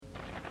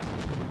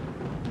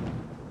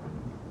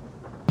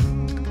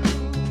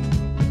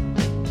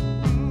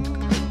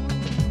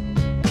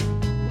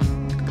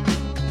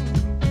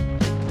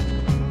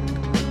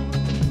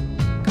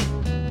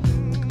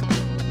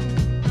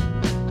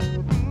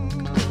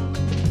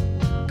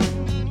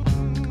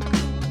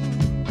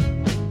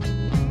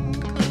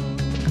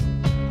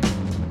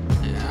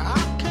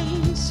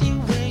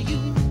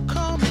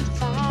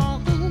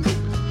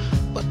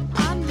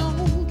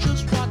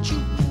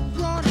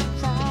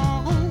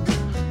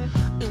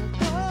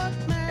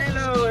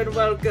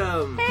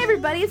welcome. Hey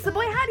everybody, it's the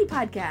Boy Howdy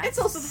Podcast. It's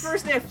also the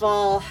first day of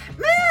fall.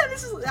 Man,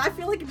 I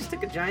feel like I just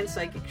took a giant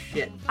psychic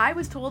shit. I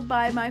was told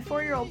by my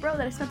 4-year-old bro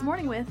that I spent the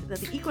morning with that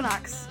the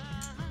equinox...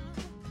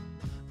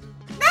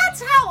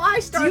 That's how I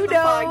start the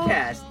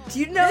podcast. Do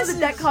you know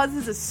that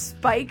causes a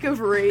spike of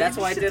rage? That's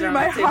why I did it through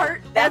my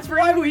heart. That's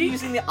why we're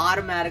using the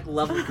automatic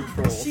level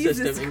control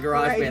system in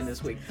GarageBand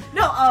this week.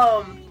 No,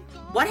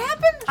 what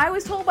happened? I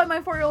was told by my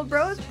 4-year-old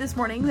bro this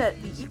morning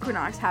that the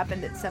equinox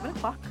happened at 7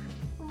 o'clock.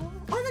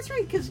 Oh, that's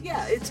right, because,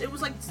 yeah, it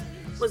was like,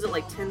 was it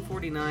like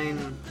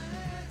 10:49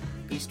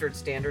 Eastern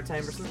Standard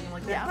Time or something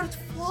like that? Yeah. But it's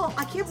fall.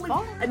 I can't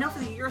believe enough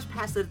of the years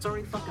passed that it's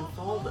already fucking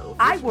fall, though.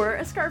 I wore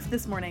a scarf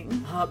this morning.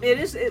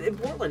 In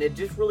Portland, it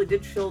just really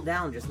did chill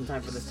down just in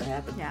time for this to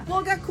happen. Yeah.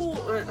 Well, it got cool.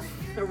 We're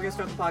going to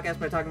start the podcast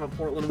by talking about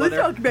Portland Let's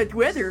weather. talk about the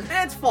weather.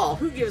 It's fall.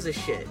 Who gives a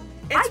shit?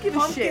 I give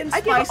a shit. I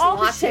give Spice all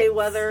the latte shits.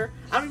 weather.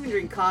 I don't even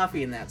drink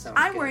coffee in that summer.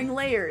 I'm wearing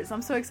layers.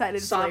 I'm so excited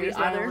for Sabi layers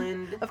weather.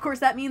 Island. Of course,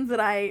 that means that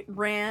I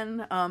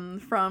ran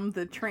from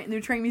the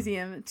new train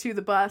museum to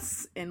the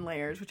bus in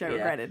layers, which I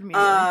regretted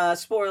immediately.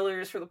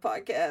 Spoilers for the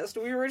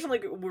podcast. We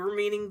were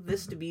meaning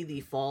this to be the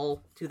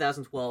fall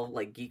 2012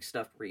 like geek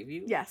stuff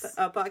review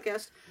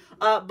podcast.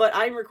 But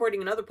I'm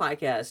recording another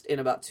podcast in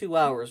about 2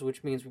 hours,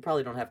 which means we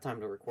probably don't have time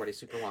to record a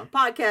super long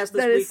podcast this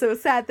week. That is so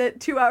sad that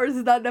 2 hours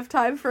is not enough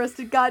time for us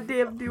to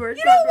goddamn do our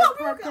You know what?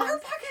 podcast. Our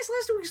podcast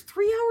last week was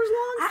 3 hours long.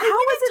 How and we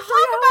was didn't it 3 talk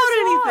hours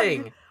about long?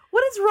 anything.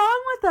 What is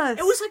wrong with us?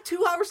 It was like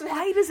 2 hours and a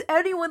half. Why does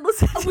anyone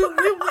listen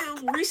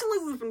to Recently,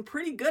 we've been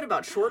pretty good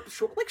about shorter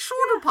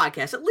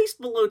podcasts, at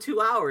least below 2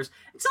 hours.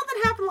 And something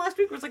happened last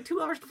week where it was like 2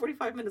 hours to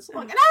 45 minutes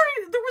long. And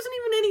there wasn't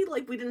even any,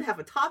 like, we didn't have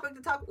a topic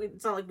to talk.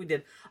 It's not like we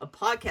did a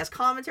podcast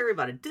commentary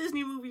about a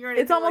Disney movie or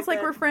anything. It's almost like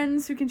that. we're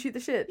friends who can shoot the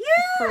shit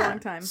for a long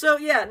time. So,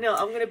 yeah, no,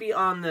 I'm going to be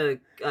on the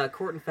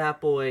Court and Fat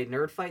Boy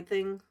nerd fight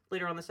thing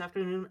later on this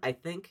afternoon, I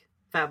think.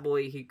 Fat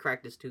Boy, he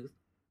cracked his tooth.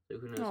 So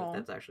who knows if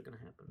that's actually going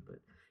to happen, but...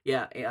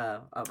 Yeah,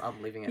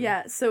 I'm leaving it.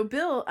 Yeah, so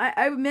Bill,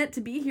 I meant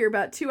to be here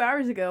about 2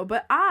 hours ago,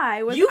 but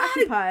I was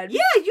occupied.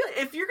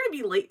 If you're gonna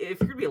be late, if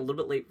you're gonna be a little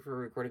bit late for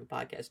recording a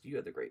podcast, you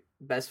had the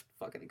best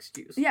fucking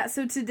excuse. Yeah,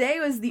 so today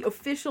was the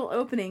official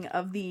opening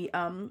of the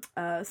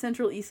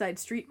Central East Side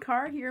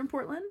streetcar here in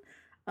Portland.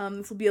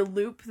 This will be a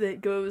loop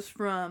that goes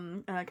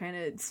from kind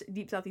of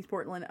deep southeast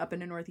Portland up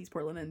into northeast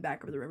Portland and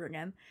back over the river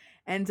again.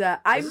 And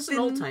Is this an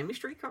old-timey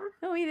streetcar?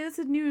 No, it's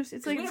a new.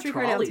 It's like the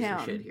streetcar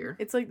downtown. Shit here.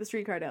 It's like the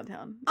streetcar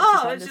downtown.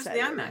 It's just the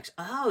IMAX.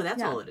 Oh,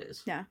 that's all it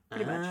is. Yeah,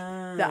 pretty much.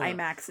 The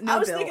IMAX. No, I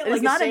was Bill. thinking It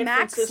is not San a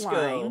Max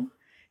Francisco. line.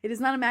 It is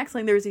not a Max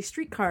line. There is a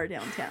streetcar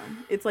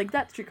downtown. It's like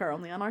that streetcar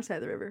only on our side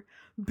of the river.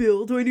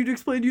 Bill, do I need to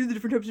explain to you the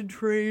different types of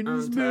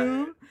trains,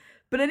 Bill?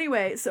 But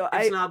anyway, so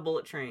it's not a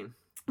bullet train.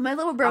 My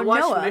little bro I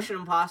watched Noah. Mission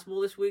Impossible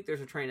this week.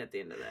 There's a train at the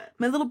end of that.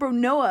 My little bro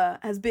Noah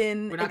has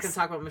been. We're not going to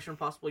talk about Mission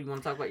Impossible. You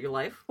want to talk about your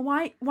life?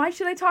 Why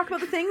should I talk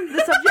about the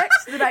subject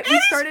that we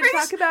started to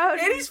talk about?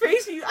 Annie's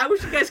face. I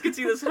wish you guys could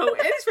see this.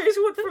 Annie's face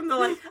went from the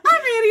like,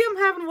 I'm Annie. I'm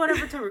having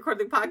whatever time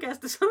recording the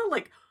podcast. To something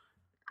like,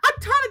 I'm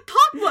trying to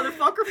talk,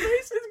 motherfucker.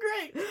 Face is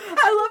great.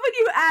 I love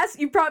when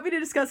you prompt me to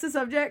discuss the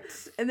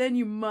subject, and then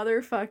you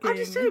motherfucking. I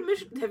just say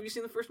have you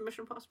seen the first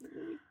Mission Impossible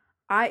movie?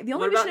 The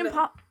only Mission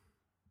Impossible.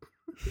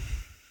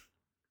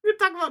 We're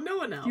talking about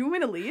Noah now. Do you want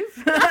me to leave?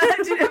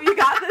 Have you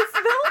got this,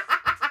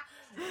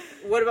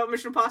 Bill? What about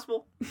Mission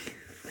Impossible?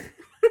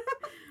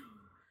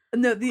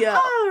 No, the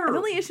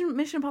only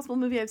Mission Impossible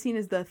movie I've seen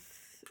is the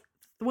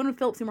one with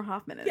Philip Seymour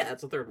Hoffman in it. Yeah,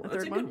 that's the third one.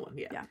 That's a good one,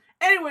 yeah. Yeah.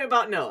 Anyway,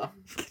 about Noah.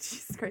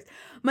 Jesus Christ.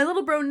 My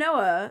little bro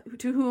Noah,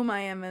 to whom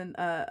I am an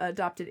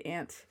adopted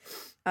aunt,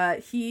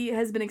 he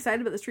has been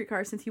excited about the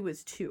streetcar since he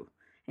was 2.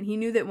 And he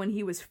knew that when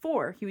he was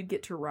 4, he would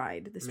get to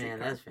ride the streetcar.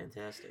 Man, that's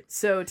fantastic.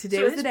 So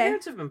today was the day. His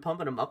parents have been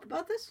pumping him up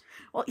about this?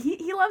 Well,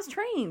 he loves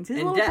trains. He's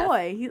a little death.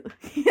 boy.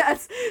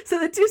 Yes. So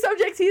the two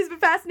subjects he's been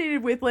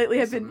fascinated with lately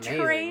have been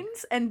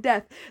trains and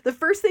death. The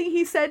first thing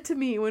he said to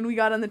me when we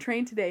got on the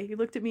train today, he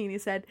looked at me and he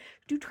said,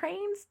 "Do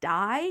trains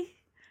die?"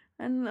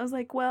 And I was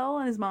like, well,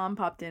 and his mom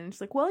popped in and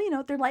she's like, well,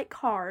 they're like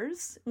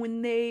cars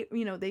when they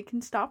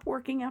can stop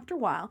working after a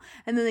while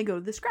and then they go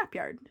to the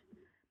scrapyard.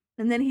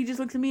 And then he just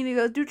looks at me and he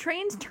goes, do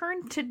trains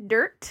turn to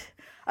dirt?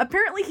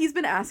 Apparently he's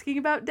been asking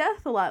about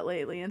death a lot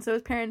lately, and so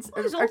his parents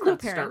are cool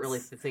parents. Start really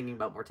thinking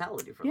about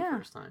mortality for the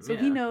first time. So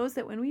he knows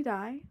that when we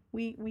die,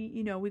 we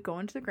go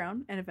into the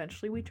ground and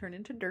eventually we turn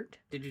into dirt.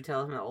 Did you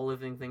tell him that all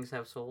living things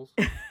have souls?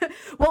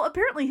 Well,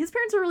 apparently his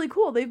parents are really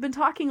cool. They've been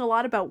talking a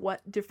lot about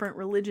what different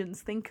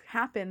religions think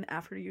happen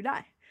after you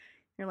die.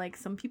 They're like,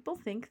 some people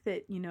think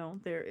that,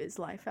 there is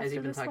life after this life. Has he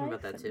been talking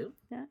about that too?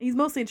 Yeah. He's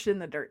mostly interested in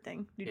the dirt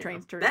thing. Do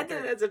trains turn to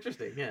dirt? That's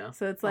interesting, yeah.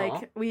 So it's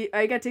like,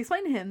 I got to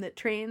explain to him that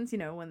trains,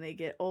 when they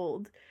get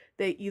old,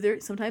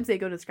 sometimes they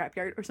go to the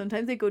scrapyard or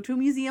sometimes they go to a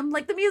museum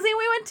like the museum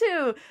we went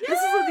to. Yeah! This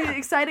is the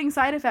exciting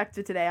side effect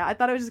of today. I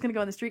thought I was just going to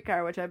go on the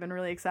streetcar, which I've been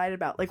really excited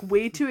about. Like,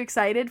 way too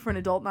excited for an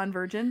adult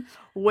non-virgin.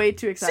 Way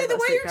too excited about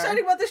the way you're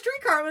excited about the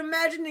streetcar, I'm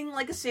imagining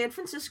like a San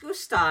Francisco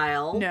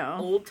style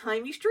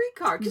old-timey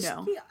streetcar.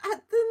 No.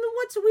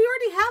 We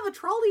already have a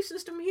trolley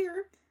system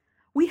here.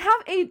 We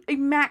have a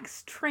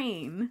Max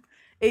train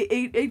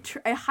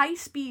A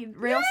high-speed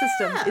rail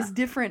system is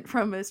different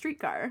from a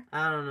streetcar.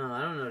 I don't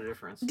know the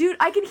difference. Dude,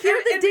 I can hear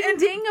the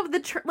ding-ding of the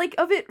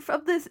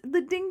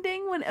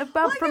ding-ding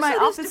from my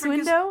office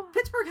window.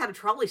 Pittsburgh had a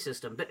trolley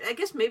system, but I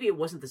guess maybe it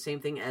wasn't the same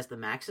thing as the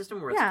Max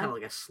system, where it's kind of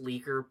like a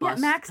sleeker bus.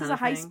 Yeah, Max is a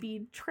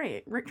high-speed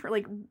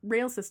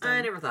rail system.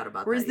 I never thought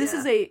about that. Whereas this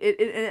is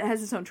it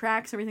has its own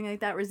tracks and everything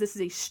like that, whereas this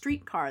is a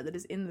streetcar that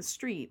is in the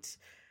street.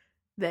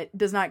 That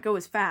does not go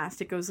as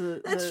fast. It goes.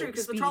 That's true,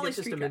 because the trolley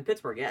system in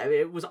Pittsburgh,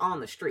 it was on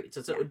the streets.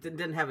 So it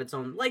didn't have its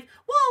own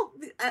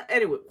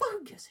anyway.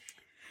 Who gives a shit?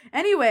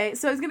 Anyway,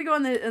 so I was gonna go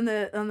on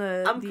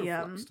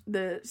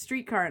the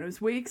streetcar, and I was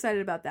way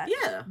excited about that.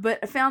 Yeah. But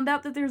I found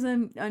out that there's a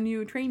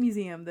new train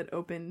museum that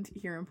opened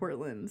here in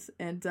Portland,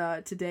 and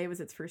today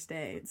was its first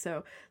day.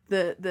 So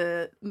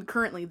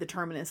currently the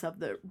terminus of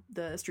the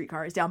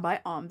streetcar is down by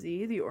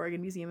OMSI, the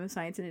Oregon Museum of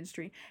Science and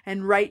Industry,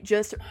 and right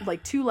just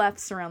like 2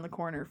 lefts around the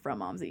corner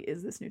from OMSI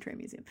is this new train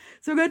museum.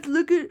 So I got to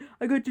look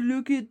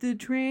at the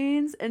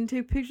trains and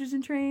take pictures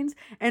in trains,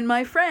 and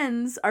my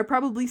friends are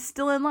probably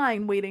still in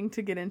line waiting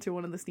to get into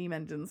one of the steam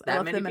engines. I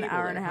left them an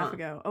hour and a half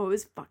ago. Oh, it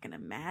was fucking a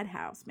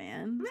madhouse,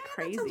 man. It was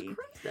crazy. That sounds great,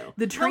 though.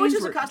 The trains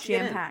were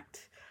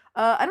jam-packed.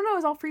 I don't know. It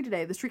was all free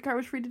today. The streetcar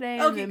was free today,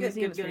 and the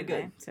museum was free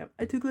today. So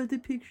I took lots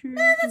of pictures.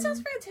 Man, that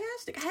sounds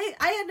fantastic.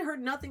 I hadn't heard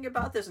nothing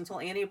about this until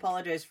Annie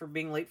apologized for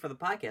being late for the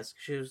podcast.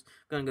 She was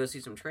going to go see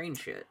some train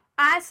shit.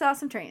 I saw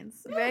some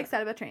trains. I'm very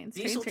excited about trains.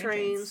 Diesel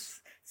trains.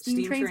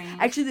 Steam trains.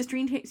 Actually, the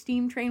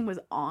steam train was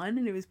on,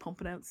 and it was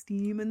pumping out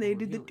steam, and they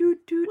did the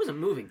doot-doot. It wasn't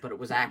moving, but it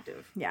was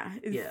active. Yeah,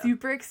 it's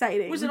super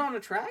exciting. Was it on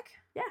a track?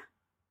 Yeah.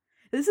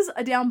 This is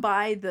down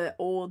by the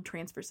old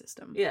transfer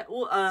system. Yeah,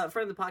 well, a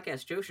friend of the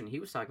podcast, Joshin, he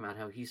was talking about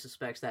how he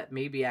suspects that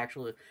maybe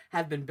actually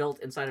have been built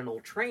inside an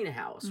old train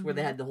house where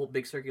they had the whole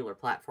big circular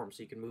platform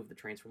so you can move the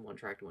trains from one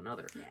track to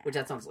another. Yeah. Which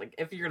that sounds like,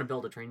 if you're going to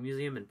build a train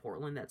museum in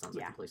Portland, that sounds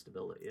like the place to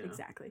build it. You know?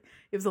 Exactly.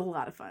 It was a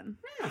lot of fun.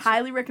 Yeah,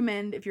 highly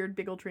recommend if you're a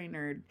big old train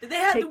nerd.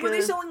 Were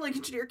they selling like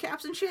engineer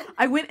caps and shit?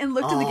 I went and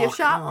looked in the gift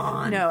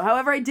shop. No,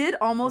 however, I did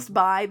almost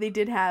buy. They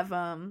did have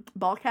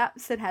ball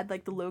caps that had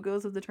like the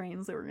logos of the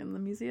trains that were in the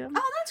museum.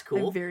 Oh, that's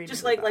cool. I'm very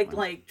just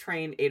like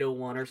train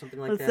 801 or something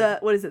like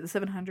that. What is it? The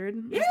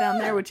 700 is down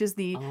there, which is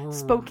the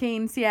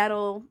Spokane,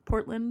 Seattle,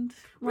 Portland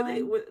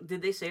line.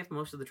 Did they say if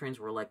most of the trains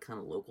were like kind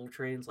of local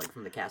trains, like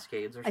from the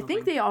Cascades or something? I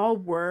think they all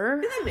were.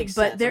 That makes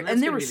sense. There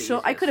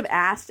were I could have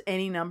asked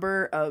any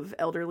number of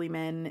elderly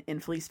men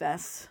in fleece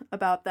vests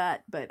about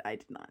that, but I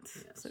did not.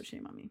 Yes. So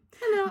shame on me.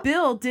 Hello.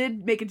 Bill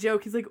did make a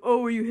joke. He's like,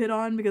 "Oh, were you hit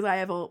on?" Because I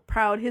have a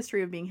proud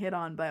history of being hit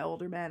on by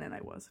older men, and I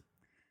was.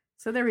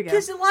 So there we go.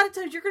 Because a lot of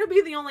times you're going to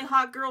be the only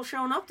hot girl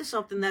showing up to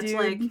something that's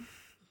like, I'm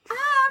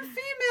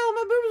female,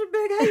 my boobs are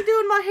big, how you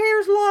doing, my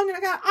hair's long, and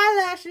I got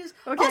eyelashes.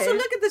 Okay. Also,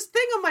 look at this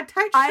thing on my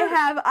tight shirt. I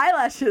have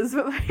eyelashes,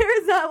 but my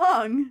hair is not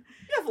long. You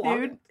have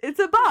long. Dude, it's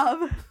a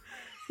bob.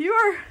 You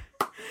are...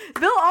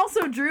 Bill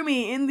also drew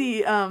me in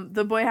the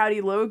Boy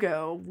Howdy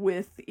logo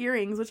with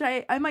earrings, which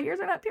my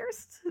ears are not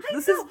pierced.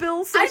 This is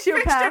Bill's sociopath I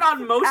fixed it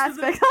on most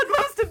aspect. of them. On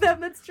most of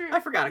them, that's true. I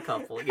forgot a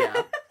couple,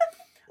 yeah.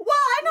 Well,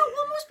 I know.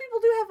 Well, most people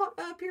do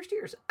have pierced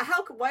ears.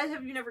 Why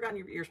have you never gotten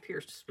your ears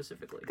pierced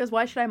specifically? Because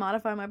why should I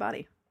modify my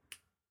body?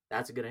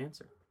 That's a good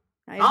answer.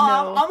 I'm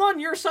on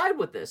your side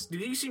with this.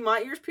 Did you see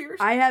my ears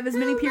pierced? I have as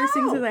many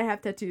piercings as I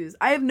have tattoos.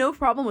 I have no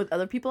problem with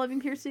other people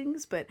having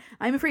piercings, but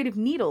I'm afraid of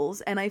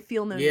needles, and I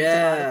feel no need to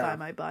modify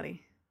my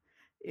body.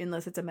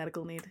 Unless it's a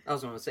medical need. I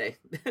was going to say,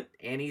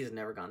 Annie's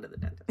never gone to the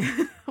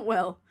dentist.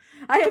 Well,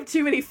 I have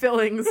too many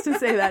fillings to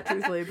say that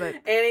truthfully, but...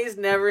 Annie's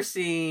never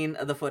seen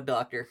the foot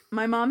doctor.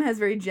 My mom has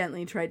very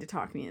gently tried to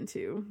talk me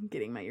into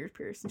getting my ears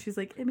pierced, and she's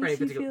like, it makes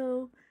you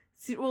feel...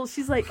 Well,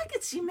 she's like... I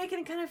could see making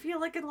it kind of feel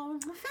like a little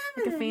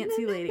like a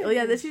fancy lady. Oh,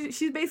 yeah,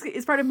 she's basically...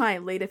 It's part of my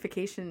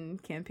latification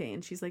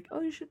campaign. She's like,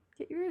 oh, you should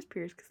get your ears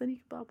pierced, because then you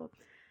can blah, blah.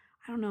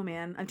 I don't know,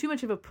 man. I'm too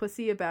much of a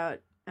pussy about...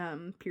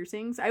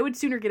 piercings. I would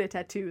sooner get a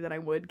tattoo than I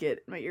would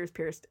get my ears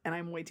pierced, and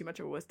I'm way too much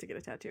of a wuss to get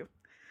a tattoo.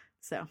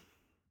 So,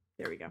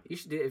 there we go. You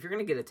should do, if you're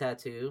gonna get a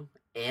tattoo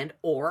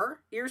or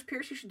ears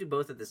pierced, you should do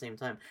both at the same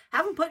time.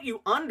 Have them put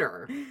you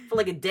under for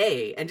like a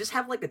day, and just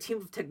have like a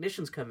team of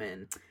technicians come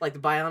in, like the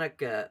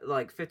bionic,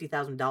 like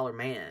 $50,000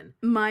 man.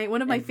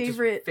 One of my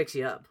favorite fix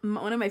you up.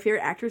 One of my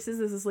favorite actresses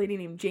is this lady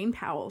named Jane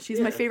Powell. She's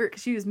my favorite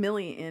because she was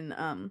Millie in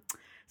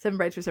Seven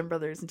Brides for Seven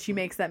Brothers, and she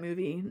makes that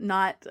movie.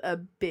 Not a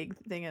big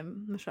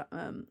thing. Fuck.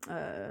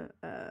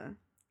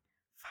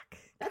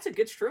 That's a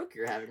good stroke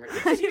you're having right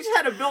now. You just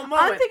had a Bill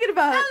moment. I'm thinking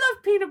about... I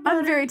love peanut butter.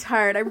 I'm very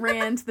tired. I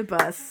ran to the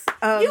bus.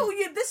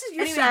 This is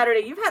your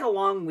Saturday. You've had a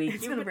long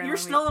week. You're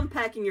still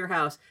unpacking your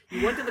house.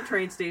 You went to the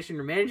train station.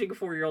 You're managing a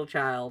 4-year-old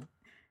child.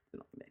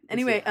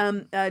 Anyway,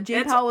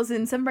 Jane Powell was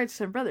in Seven Brides for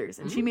Seven Brothers,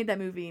 and she made that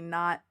movie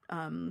not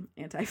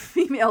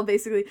anti-female,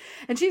 basically.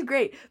 And she's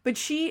great, but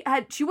she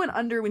went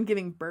under when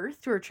giving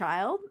birth to her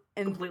child,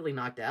 and completely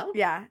knocked out.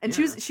 Yeah, and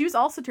she was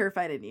also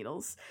terrified of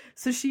needles,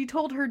 so she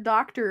told her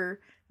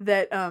doctor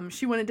that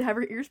she wanted to have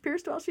her ears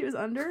pierced while she was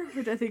under,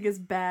 which I think is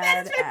badass.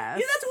 That's what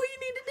you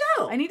need to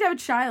know. I need to have a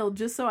child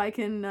just so I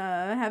can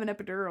have an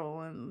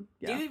epidural. And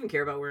Do you even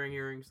care about wearing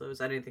earrings, though? Is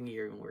that anything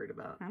you're even worried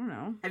about? I don't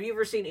know. Have you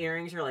ever seen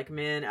earrings? You're like,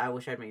 man, I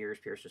wish I had my ears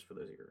pierced just for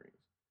those earrings.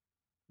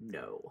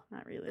 No.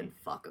 Not really. Then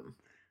fuck them.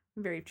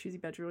 I'm very choosy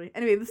about jewelry.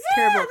 Anyway, this is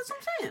terrible. Yeah, that's what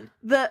I'm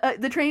saying.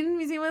 The train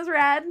museum is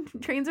rad.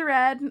 Trains are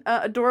rad.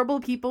 Adorable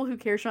people who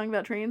care strong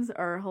about trains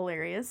are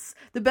hilarious.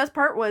 The best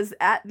part was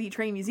at the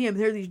train museum,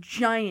 there are these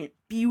giant,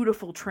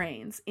 beautiful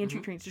trains.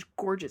 Entry trains, just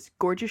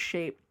gorgeous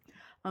shape.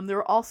 There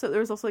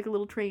was also like a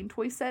little train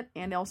toy set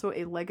and also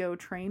a Lego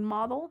train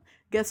model.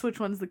 Guess which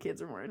ones the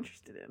kids are more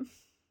interested in?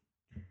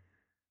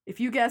 If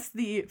you guess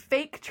the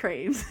fake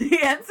trains,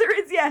 the answer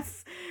is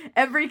yes.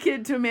 Every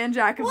kid to a man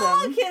jack of them.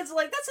 Well, kids,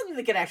 like, that's something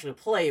they can actually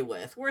play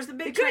with. Whereas the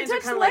big trains are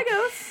kind of like...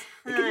 Legos.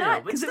 They could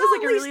not, because it was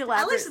like a really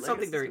elaborate... At least it's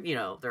something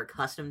they're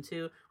accustomed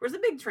to. Whereas the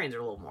big trains are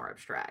a little more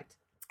abstract.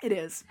 It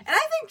is. And I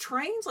think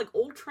trains, like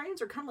old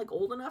trains, are kind of like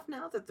old enough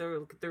now that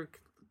they're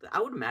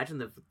I would imagine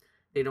that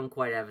they don't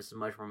quite have as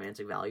much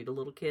romantic value to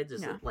little kids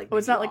as like. Oh,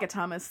 it's not like a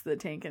Thomas the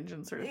Tank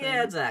Engine sort of thing.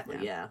 Yeah, exactly.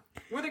 Yeah.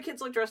 Were there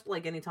kids like dressed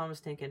like any Thomas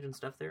Tank Engine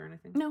stuff there or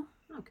anything? No.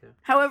 Okay.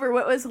 However,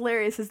 what was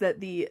hilarious is that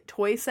the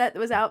toy set that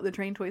was out, the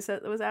train toy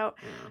set that was out,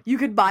 you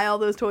could buy all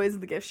those toys in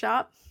the gift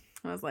shop.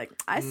 I was like,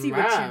 I see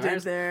what you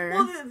did there.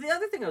 Well, the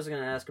other thing I was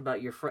going to ask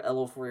about your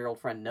little 4-year-old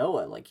friend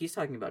Noah, like he's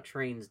talking about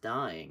trains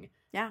dying.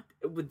 Yeah.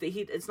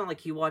 It's not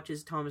like he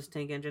watches Thomas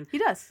Tank Engine. He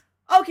does.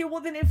 Okay,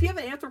 well then if you have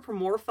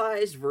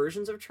anthropomorphized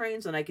versions of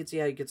trains, then I could see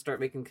how you could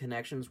start making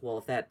connections. Well,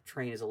 if that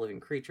train is a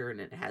living creature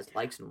and it has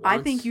likes and wants.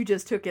 I think you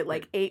just took it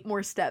like 8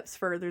 more steps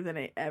further than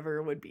it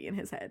ever would be in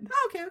his head.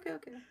 Okay.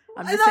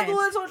 I'm just saying.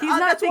 He's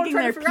not thinking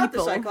they're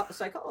people. The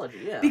psychology,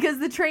 yeah. Because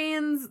the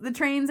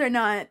trains are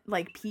not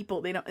like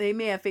people. They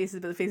may have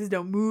faces, but the faces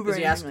don't move or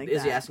anything like that.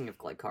 Is he asking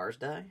if like cars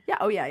die? Yeah.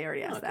 Oh yeah, he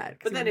already asked that.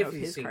 But then if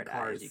he's seen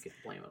cars, you could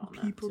blame it on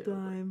that. People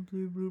die.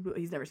 Blah, blah, blah.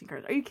 He's never seen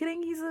cars. Are you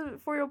kidding? He's a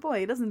 4-year-old boy.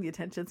 He doesn't have the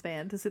attention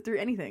span to sit through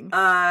anything.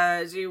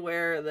 Is he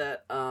aware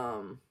that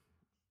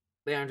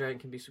the Iron Giant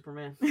can be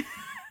Superman?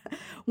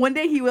 One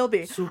day he will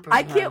be. Superman.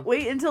 I can't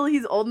wait until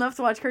he's old enough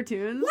to watch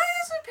cartoons. Why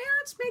doesn't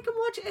parents make him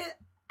watch it?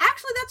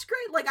 Actually, that's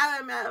great. Like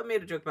I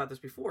made a joke about this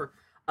before.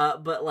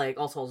 But like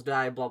all souls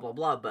die, blah blah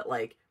blah. But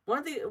like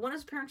when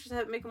his parents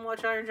just make him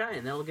watch Iron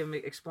Giant, they'll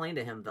explain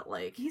to him that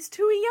like he's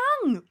too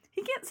young.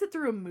 He can't sit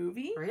through a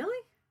movie.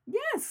 Really?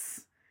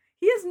 Yes.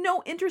 He has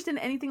no interest in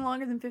anything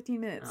longer than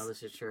 15 minutes. Oh,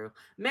 this is true.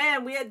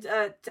 Man, we had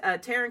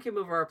Taryn came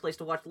over our place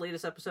to watch the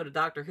latest episode of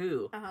Doctor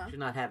Who. She's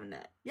not having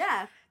that.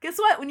 Yeah. Guess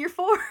what? When you're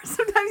 4,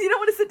 sometimes you don't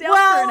want to sit down for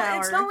an hour. Well,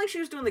 it's not like she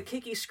was doing the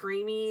kicky,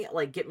 screamy,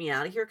 like, get me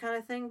out of here kind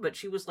of thing, but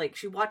she was like,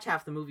 she watched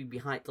half the movie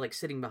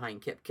sitting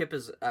behind Kip. Kip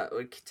is,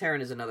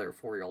 Taryn is another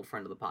 4-year-old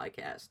friend of the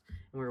podcast.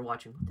 And we were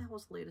watching, what the hell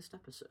was the latest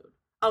episode?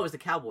 Oh, it was the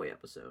cowboy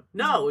episode.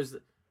 No, it was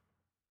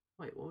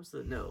what was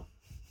the,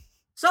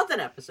 something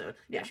episode.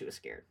 Yeah, she was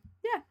scared.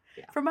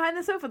 Yeah. From behind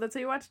the sofa. That's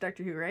how you watch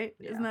Doctor Who, right?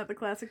 Yeah. Isn't that the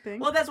classic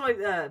thing? Well, that's what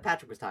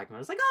Patrick was talking about.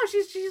 It's like, oh,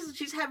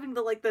 she's having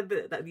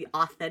the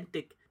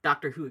authentic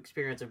Doctor Who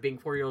experience of being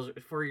 4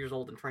 years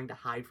old and trying to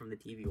hide from the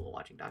TV while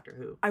watching Doctor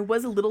Who. I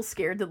was a little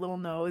scared that little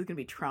Noah is going to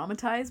be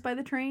traumatized by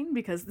the train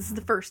because this is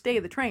the first day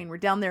of the train. We're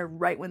down there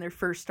right when they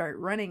first start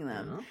running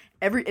them.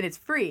 And it's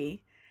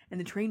free. And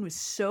the train was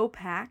so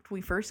packed when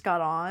we first got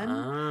on.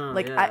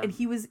 And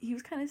he was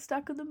kind of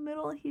stuck in the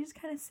middle. And he just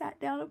kind of sat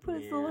down and put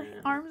his little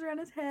arms around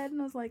his head. And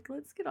I was like,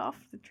 let's get off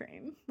the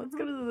train. Let's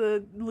go to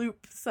the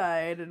loop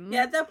side. And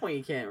yeah, at that point,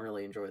 you can't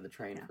really enjoy the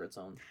train for its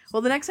own.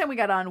 Well, the next time we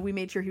got on, we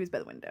made sure he was by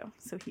the window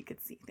so he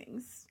could see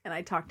things. And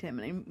I talked to him,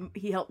 and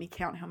he helped me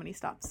count how many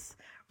stops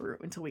were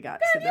until we got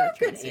to the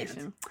train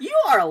station. You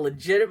are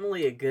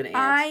legitimately a good aunt.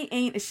 I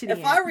ain't a shitty aunt.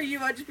 If I were you,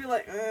 I'd just be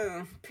like,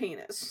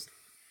 penis.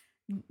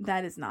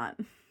 That is not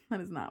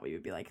what you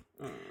would be like.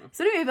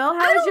 So anyway, Bill,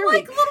 how was your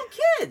week? I don't like little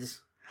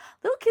kids.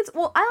 Little kids.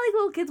 Well, I like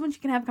little kids when you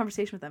can have a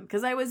conversation with them.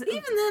 Because I was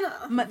even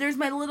then. There's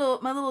my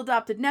little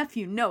adopted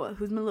nephew Noah,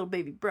 who's my little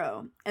baby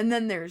bro, and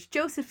then there's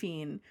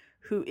Josephine,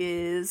 who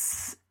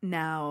is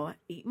now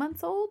 8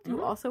 months old,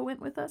 who also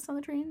went with us on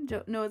the train.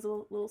 Noah's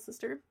little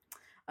sister.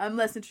 I'm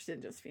less interested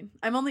in Josephine.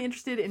 I'm only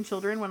interested in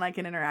children when I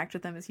can interact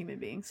with them as human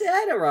beings. See, I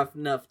had a rough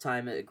enough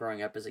time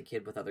growing up as a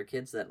kid with other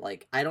kids that,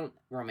 like, I don't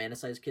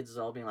romanticize kids as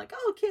all being like,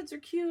 oh, kids are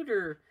cute,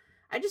 or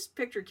I just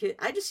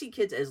see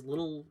kids as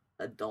little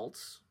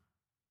adults.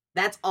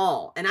 That's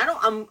all. And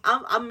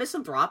I'm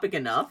misanthropic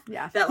enough.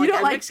 Yeah. That, like, you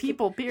don't like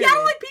people, period. Yeah, I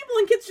don't like people,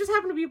 and kids just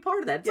happen to be a part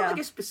of that. It's not like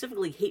I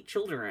specifically hate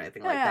children or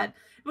anything like that.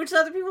 Which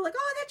other people are like,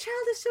 oh, that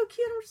child is so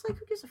cute. I'm just like,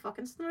 who gives a fuck?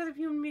 It's another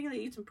human being that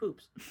eats and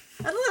poops.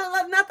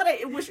 Not that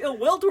I wish ill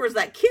will towards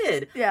that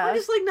kid. Yeah. I'm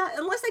just like,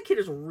 unless that kid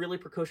is really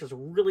precocious,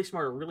 really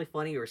smart, or really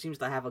funny, or seems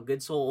to have a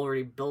good soul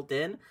already built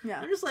in. Yeah.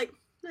 I'm just like,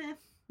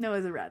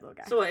 Noah's a rad little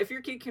guy. So if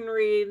your kid can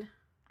read,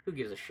 who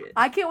gives a shit?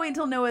 I can't wait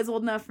until Noah's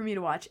old enough for me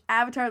to watch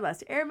Avatar: The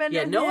Last Airbender.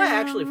 Yeah, Noah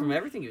actually, from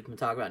everything you've been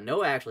talking about,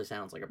 Noah actually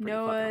sounds like a pretty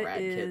fucking rad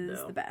kid, though.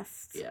 Noah is the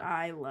best. Yeah.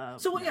 I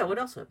love So, Noah. What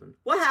else happened?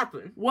 What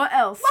happened? What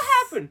else? What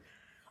happened?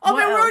 Oh,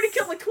 man, we already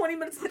killed like 20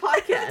 minutes of the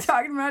podcast.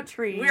 Talking about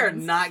trees. We are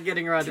not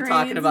getting around to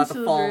talking about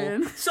the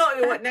fall.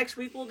 So, what, next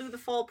week we'll do the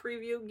fall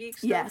preview geek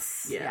stuff?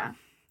 Yes. Yeah.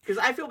 Because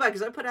I feel bad,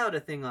 because I put out a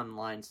thing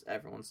online,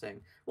 everyone's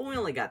saying, well, we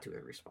only got 2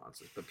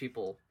 responses, but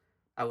people...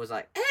 I was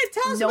like, hey,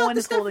 tell us about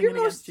the stuff you're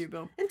most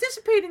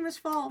anticipating this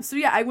fall. So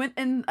yeah, I went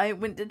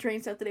to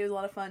train stuff today. It was a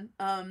lot of fun.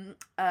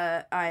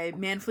 I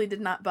manfully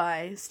did not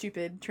buy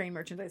stupid train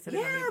merchandise that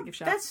I got at gift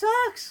shops. That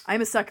sucks.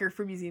 I'm a sucker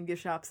for museum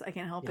gift shops. I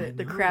can't help it.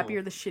 The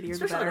crappier, the shittier,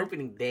 especially the better. On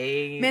opening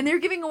day. Man, they were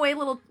giving away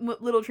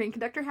little train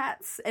conductor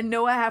hats, and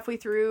Noah halfway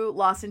through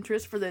lost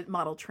interest for the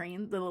model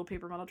train, the little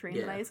paper model train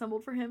that I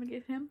assembled for him and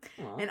gave him.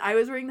 Aww. And I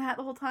was wearing the hat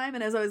the whole time.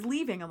 And as I was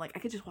leaving, I'm like, I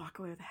could just walk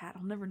away with the hat.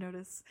 I'll never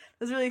notice.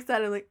 I was really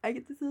excited. I'm like, I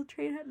get this little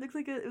train hat. It looks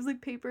like it was like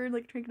paper and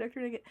like a train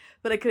conductor,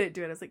 but I couldn't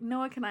do it. I was like,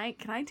 Noah, can I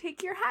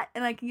take your hat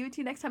and I can give it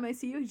to you next time I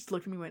see you? He just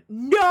looked at me and went,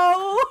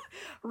 no,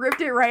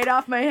 ripped it right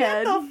off my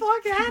head. Get the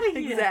fuck out of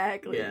here.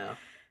 Exactly. Yeah.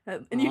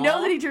 And you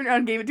know that he turned around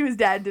and gave it to his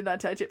dad and did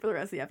not touch it for the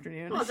rest of the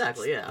afternoon. Well,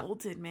 exactly, yeah.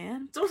 Bolted,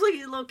 man. It's almost like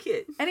he's a little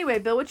kid. Anyway,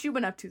 Bill, what you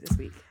been up to this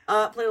week?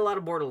 Played a lot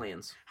of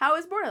Borderlands. How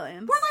is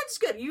Borderlands? Borderlands is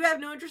good. You have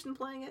no interest in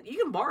playing it? You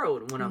can borrow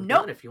it when I'm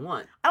done if you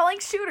want. I don't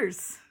like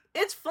shooters.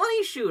 It's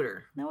funny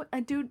shooter. No,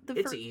 I do.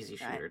 It's an easy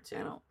shooter, too.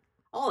 I don't.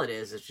 All it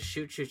is just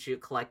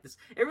shoot, collect this.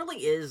 It really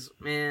is,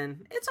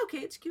 man. It's okay.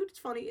 It's cute. It's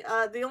funny.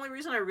 The only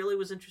reason I really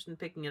was interested in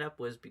picking it up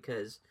was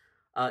because,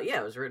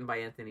 it was written by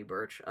Anthony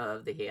Birch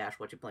of the Hey Ash,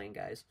 What You Playing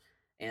guys.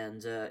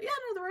 And, the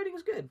writing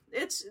is good.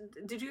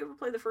 Did you ever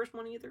play the first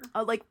one either?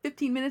 Like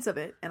 15 minutes of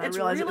it, and I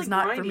realized really it was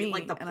not grindy. For me.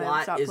 Like, the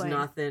plot is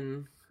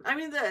nothing... I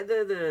mean,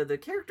 the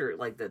character,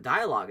 like, the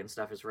dialogue and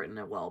stuff is written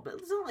well, but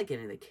it's not like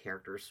any of the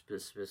characters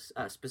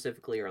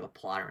specifically or the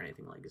plot or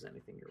anything like is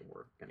anything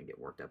you're going to get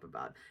worked up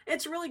about.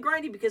 It's really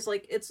grindy because,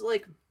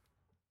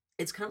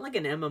 it's kind of like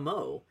an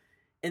MMO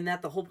in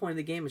that the whole point of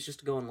the game is just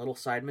to go on little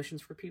side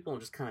missions for people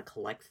and just kind of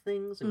collect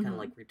things and kind of,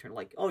 like, return,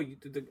 like, oh, you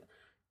did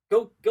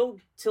go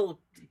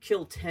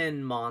kill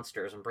 10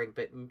 monsters and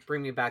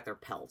bring me back their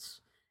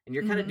pelts. And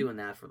you're kind of doing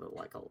that for,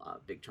 a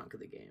big chunk of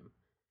the game.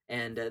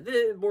 And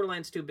the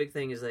Borderlands 2 big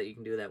thing is that you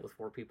can do that with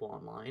 4 people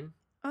online.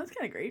 Oh, that's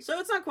kind of great. So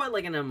it's not quite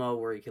like an MMO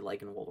where you could,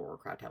 like, in World of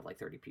Warcraft have,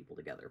 30 people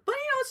together. But,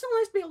 it's still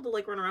nice to be able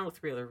to, run around with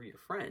 3 other of your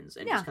friends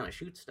and just kind of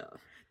shoot stuff.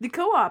 The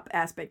co-op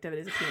aspect of it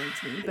is appealing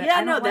to me, but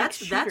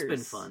that's been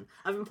fun.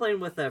 I've been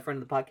playing with a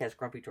friend of the podcast,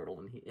 Grumpy Turtle,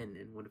 and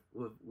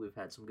we've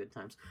had some good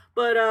times.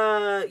 But,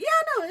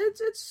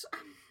 it's...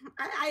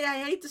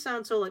 I hate to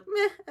sound so,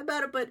 meh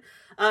about it, but,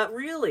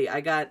 really,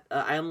 I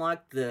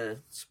unlocked the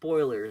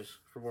spoilers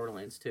for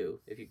Borderlands 2,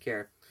 if you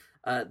care.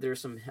 There's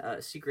some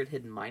secret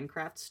hidden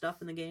Minecraft stuff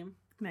in the game.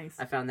 Nice.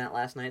 I found that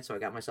last night, so I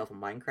got myself a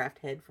Minecraft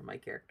head for my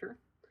character.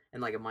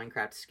 And, a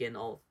Minecraft skin.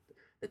 All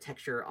the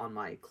texture on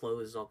my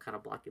clothes is all kind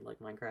of blocky like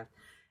Minecraft.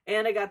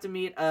 And I got to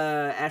meet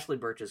Ashley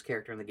Birch's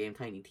character in the game,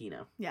 Tiny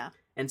Tina. Yeah.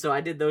 And so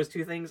I did those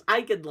 2 things.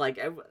 I could,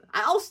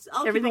 I'll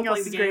everything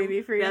else is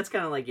gravy for you. That's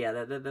kind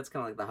of that's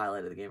kind of the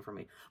highlight of the game for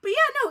me. But yeah,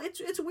 no,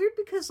 it's weird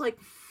because,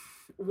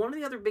 one of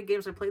the other big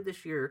games I played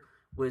this year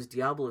was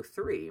Diablo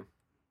 3.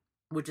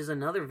 Which is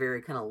another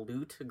very kind of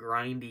loot,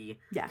 grindy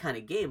kind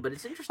of game, but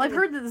it's interesting. Well, I've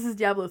heard that this is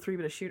Diablo 3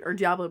 but a shooter, or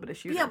Diablo but a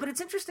shooter. Yeah, but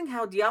it's interesting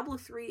how Diablo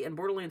 3 and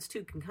Borderlands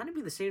 2 can kind of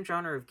be the same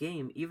genre of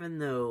game, even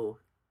though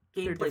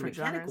gameplay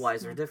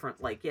mechanic-wise they're different.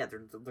 They're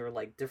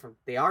different.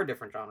 They are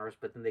different genres,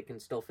 but then they can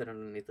still fit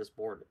underneath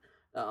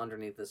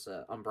this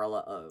umbrella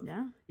of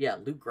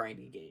loot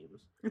grindy games.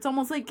 It's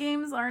almost like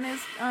games aren't as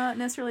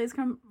necessarily as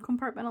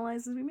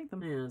compartmentalized as we make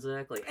them. Yeah,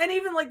 exactly. And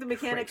even the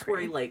mechanics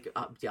where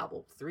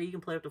Diablo 3 you can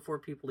play up to 4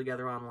 people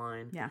together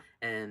online. Yeah.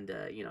 And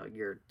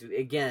you're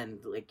again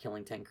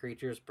killing 10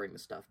 creatures, bring the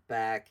stuff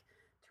back,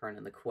 turn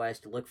in the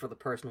quest, look for the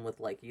person with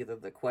either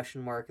the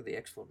question mark or the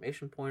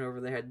exclamation point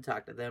over their head,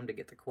 talk to them to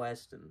get the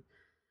quest, and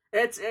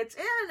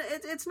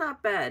it's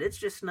not bad. It's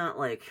just not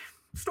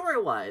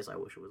story-wise, I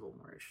wish it was a little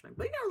more interesting.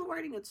 But, the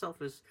writing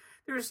itself is...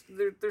 There's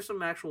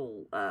some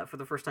actual... for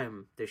the first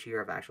time this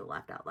year, I've actually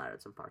laughed out loud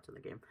at some parts of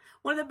the game.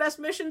 One of the best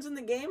missions in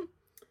the game,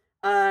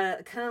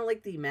 kind of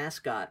like the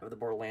mascot of the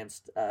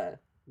Borderlands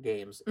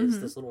games,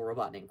 is this little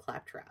robot named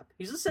Claptrap.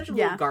 He's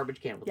essentially a little garbage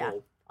can with a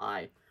little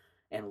eye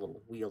and a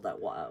little wheel that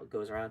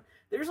goes around.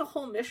 There's a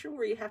whole mission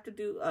where you have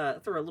to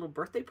throw a little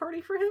birthday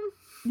party for him.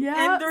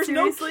 Yeah, and there's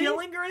no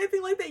killing or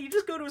anything like that. You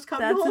just go to his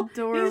cubbyhole. That's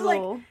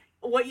adorable. He's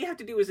what you have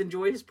to do is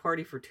enjoy his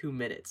party for 2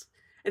 minutes.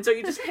 And so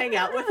you just hang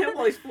out with him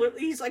while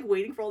he's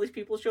waiting for all these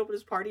people to show up at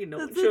his party and no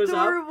one shows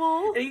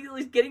adorable. Up. And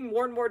he's getting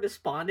more and more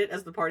despondent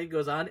as the party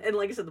goes on. And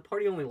like I said, the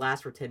party only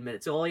lasts for 10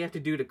 minutes. So all you have to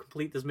do to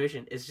complete this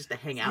mission is just to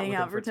hang out with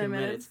him for 2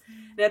 minutes.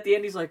 And at the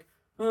end, he's like,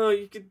 oh,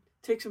 you could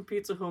take some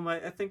pizza home.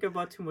 I think I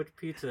bought too much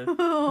pizza.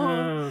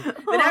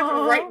 Then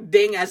after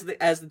ding as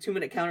the 2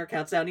 minute counter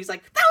counts down, he's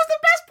like, that was the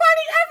best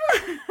party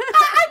ever!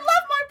 I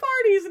love my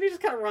parties! And he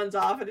just kind kind of runs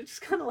off, and it's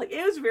just kind of like,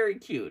 it was very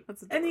cute.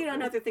 And,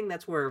 another thing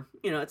that's where,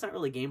 it's not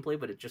really gameplay,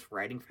 but it's just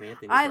writing from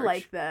Anthony Birch. I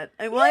like that.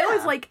 I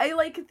always I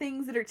like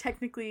things that are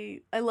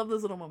technically, I love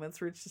those little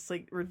moments where it's just,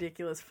 like,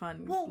 ridiculous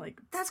fun. Well,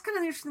 like, that's kind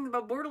of the interesting thing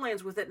about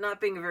Borderlands, with it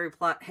not being a very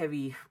plot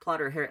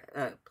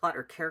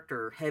or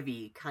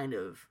character-heavy kind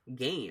of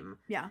game.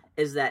 Yeah.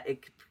 Is that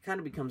it kind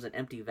of becomes an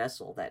empty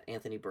vessel that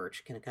Anthony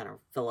Birch can kind of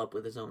fill up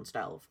with his own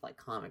style of, like,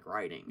 comic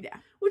writing. Yeah.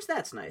 Which,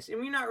 that's nice. I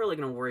mean, you're not really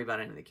going to worry about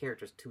any of the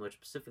characters too much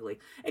specifically.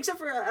 Except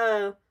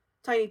for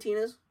Tiny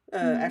Tina's,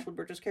 Ashley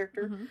Birch's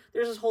character. Mm-hmm.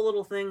 There's this whole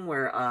little thing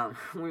where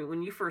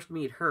when you first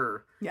meet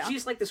her,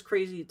 she's like this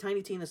crazy,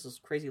 Tiny Tina's this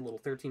crazy little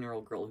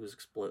 13-year-old girl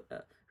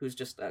who's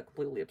just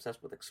completely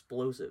obsessed with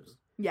explosives.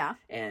 Yeah.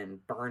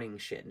 And burning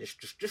shit and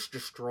just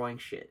destroying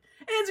shit.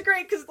 And it's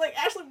great because, like,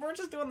 Ashley Birch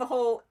is doing the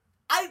whole...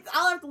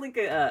 I'll have to link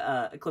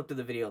a clip to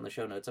the video in the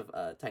show notes of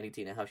Tiny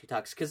Tina, how she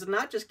talks. Because it's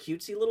not just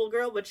cutesy little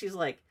girl, but she's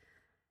like...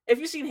 If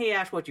you've seen Hey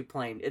Ash, What You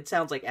Playing, it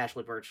sounds like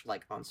Ashley Birch,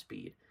 like, on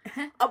speed.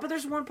 But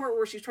there's one part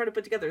where she's trying to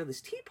put together this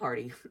tea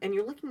party, and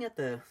you're looking at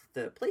the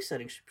place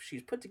setting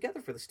she's put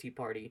together for this tea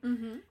party.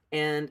 Mm-hmm.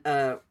 And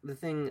the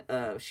thing,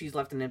 she's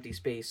left an empty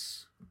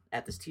space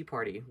at this tea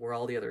party where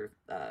all the other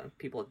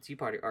people at the tea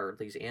party are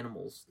these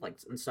animals, like,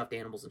 and stuffed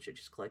animals and shit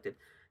she's collected.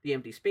 The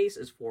empty space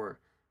it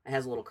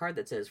has a little card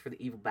that says, "For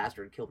the evil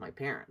bastard who killed my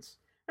parents."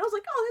 And I was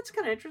like, oh, that's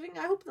kind of interesting.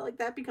 I hope that, like,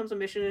 that becomes a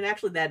mission, and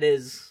actually that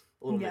is...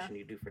 a little mission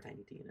you do for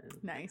Tiny Tina.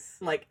 Nice.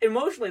 Like,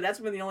 emotionally, that's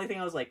been the only thing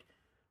I was, like,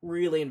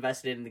 really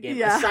invested in the game.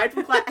 Yeah. Aside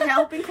from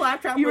helping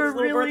Claptrap with his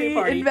little birthday party. You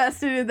were really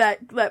invested in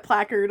that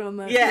placard on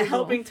the table.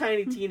 Helping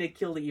Tiny Tina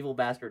kill the evil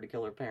bastard to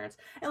kill her parents.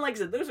 And like I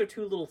said, those are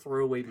two little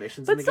throwaway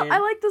missions in the game. I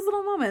like those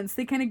little moments.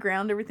 They kind of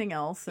ground everything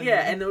else.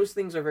 And those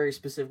things are very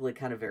specifically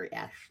kind of very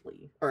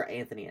Ashley, or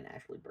Anthony and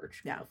Ashley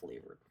Birch kind of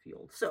flavored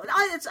field. So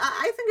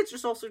I think it's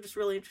just also just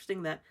really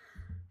interesting that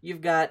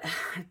you've got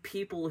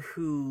people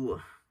who...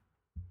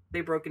 They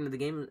broke into the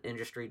game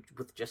industry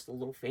with just a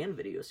little fan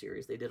video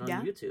series they did on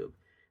YouTube.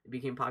 It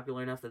became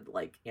popular enough that,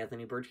 like,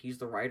 Anthony Birch, he's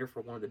the writer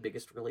for one of the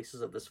biggest releases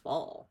of this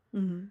fall.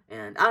 Mm-hmm.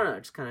 And I don't know,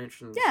 it's kind of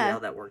interesting to see how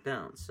that worked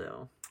out.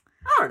 So,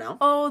 I don't know.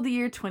 Oh, the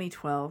year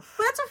 2012.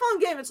 But that's a fun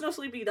game. It's no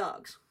Sleepy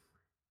Dogs.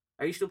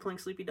 Are you still playing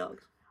Sleepy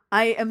Dogs?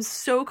 I am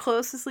so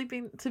close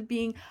to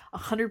being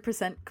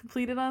 100%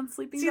 completed on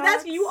Sleepy Dogs. See,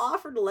 that's you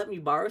offered to let me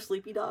borrow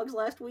Sleepy Dogs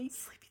last week.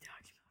 Sleepy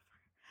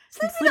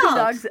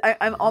Dogs.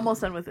 I'm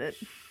almost done with it.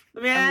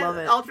 Man, I love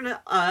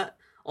it.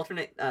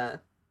 Alternate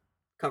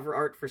cover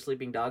art for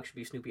Sleeping Dog should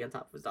be Snoopy on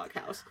top of his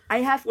doghouse.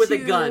 With a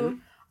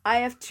gun. I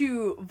have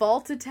to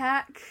vault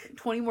attack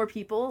 20 more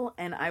people,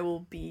 and I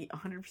will be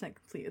 100%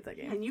 complete with that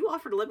game. And you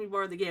offered to let me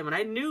borrow the game, and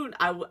I knew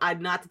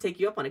I'd not to take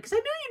you up on it, because I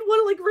knew you'd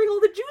want to, like, wring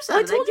all the juice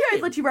out of that game. I told you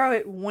I'd let you borrow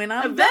it when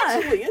I'm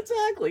Eventually,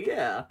 exactly,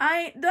 yeah. I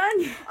ain't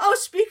done. Oh,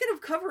 speaking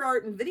of cover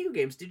art in video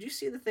games, did you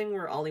see the thing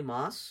where Ollie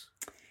Moss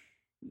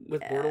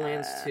with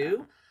Borderlands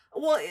 2?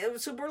 Well,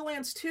 so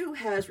Borderlands 2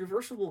 has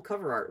reversible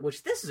cover art,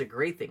 which this is a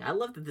great thing. I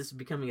love that this is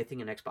becoming a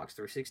thing in Xbox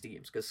 360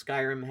 games, because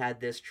Skyrim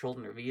had this,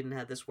 Children of Eden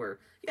had this, where,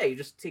 you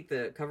just take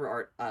the cover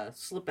art,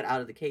 slip it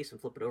out of the case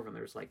and flip it over, and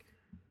there's, like,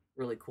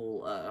 really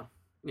cool,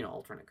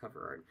 alternate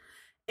cover art.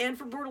 And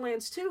for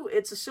Borderlands 2,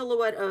 it's a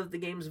silhouette of the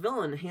game's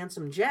villain,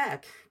 Handsome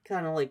Jack,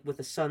 kind of like with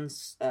the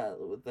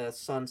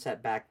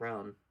sunset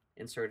background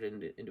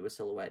inserted into a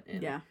silhouette,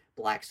 and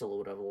black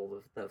silhouette of all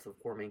the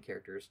four main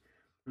characters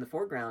in the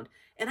foreground,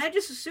 and I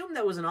just assumed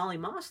that was an Ollie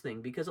Moss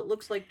thing, because it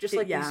looks like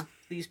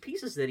these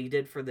pieces that he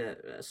did for the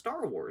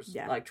Star Wars,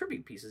 like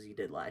tribute pieces he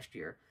did last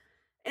year.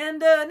 And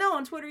no,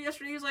 on Twitter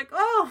yesterday he was like,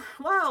 "Oh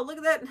wow, look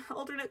at that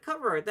alternate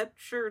cover art. That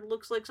sure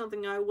looks like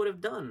something I would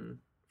have done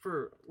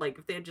for, like,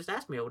 if they had just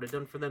asked me, I would have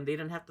done for them. They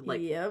didn't have to,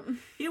 like..." Yep.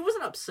 He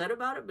wasn't upset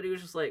about it, but he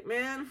was just like,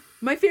 man.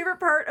 My favorite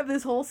part of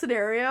this whole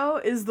scenario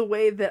is the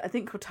way that I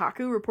think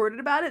Kotaku reported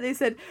about it. They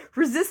said,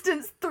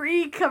 Resistance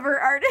 3 cover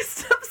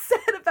artist upset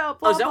about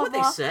blah, is that blah, what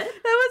blah. they said?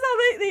 That was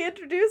how they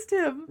introduced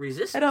him.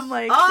 Resistance? And I'm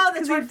like... Oh,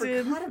 that's right, I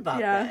forgot about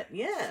that.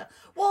 Yeah.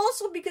 Well,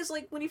 also because,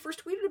 like, when he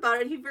first tweeted about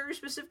it, he very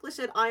specifically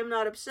said, "I am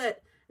not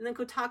upset." And then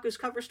Kotaku's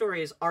cover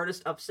story is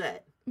artist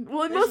upset.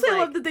 Well, I mostly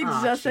love that they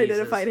just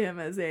identified him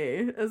as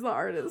the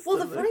artist. Well,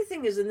 the funny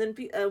thing is, and then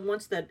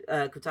once that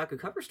Kotaku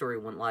cover story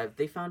went live,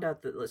 they found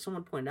out that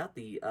someone pointed out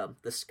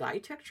the sky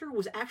texture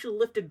was actually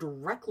lifted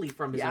directly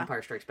from his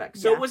Empire Strikes Back.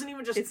 So it wasn't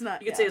even just, you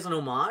could say, as an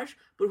homage,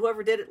 but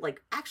whoever did it,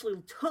 like,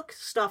 actually took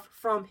stuff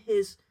from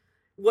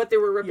what they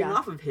were ripping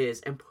off of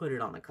his and put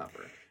it on the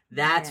cover.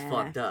 That's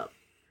fucked up.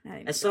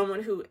 As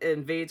someone who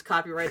invades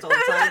copyrights all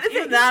the time,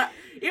 even that,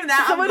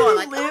 someone I'm going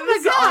like, oh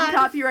my God, on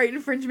Copyright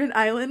Infringement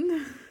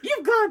Island.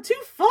 You've gone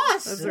too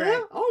fast. That's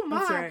right. Oh my.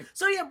 That's right.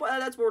 So yeah,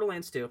 that's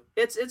Borderlands 2.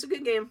 It's a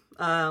good game.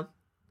 I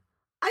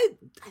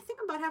think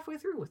I'm about halfway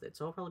through with it,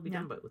 so I'll probably be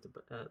done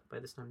by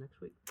this time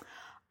next week.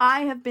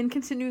 I have been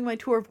continuing my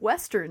tour of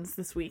Westerns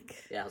this week.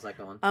 Yeah, how's that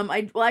going?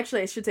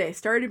 I should say I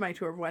started my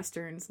tour of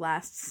Westerns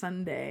last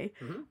Sunday.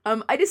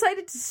 Mm-hmm. I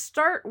decided to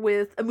start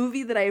with a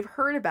movie that I've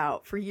heard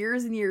about for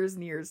years and years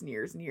and years and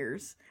years and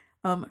years.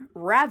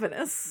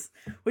 Ravenous,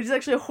 which is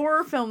actually a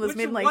horror film that's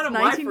made in like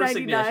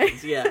 1999.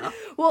 Yeah.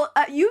 Well,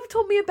 you've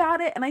told me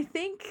about it, and I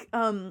think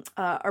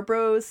our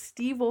bros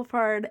Steve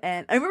Wolfhard,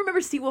 and I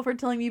remember Steve Wolfhard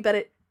telling me about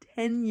it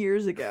 10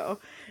 years ago.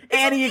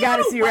 Annie, you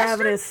gotta see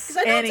Ravenous.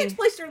 Because I know it takes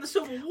place during the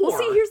Civil War. Well,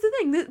 see, here's the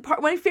thing.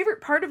 My favorite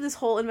part of this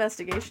whole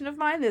investigation of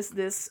mine, this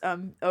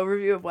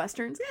overview of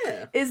Westerns,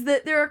 is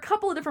that there are a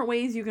couple of different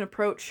ways you can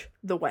approach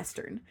the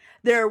Western.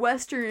 There are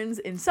Westerns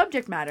in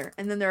subject matter,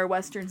 and then there are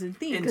Westerns in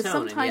theme. Because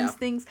sometimes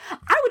things...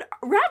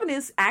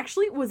 Ravenous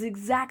actually was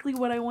exactly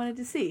what I wanted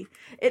to see.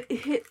 It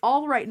hit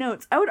all the right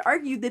notes. I would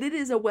argue that it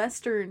is a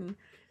Western...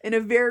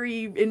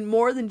 in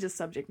more than just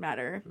subject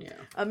matter.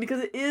 Yeah.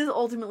 Because it is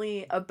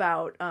ultimately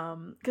about,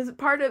 because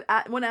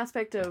one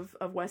aspect of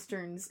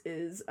Westerns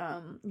is,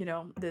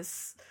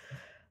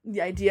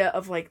 the idea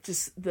of like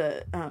just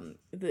the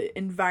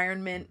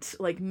environment,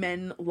 like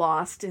men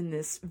lost in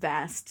this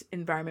vast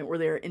environment where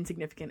they're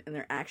insignificant and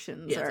their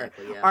actions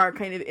are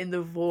kind of in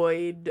the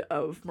void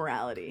of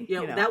morality.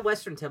 Yeah, that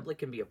Western template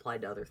can be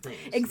applied to other things.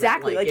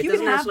 Exactly. Like you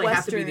can have Westerns.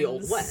 Have to be the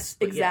Old West.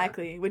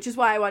 Exactly. Which is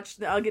why I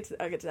watched. I'll get to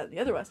that in the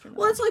other Western.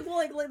 Well, it's like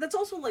that's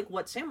also like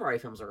what samurai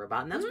films are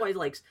about, and that's why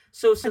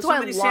so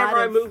many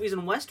samurai movies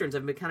and Westerns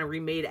have been kind of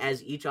remade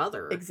as each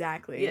other.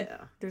 Exactly.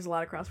 Yeah. There's a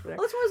lot of crossover there.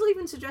 Well, that's why I was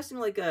even suggesting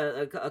like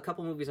a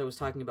couple movies I was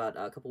talking about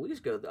a couple weeks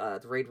ago.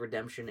 The Raid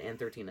Redemption and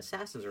 13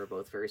 Assassins are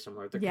both very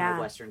similar. They're kind of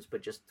Westerns,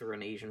 but just through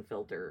an Asian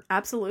filter.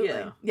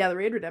 Absolutely. Yeah, the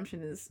Raid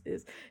Redemption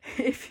is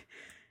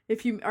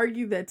if you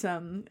argue that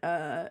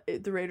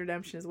the Raid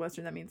Redemption is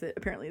Western, that means that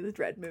apparently the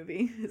Dread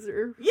movie is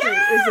a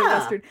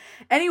Western.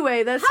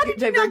 Anyway, that's how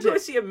did you not go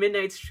see a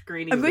midnight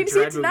screening? I'm going to see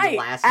it tonight.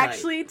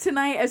 Actually,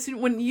 tonight,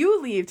 when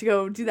you leave to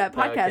go do that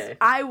podcast,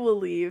 I will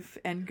leave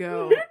and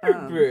go.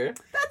 That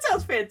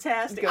sounds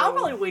fantastic. I'll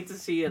probably wait to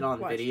see it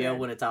on video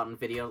when it's out on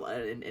video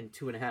in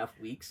 2.5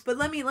 weeks. But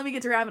let me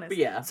get to Ravenous. But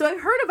yeah. So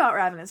I've heard about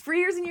Ravenous for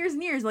years and years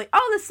and years. Like,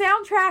 oh, the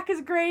soundtrack is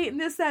great and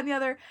this, that, and the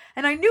other.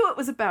 And I knew it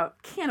was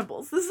about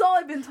cannibals. This is all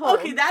I've been told.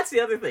 Okay, that's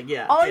the other thing,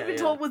 yeah. All I've been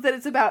told was that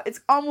it's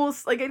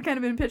almost, like, it kind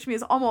of been pitched to me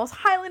as almost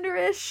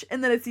Highlander-ish,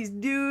 and then it's these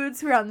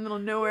dudes who are out in the middle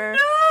of nowhere. No!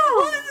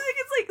 Well,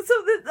 it's like, so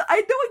I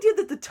had no idea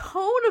that the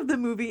tone of the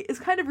movie is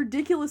kind of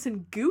ridiculous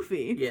and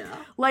goofy. Yeah.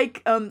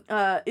 Like,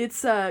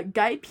 it's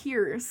Guy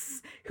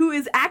Pearce, who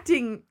is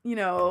acting,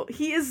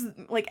 he is,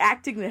 like,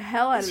 acting the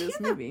hell out of this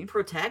movie.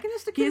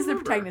 Protagonist? He is the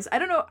protagonist. I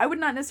don't know, I would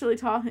not necessarily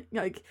talk,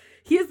 like,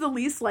 he is the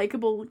least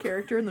likable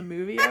character in the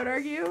movie, I would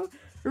argue.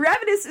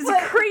 Ravenous is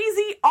a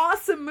crazy,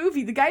 awesome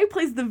movie. The guy who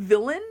plays the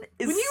villain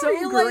is so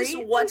great. When you realize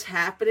what's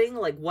happening,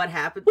 like what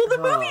happens... Well, the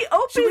movie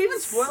opens... Should we even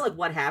spoil like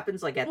what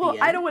happens like at the end?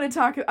 Well, I don't want to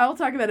talk... I'll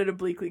talk about it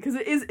obliquely, because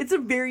it's a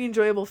very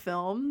enjoyable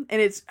film,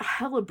 and it's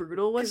hella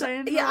brutal, which I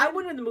enjoy. Yeah, I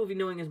went in the movie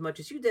knowing as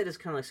much as you did, as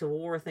kind of like Civil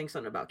War thing,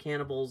 something about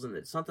cannibals, and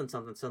it's something,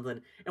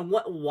 and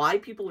why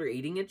people are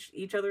eating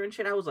each other and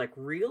shit. I was like,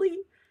 really?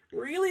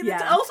 Really?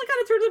 Yeah. It also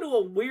kind of turns into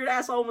a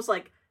weird-ass, almost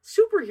like...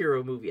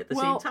 superhero movie at the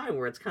same time,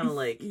 where it's kind of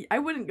like... I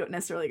wouldn't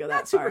necessarily go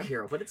that far. Not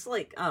superhero, but it's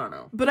like, I don't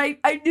know. But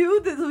I knew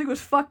that something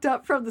was fucked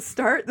up from the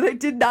start, that I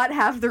did not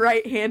have the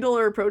right handle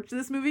or approach to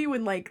this movie,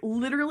 when, like,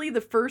 literally the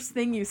first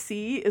thing you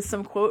see is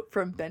some quote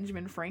from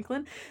Benjamin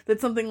Franklin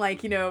that's something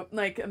like,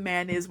 like, a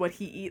man is what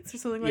he eats, or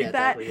something like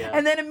that. Exactly, yeah.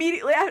 And then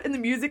immediately after, and the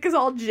music is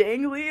all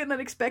jangly and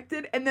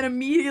unexpected, and then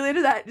immediately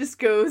after that just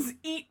goes,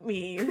 "Eat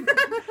me,"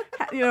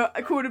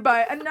 quoted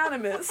by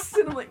Anonymous.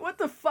 And I'm like, what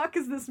the fuck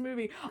is this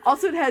movie?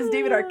 Also, it has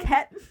David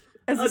Arquette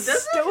as a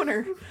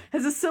stoner,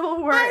 as a Civil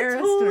War era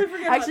stoner.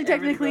 Actually,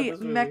 technically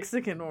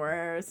Mexican War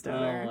era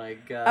stoner. Oh my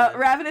god!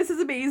 Ravenous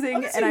is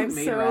amazing, and I'm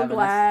so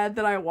glad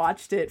that I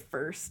watched it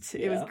first.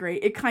 Yeah. It was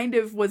great. It kind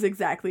of was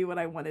exactly what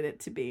I wanted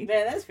it to be.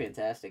 Man, that's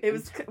fantastic.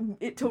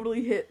 It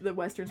totally hit the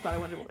Western spot I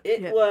wanted to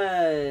hit. It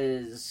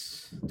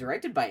was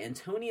directed by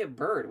Antonia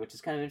Bird, which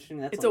is kind of interesting.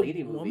 That's a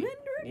lady woman movie.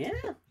 Director?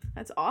 Yeah,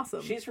 that's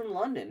awesome. She's from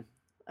London.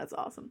 That's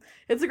awesome.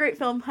 It's a great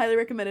film. Highly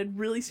recommended.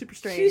 Really super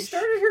strange. She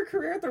started her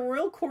career at the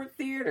Royal Court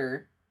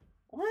Theatre.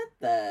 What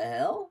the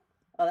hell?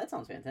 Oh, that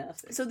sounds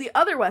fantastic. So the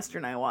other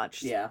Western I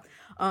watched,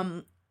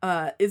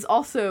 is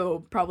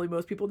also probably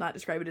most people not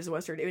describe it as a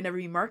Western. It would never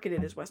be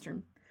marketed as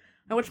Western.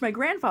 I watched my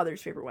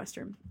grandfather's favorite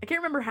Western. I can't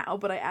remember how,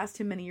 but I asked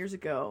him many years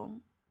ago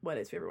what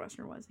his favorite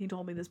Western was. He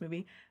told me this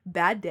movie,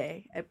 Bad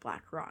Day at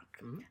Black Rock.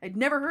 Mm-hmm. I'd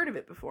never heard of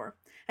it before,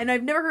 and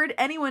I've never heard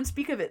anyone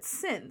speak of it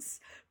since.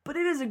 But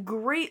it is a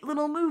great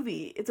little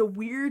movie. It's a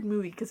weird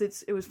movie because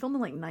it was filmed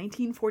in like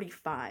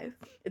 1945.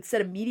 It's set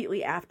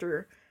immediately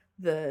after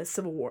the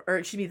Civil War, or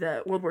excuse me,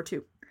 the World War II,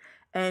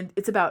 and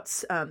it's about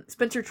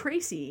Spencer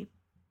Tracy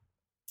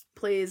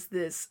plays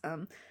this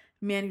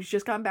man who's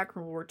just gotten back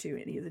from World War II,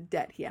 and he has a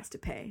debt he has to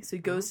pay. So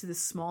he goes to this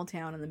small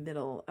town in the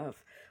middle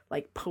of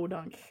like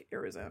Podunk,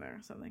 Arizona or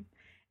something.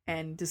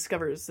 and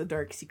discovers the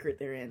dark secret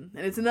therein.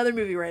 And it's another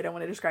movie where I don't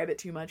want to describe it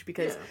too much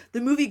because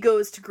the movie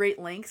goes to great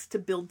lengths to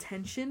build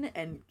tension,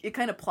 and it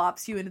kind of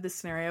plops you into the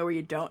scenario where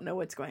you don't know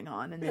what's going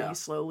on, and then you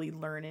slowly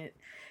learn it.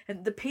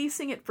 And the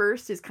pacing at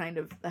first is kind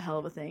of a hell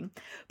of a thing,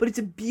 but it's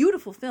a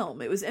beautiful film.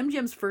 It was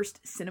MGM's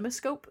first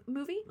CinemaScope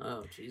movie.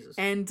 Oh, Jesus.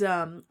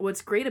 And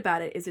what's great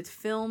about it is it's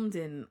filmed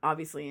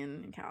obviously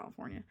in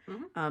California.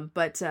 Mm-hmm.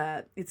 But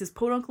it's this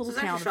podunk little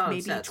town of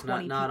maybe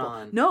 20 not people.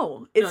 On...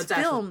 No,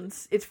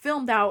 it's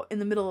filmed out in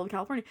the middle of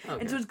California.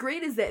 Okay. And so what's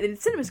great is that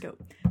it's CinemaScope.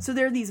 So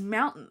there are these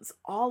mountains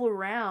all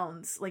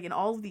around, like in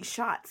all of these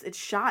shots. It's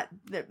shot,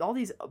 all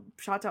these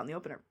shots out in the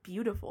open are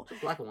beautiful.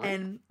 It's black and white.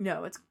 And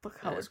no, it's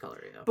color. It's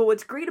color, yeah. But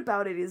what's great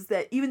about it is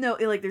that even though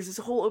there's this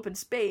whole open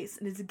space,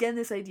 and it's again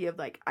this idea of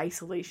like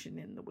isolation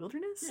in the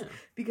wilderness,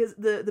 because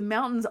the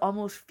mountains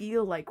almost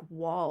feel like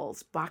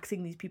walls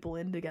boxing these people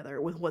in together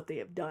with what they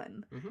have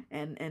done,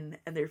 and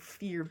their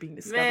fear being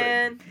discovered.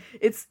 Man.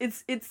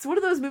 It's one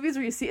of those movies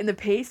where you see, and the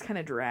pace kind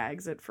of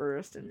drags at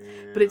first,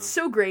 but it's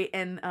so great.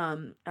 And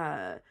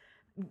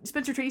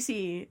Spencer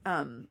Tracy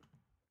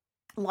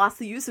lost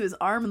the use of his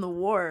arm in the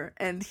war,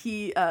 and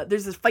he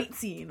there's this fight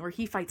scene where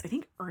he fights, I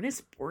think,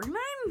 Ernest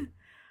Borgnine.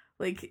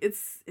 Like,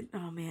 it's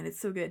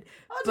so good.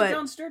 Oh, it's a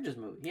John Sturges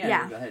movie.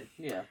 Yeah, go ahead.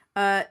 Yeah.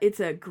 It's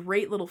a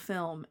great little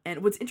film.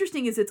 And what's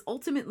interesting is it's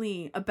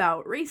ultimately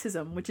about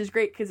racism, which is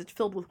great because it's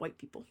filled with white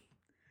people.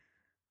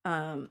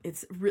 And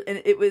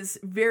it was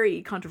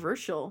very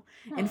controversial.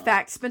 Huh. In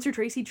fact, Spencer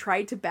Tracy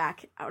tried to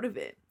back out of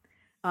it.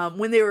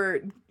 When they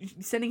were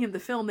sending him the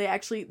film,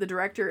 the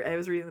director, I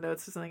was reading the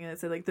notes or something, and it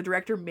said, like, the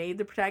director made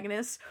the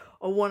protagonist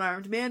a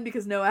one-armed man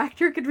because no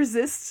actor could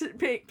resist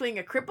playing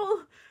a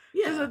cripple.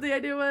 Yeah. Is what the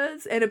idea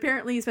was. And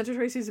apparently Spencer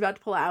Tracy was about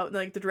to pull out, and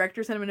like the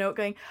director sent him a note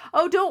going,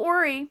 "Oh, don't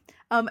worry.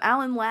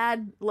 Alan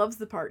Ladd loves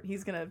the part.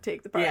 He's gonna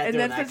take the part." And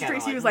then Spencer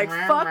Tracy was like,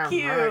 "Fuck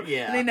you."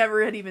 Yeah. And they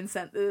never had even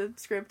sent the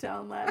script to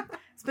Alan Ladd.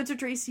 Spencer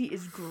Tracy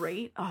is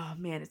great. Oh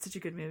man, it's such a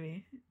good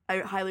movie.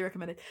 I highly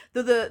recommend it.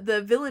 Though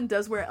the villain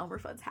does wear Elmer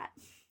Fudd's hat.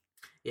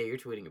 Yeah, you're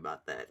tweeting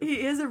about that.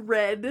 He is a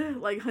red,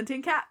 like,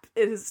 hunting cap.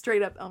 It is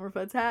straight up Elmer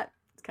Fudd's hat.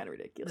 It's kind of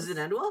ridiculous. Does it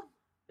end well?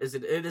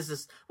 It is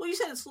this. Well, you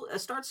said it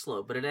starts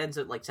slow, but it ends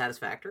at like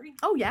satisfactory.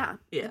 Oh yeah,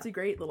 it's a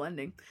great little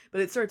ending, but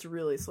it starts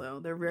really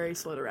slow. They're very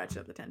slow to ratchet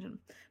up the tension,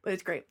 but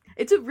it's great.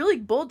 It's a really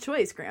bold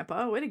choice,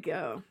 Grandpa. Way to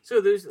go! So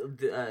those are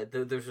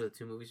the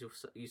two movies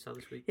you saw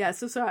this week. Yeah, I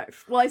also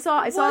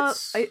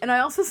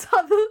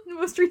saw the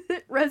most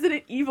recent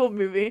Resident Evil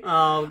movie.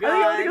 Oh god! I think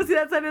I want to go see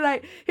that Sunday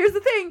night. Here's the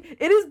thing: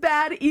 it is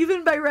bad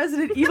even by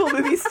Resident Evil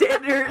movie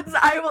standards.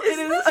 It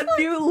is a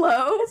new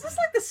low. Is this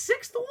like the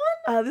 6th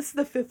one? This is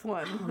the 5th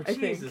one. Oh, I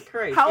think. Jesus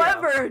Christ,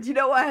 However, do you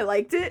know why I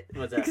liked it?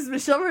 What's that? Because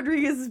Michelle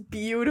Rodriguez is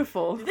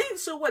beautiful.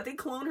 So what? They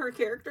clone her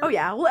character? Oh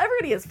yeah. Well,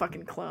 everybody has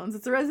fucking clones.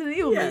 It's the Resident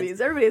Evil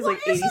movies. Everybody has like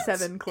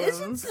 87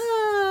 clones.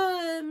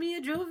 Isn't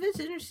Mia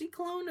Jovovich, isn't she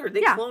cloned? Or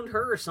they cloned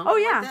her or something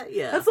like that?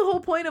 Yeah. That's the whole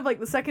point of like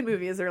the second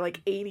movie is there are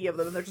like 80 of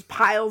them and there's just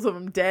piles of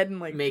them dead in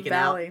like the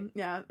valley. Out.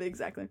 Yeah,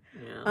 exactly.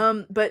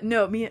 Yeah. But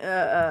no,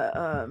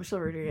 Michelle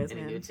Rodriguez,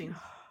 man.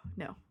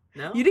 No.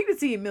 No? You didn't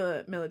see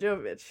Mila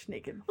Jovovich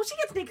naked. Well, she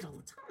gets naked all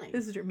the time.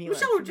 This is your Mila.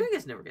 Michelle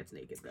Rodriguez never gets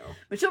naked, though.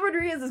 Michelle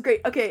Rodriguez is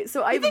great. Okay,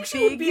 so I think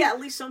she would be at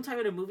least sometime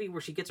in a movie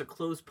where she gets her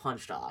clothes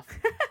punched off.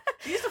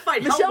 She used to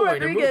fight Michelle Hellboy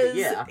Rodriguez in a movie,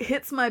 yeah.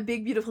 hits my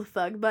big, beautiful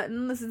thug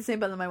button. This is the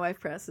same button that my wife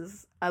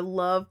presses. I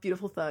love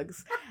beautiful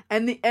thugs.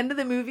 And the end of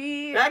the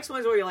movie... That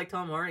explains why you like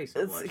Tom Hardy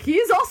so much. He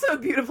is also a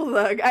beautiful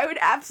thug. I would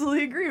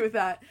absolutely agree with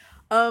that.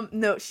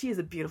 No, she is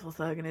a beautiful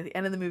thug, and at the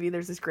end of the movie,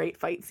 there's this great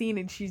fight scene,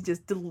 and she's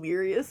just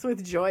delirious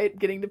with joy at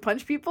getting to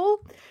punch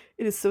people.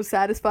 It is so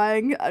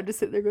satisfying. I'm just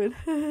sitting there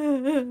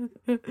going,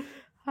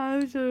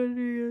 I'm so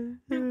You're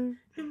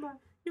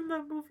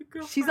my movie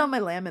girl. She's on my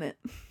laminate.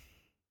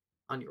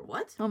 On your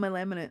what? On my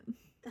laminate. What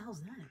the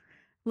hell's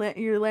that?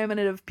 Your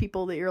laminate of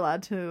people that you're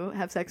allowed to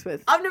have sex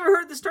with. I've never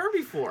heard this term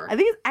before. I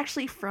think it's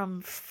actually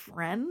from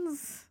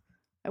Friends.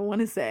 I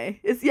want to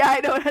say I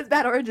know it has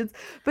bad origins,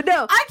 but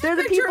no, they're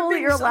the people that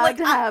you're allowed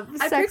to have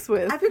sex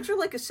with. I picture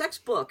like a sex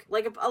book,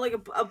 like a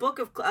book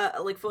of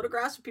like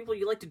photographs of people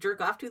you like to jerk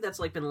off to that's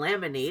like been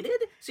laminated,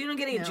 so you don't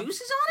get any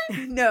juices on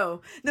it. No,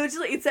 it's just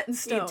like it's set in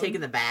stone. You've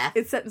taken the bath.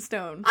 It's set in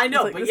stone. I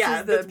know, like, but this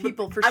is the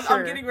people for sure.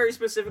 I'm getting very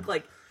specific,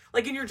 like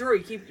in your drawer,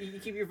 you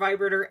keep your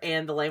vibrator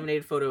and the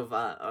laminated photo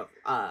of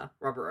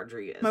Robert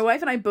Rodriguez. My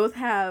wife and I both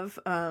have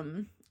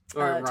Tom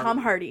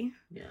Hardy.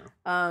 Yeah.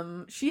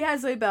 She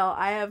has Zoe Bell.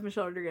 I have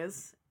Michelle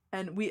Rodriguez,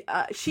 and we.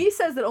 She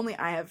says that only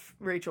I have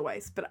Rachel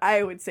Weisz, but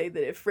I would say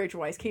that if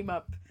Rachel Weisz came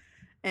up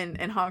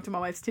and honked on my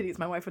wife's titties,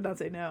 my wife would not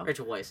say no.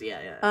 Rachel Weisz,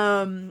 yeah.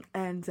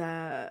 And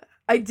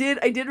I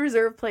did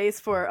reserve place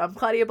for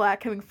Claudia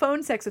Black having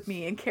phone sex with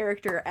me in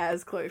character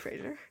as Chloe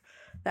Fraser.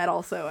 That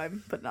also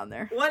I'm putting on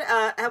there. What?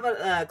 How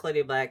about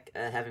Claudia Black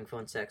having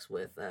phone sex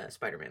with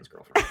Spider-Man's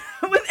girlfriend?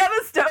 With Emma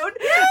Stone?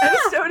 Yeah! Emma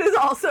Stone is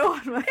also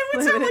on my It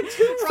would sound like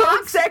two rocks.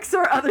 Phone sex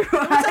or otherwise. It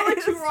would sound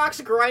like two rocks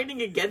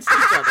grinding against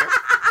each other.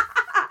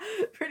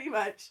 Pretty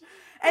much.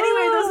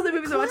 Anyway, those are the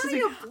movies I watched this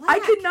week. I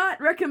could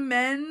not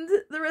recommend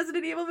the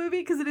Resident Evil movie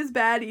because it is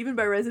bad, even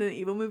by Resident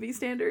Evil movie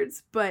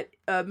standards. But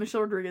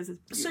Michelle Rodriguez is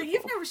beautiful. So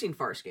you've never seen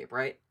Farscape,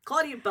 right?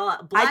 Claudia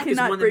Black is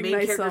one of the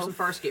main characters in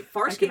Farscape.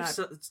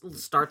 Farscape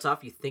starts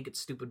off, you think it's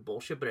stupid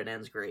bullshit, but it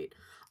ends great.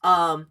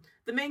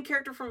 The main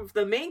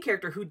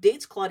character who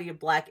dates Claudia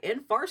Black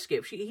in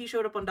Farscape, he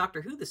showed up on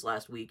Doctor Who this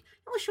last week.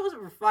 He only shows up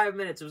for 5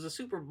 minutes. It was a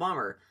super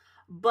bummer.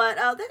 But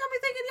that got me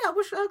thinking, I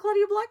wish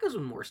Claudia Black was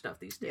doing more stuff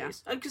these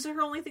days. Because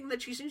her only thing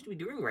that she seems to be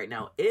doing right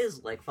now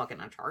is, like, fucking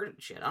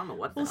Uncharted shit. I don't know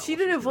what the hell she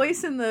did a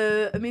voice in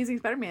the Amazing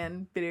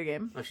Spider-Man video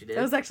game. Oh, she did?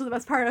 That was actually the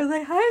best part. I was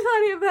like,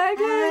 hi, Claudia Black.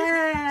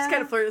 Just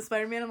kind of flirted with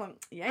Spider-Man. I'm like,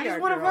 I just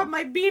want to rub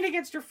my bean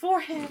against your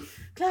forehead.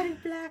 Claudia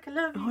Black, I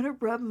love you. I want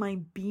to rub my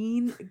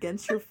bean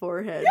against your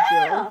forehead,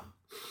 Bill.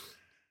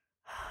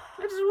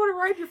 I just want to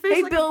ride your face.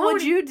 Hey, like Bill,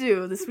 what'd you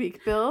do this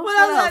week, Bill? What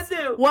else did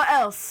I do? What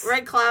else?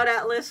 Read Cloud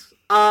Atlas.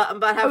 I'm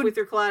about halfway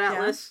through Cloud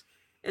Atlas.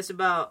 Yeah. It's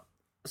about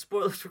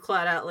spoilers for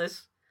Cloud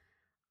Atlas.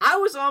 I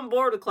was on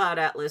board with Cloud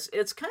Atlas.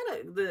 It's kind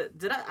of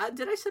did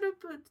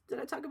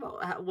I talk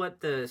about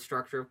what the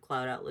structure of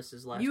Cloud Atlas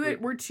is last week? You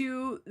were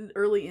too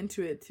early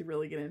into it to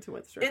really get into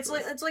what the structure is.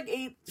 It's like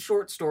 8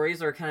 short stories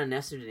that are kind of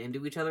nested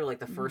into each other. Like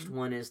the first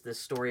one is this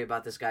story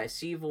about this guy's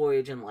sea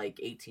voyage in like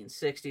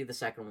 1860. The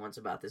second one's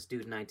about this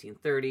dude in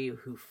 1930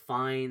 who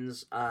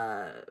finds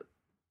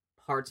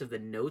parts of the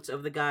notes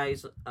of the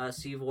guy's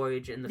sea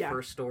voyage in the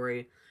first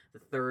story. The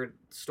third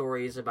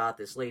story is about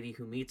this lady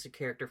who meets a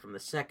character from the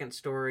second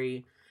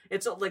story.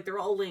 It's like they're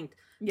all linked.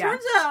 Yeah.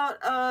 Turns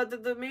out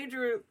the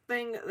major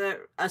thing that,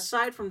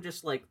 aside from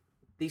just like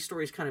these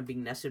stories kind of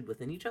being nested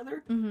within each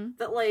other,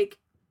 that like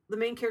the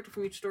main character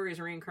from each story is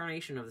a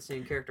reincarnation of the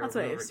same character. That's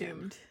what I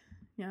assumed.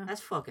 Yeah.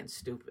 That's fucking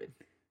stupid.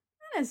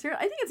 Not necessarily.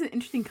 I think it's an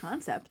interesting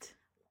concept.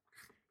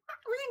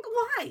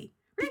 Why?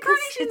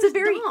 Reincarnation is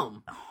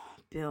dumb. Oh,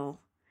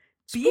 Bill.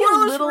 Be a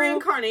little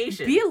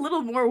reincarnation. Be a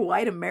little more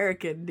white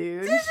American,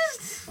 dude.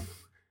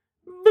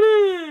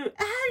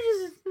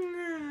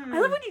 I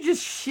love when you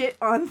just shit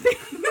on things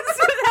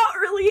without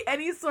really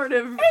any sort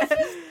of. It's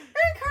just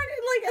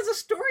reincarnated, like as a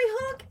story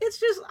hook. It's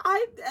just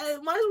I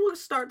might as well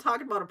start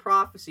talking about a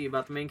prophecy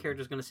about the main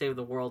character is going to save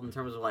the world in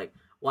terms of like,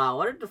 wow,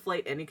 what to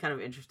deflate any kind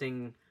of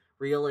interesting,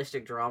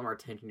 realistic drama or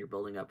tension you're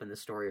building up in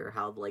this story, or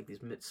how like these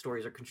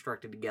stories are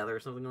constructed together,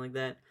 or something like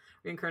that.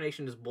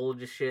 Reincarnation is bold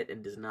as shit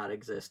and does not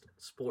exist.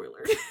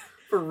 Spoilers.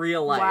 For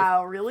real life.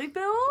 Wow, really,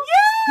 Bill?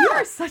 Yeah! You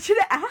are such an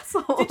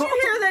asshole. Did you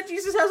hear that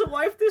Jesus has a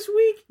wife this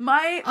week?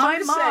 My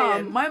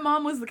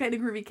mom was the kind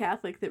of groovy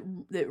Catholic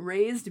that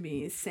raised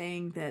me,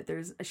 saying that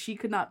she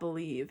could not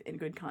believe in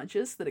good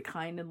conscience that a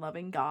kind and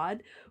loving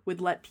God would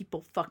let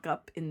people fuck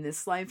up in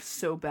this life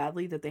so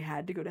badly that they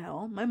had to go to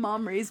hell. My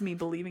mom raised me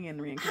believing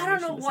in reincarnation. I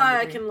don't know why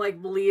I can like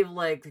believe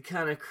like the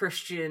kind of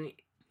Christian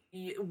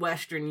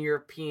Western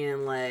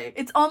European, like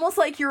it's almost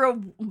like you're a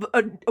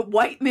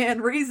white man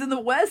raised in the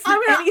West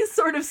with any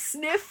sort of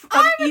sniff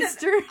of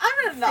Eastern.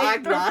 I'm an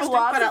agnostic,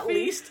 but at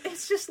least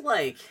it's just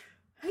like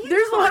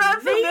there's one I'm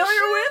familiar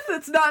with.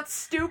 It's not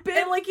stupid,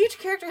 and like each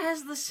character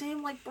has the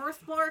same like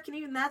birthmark, and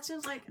even that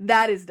seems like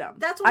that is dumb.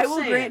 That's what I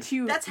will grant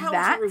you. That's how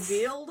it's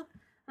revealed.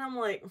 I'm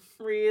like,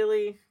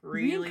 really?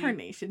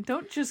 Reincarnation.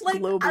 Don't just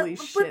like,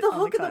 globally shit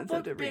on the concept of reincarnation. But the hook of the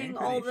book being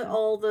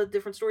all the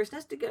different stories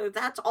nested together,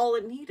 that's all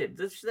it needed.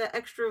 That's that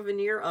extra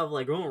veneer of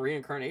like, oh,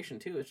 reincarnation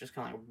too. It's just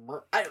kind of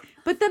like...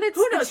 But then it's...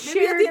 Who knows?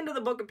 Maybe at the end of the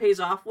book it pays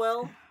off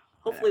well.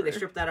 Hopefully they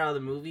strip that out of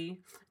the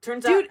movie.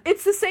 Turns out... Dude,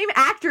 it's the same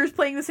actors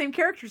playing the same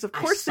characters. Of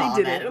course they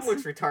did it. It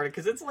looks retarded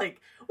because it's like,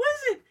 what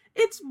is it?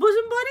 It's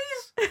bosom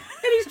buddies, and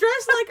he's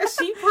dressed like a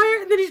sea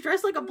pirate, and then he's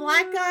dressed like a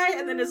black guy,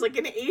 and then there's like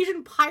an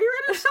Asian pirate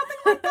or something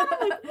like that.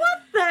 I'm like,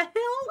 what the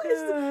hell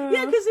is this?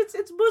 Yeah, because it's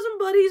bosom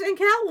buddies and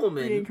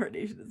Catwoman.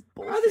 Reincarnation is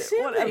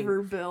bullshit.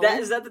 Whatever, Bill.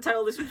 Is that the title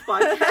of this week's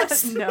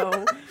podcast?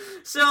 No.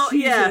 So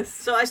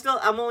Jesus. Yeah, so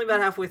I'm only about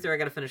halfway through. I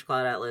got to finish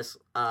Cloud Atlas.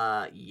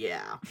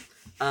 Yeah.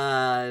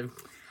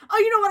 Oh,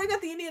 you know what? I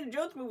got the Indiana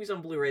Jones movies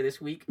on Blu-ray this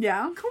week.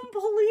 Yeah?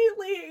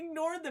 Completely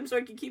ignored them so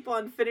I could keep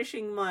on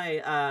finishing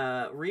my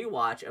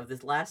rewatch of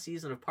this last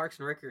season of Parks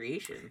and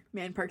Recreation.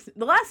 Man,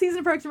 the last season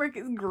of Parks and Rec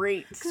is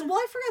great. Because, I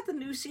forgot the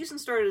new season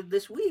started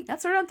this week. That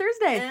started on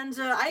Thursday. And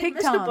I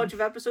missed a bunch of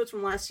episodes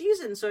from last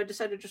season, so I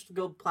decided just to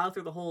go plow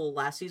through the whole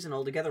last season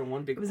all together in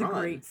one big run. It was a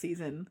great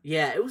season.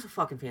 Yeah, it was a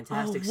fucking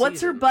fantastic season.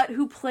 What's her butt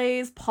who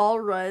plays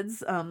Paul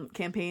Rudd's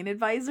campaign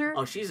advisor?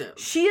 Oh, she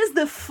is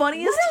the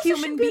funniest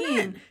human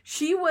being.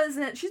 She was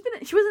an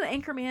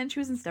Anchorman. She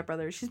was in Step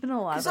Brothers. She's been in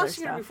a lot of other stuff. I've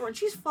seen her before, and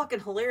she's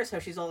fucking hilarious. How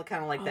she's all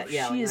kind of like that.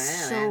 Yeah, she is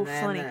so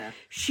funny.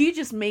 She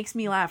just makes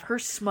me laugh. Her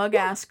smug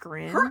ass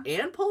grin. Her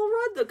and Paul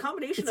Rudd, the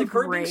combination of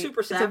her being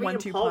super savvy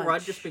and Paul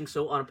Rudd just being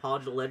so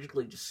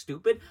unapologetically just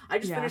stupid. I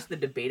just finished the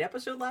debate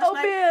episode last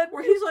night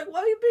where he's like,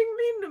 "Why are you being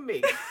mean to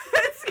me?"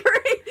 It's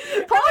great.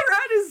 Paul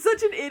Rudd is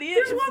such an idiot.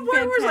 There's one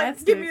point where he's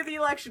like, give me the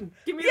election.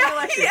 Give me the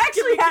election. He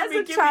actually has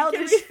a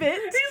childish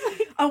fit. He's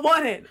like, I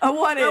want it.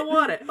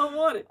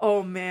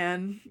 Oh,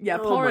 man. Yeah,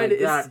 Paul Rudd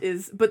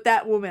is... But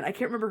that woman, I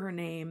can't remember her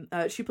name.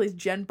 She plays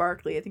Jen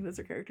Barkley. I think that's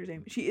her character's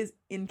name. She is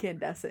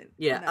incandescent.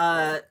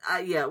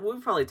 Yeah,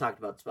 we've probably talked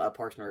about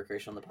Parks and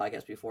Recreation on the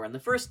podcast before. And the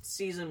first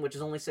season, which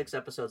is only 6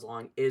 episodes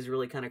long, is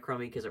really kind of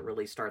crummy because it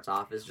really starts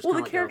off as just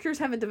the characters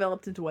haven't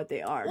developed into what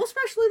they are. Well,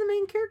 especially the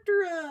main character,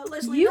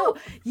 Leslie Knope.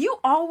 You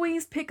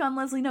always pick on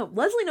Leslie Knope.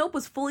 Leslie Knope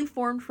was fully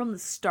formed from the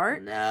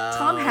start. No.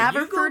 Tom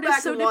Haverford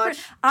is so different.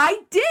 I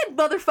did,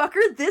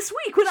 motherfucker, this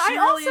week when I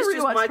also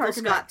rewatched Michael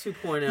Scott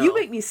 2.0. You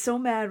make me so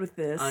mad with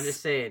this. I'm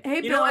just saying.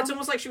 Hey, Bill, it's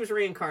almost like she was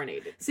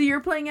reincarnated. So you're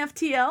playing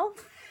FTL?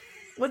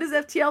 What is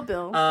FTL,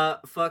 Bill?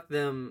 Fuck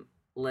them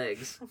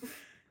legs.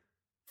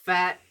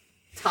 Fat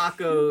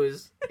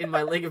tacos in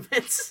my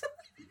ligaments.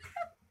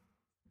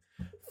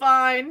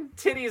 Fine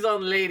titties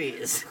on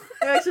ladies.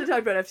 I actually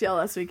talked about FTL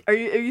last week. Are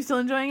you still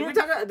enjoying it?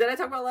 Did I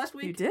talk about it last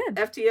week? You did.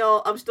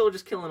 FTL, I'm still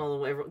just killing all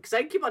the way. Because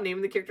I keep on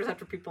naming the characters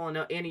after people I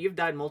know. Annie, you've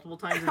died multiple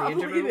times in the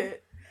engine room.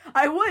 It.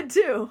 I would,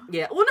 too.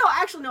 Yeah. Well, no,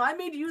 actually, no. I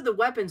made you the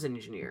weapons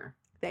engineer.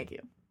 Thank you.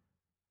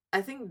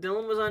 I think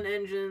Dylan was on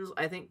engines.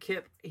 I think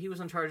Kip, he was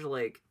in charge of,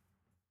 like,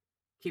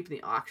 keeping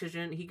the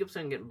oxygen. He keeps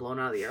on getting blown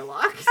out of the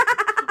airlock.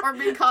 Or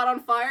being caught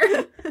on fire.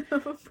 I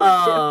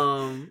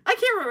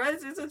can't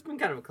remember. It's been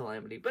kind of a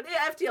calamity. But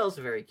yeah, FTL is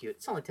very cute.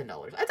 It's only $10. I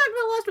talked about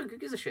it last week. Who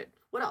gives a shit?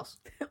 What else?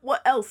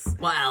 What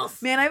else?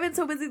 Man, I've been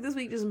so busy this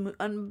week just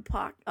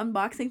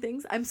unboxing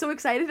things. I'm so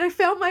excited. I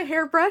found my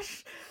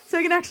hairbrush so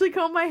I can actually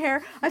comb my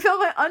hair. I found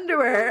my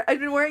underwear. I've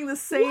been wearing the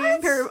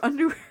same pair of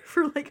underwear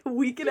for like a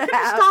week and a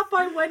half. Stop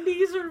by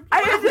Wendy's or...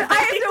 I had to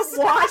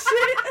wash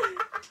it.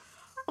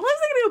 I was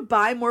going to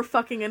buy more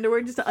fucking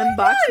underwear just to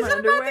unbox my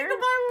underwear.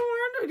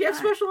 Do you have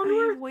special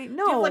underwear? Wait,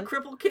 no. Do you have, like,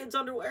 crippled kids'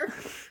 underwear?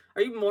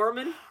 Are you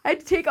Mormon? I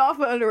had to take off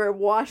my underwear,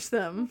 wash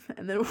them,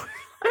 and then...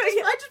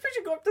 I just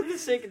picture going up to the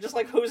sink and just,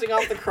 like, hosing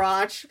off the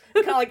crotch,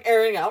 kind of, like,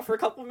 airing out for a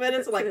couple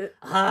minutes, and, like,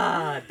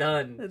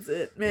 done. That's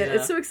it. Man,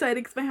 It's so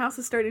exciting because my house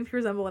is starting to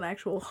resemble an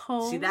actual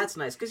home. See, that's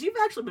nice, because you've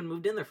actually been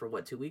moved in there for,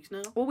 2 weeks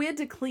now? Well, we had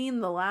to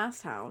clean the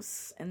last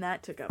house, and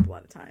that took up a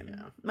lot of time.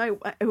 Yeah.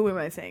 Who am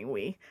I saying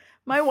we?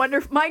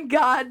 My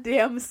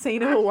goddamn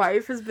saint of a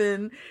wife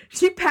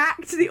she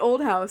packed the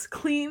old house,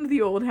 cleaned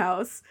the old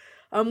house.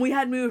 We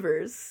had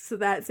movers, so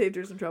that saved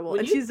her some trouble.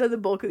 She's done the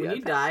bulk of the When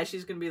you die,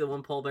 she's going to be the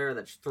one pallbearer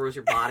that throws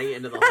your body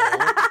into the hole.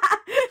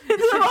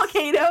 Into the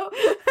volcano.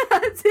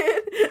 That's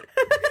it.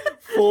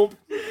 Full.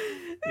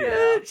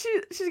 Yeah.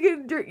 She's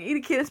going to eat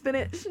a can of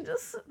spinach.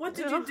 What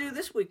did you do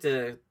this week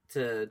to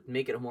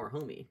make it more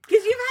homey?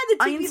 Because you've had the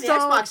TV and the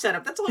Xbox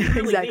setup. That's all you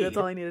really exactly, need. That's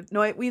all I needed.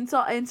 No, I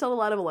installed a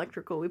lot of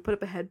electrical. We put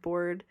up a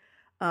headboard.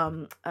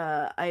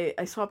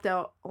 I swapped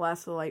out the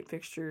last of the light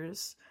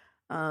fixtures.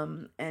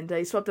 And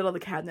I swapped out all the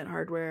cabinet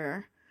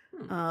hardware.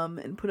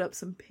 And put up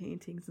some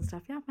paintings and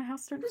stuff. Yeah, my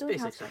house started to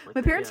house. Like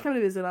my parents come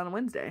to visit on a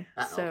Wednesday.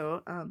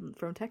 So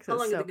from Texas. How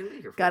long are they going to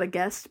be here for? Got a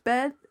guest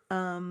bed.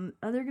 They're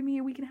gonna be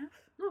a week and a half.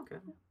 Okay.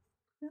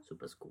 Yeah.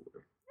 Super cool.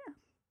 Yeah.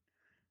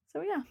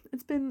 So yeah,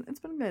 it's been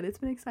good. It's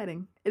been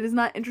exciting. It is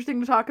not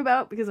interesting to talk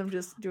about because I'm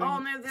just doing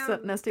nesting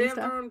stuff. They have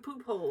their own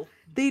poop hole.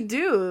 They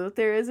do.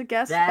 There is a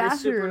guest bathroom. That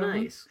is super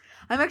nice.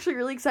 I'm actually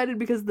really excited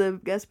because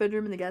the guest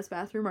bedroom and the guest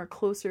bathroom are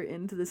closer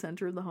into the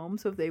center of the home.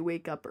 So if they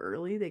wake up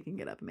early, they can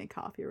get up and make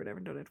coffee or whatever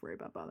and don't have to worry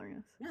about bothering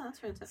us. Yeah, that's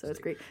fantastic. So it's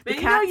great. Man,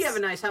 you know you have a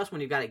nice house when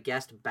you've got a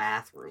guest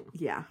bathroom.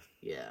 Yeah.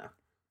 Yeah.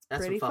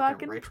 That's pretty some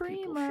fucking rich primo.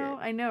 people shit.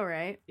 I know,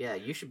 right? Yeah,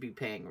 you should be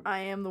paying. I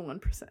am the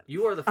 1%.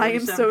 You are the 47%. I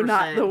am so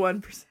not the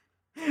 1%.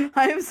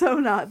 I am so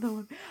not the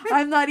one.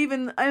 I'm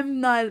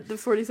not the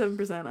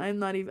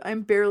 47%.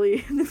 I'm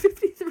barely in the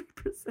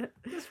 53%.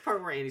 This part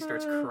where Andy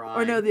starts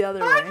crying. Or no, the other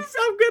way. I'm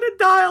gonna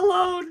die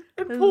alone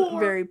and poor.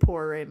 Very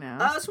poor right now.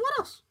 So what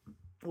else?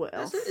 What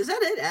else? Is that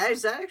it?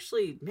 Is that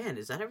actually, man,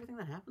 is that everything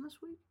that happened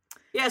this week?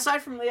 Yeah,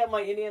 aside from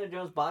my Indiana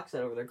Jones box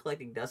set over there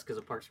collecting dust because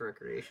of Parks and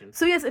Recreation.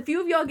 So yes, a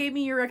few of y'all gave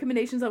me your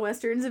recommendations on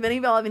Westerns. If any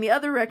of y'all have any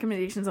other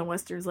recommendations on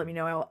Westerns, let me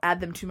know. I will add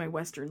them to my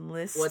Western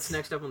list. What's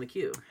next up on the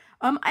queue?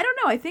 I don't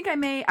know. I think I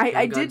may.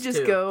 I did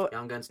just go.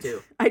 Young Guns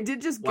 2. I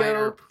did just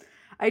go.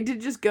 I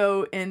did just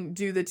go and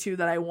do the 2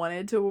 that I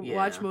wanted to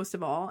watch most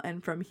of all.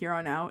 And from here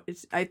on out,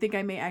 I think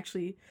I may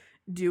actually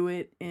do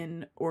it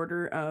in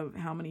order of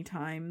how many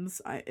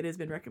times it has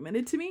been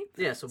recommended to me.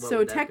 Yeah,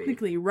 so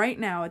technically, right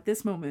now, at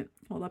this moment,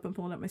 hold up, I'm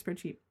pulling up my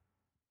spreadsheet.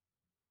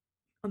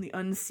 On the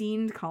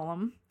unseen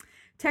column,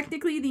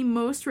 technically the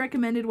most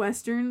recommended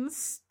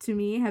Westerns to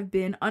me have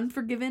been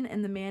Unforgiven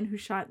and The Man Who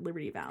Shot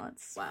Liberty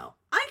Valance. Wow.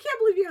 I can't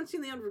believe you haven't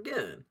seen The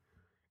Unforgiven.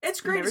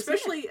 It's great,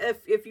 especially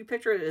if you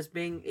picture it as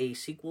being a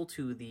sequel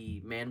to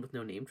the Man with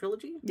No Name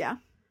trilogy. Yeah.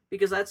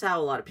 Because that's how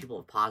a lot of people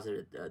have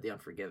posited The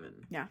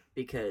Unforgiven. Yeah.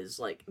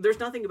 Because, there's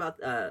nothing about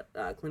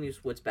Clint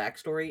Eastwood's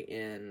backstory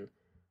in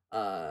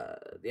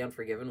The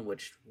Unforgiven,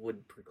 which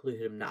would preclude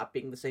him not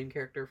being the same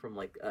character from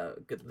like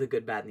The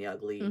Good, Bad, and the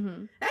Ugly.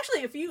 Mm-hmm.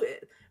 Actually,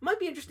 it might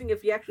be interesting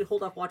if you actually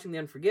hold off watching The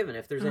Unforgiven.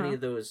 If there's any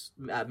of those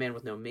Man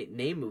with No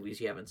Name movies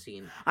you haven't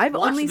seen, I've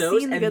only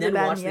seen The Good, the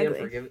Bad, and the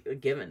Ugly.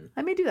 Unforgiven.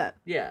 I may do that.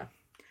 Yeah.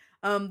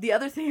 The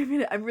other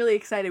thing I'm really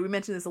excited. We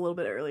mentioned this a little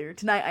bit earlier.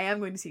 Tonight, I am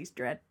going to see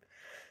Dread.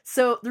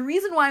 So the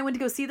reason why I went to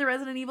go see the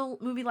Resident Evil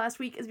movie last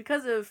week is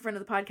because of a friend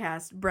of the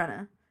podcast,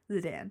 Brenna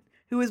Zidan,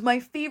 who is my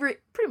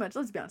favorite, pretty much,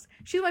 let's be honest.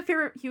 She's my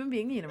favorite human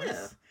being in the universe.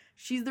 Yeah.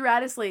 She's the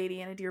raddest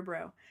lady and a dear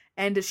bro.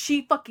 And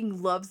she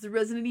fucking loves the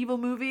Resident Evil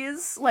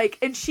movies.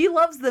 And she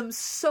loves them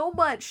so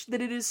much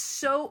that it is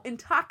so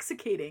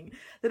intoxicating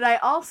that I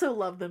also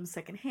love them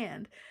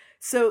secondhand.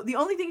 So the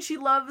only thing she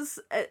loves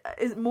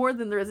is more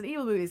than the Resident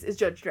Evil movies is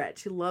Judge Dredd.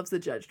 She loves the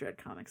Judge Dredd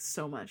comics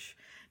so much.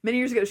 Many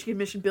years ago, she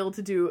commissioned Bill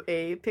to do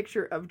a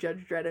picture of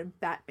Judge Dredd and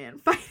Batman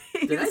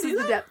fighting. Did I do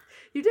that? The depth.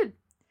 You did.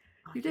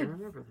 You did.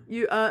 Remember that.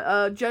 You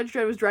Judge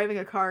Dredd was driving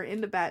a car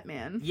into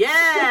Batman. Yeah,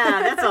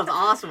 that sounds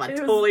awesome. I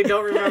totally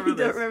don't remember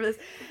this. Don't remember this.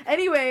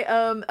 Anyway,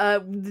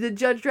 the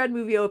Judge Dredd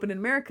movie opened in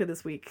America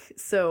this week,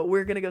 so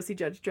we're gonna go see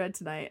Judge Dredd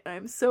tonight.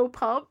 I'm so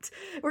pumped.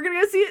 We're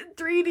gonna go see it in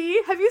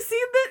 3D. Have you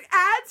seen the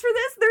ads for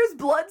this? There's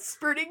blood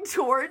spurting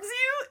towards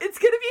you. It's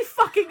gonna be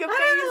fucking amazing.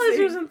 I didn't realize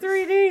it was in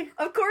 3D.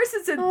 Of course,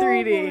 it's in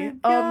 3D.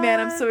 Oh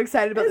man, I'm so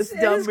excited about this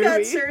dumb movie.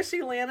 It's got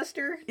Cersei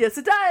Lannister. Yes,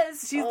 it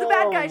does. She's the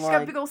bad guy. She's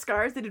got big old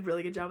scars. They did a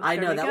really good job with I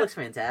know, that looks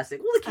fantastic.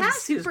 Well, the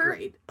cast is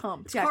great.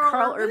 Pumped. Yeah,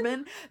 Carl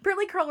Urban.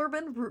 Apparently, Carl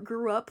Urban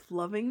grew up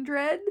loving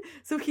Dredd,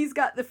 so he's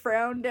got the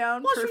frown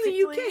down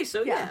perfectly. Well, from the UK,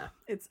 so yeah.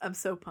 I'm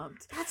so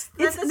pumped. That's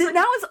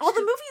now all the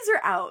movies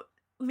are out,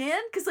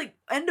 man. Because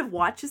End of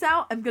Watch is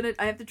out.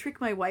 I have to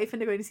trick my wife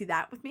into going to see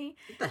that with me.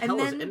 What the hell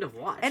is End of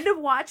Watch? End of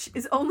Watch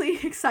is only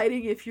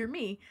exciting if you're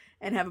me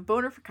and have a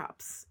boner for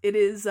cops. It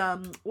is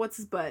what's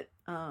his butt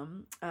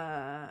and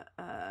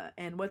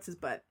what's his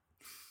butt.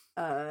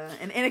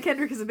 And Anna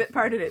Kendrick is a bit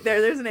part of it.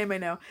 There's a name I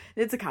know.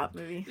 It's a cop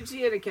movie. Did you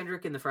see Anna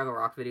Kendrick in the Fraggle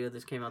Rock video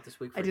that came out this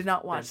week? I did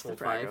not watch the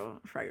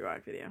Fraggle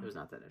Rock video. It was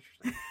not that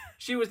interesting.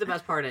 She was the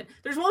best part in it.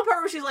 There's one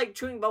part where she's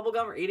chewing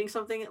bubblegum or eating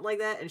something like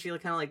that, and she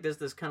kind of does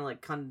this kind of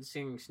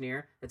condescending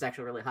sneer. It's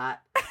actually really hot.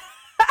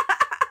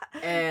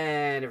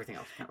 And everything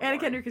else. Anna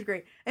Kendrick is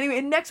great. Anyway,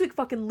 and next week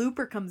fucking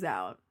Looper comes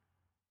out.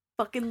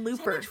 Fucking Looper. Is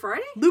that next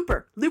Friday?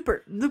 Looper next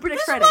Friday. This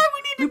is why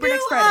we need to do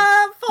next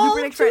Friday. Fall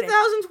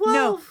 2012.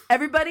 No,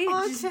 everybody,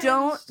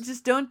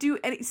 just don't do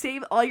any.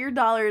 Save all your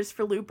dollars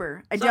for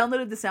Looper. I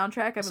downloaded the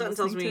soundtrack. I've been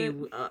listening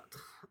to it.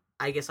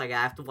 I guess I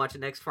have to watch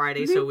it next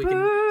Friday so we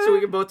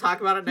can both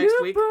talk about it next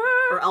week,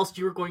 or else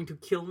you're going to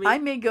kill me. I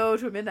may go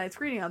to a midnight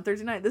screening on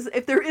Thursday night.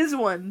 If there is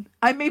one,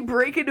 I may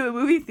break into a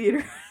movie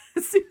theater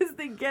as soon as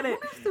they get it.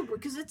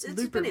 Because it's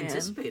Looper, been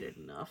anticipated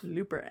enough.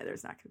 Looper,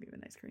 there's not going to be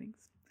midnight screenings.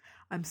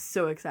 I'm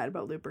so excited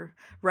about Looper.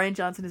 Rian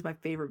Johnson is my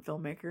favorite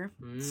filmmaker.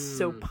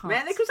 So pumped.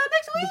 Man, it comes out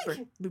next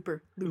week.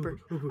 Looper.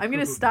 I'm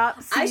gonna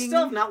stop seeing... I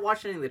still have not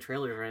watched any of the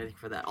trailers or anything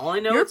for that. All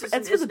I know is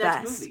it's the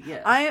best. Movie.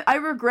 Yeah. I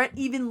regret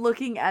even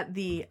looking at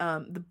the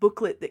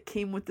booklet that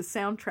came with the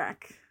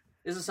soundtrack.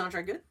 Is the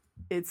soundtrack good?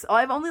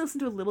 I've only listened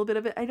to a little bit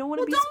of it. I don't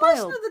want to be spoiled.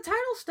 Don't listen to the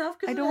title stuff.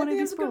 I don't want to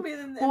be spoiled.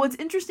 Well, what's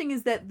interesting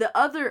is that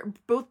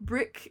both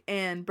Brick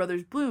and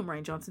Brothers Bloom,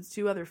 Rian Johnson's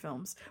two other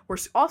films, were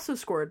also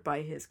scored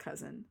by his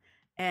cousin.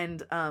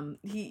 And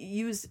he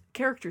used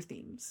character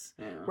themes.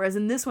 Yeah. Whereas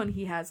in this one,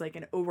 he has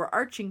an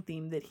overarching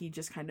theme that he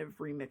just kind of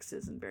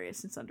remixes in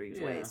various and sundry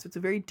ways. So it's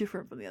very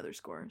different from the other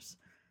scores.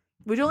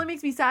 Which only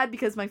makes me sad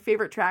because my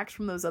favorite tracks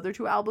from those other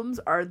two albums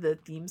are the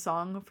theme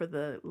song for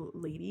the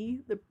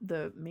lady,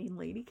 the main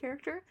lady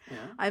character. Yeah.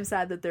 I'm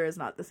sad that there is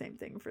not the same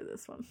thing for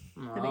this one.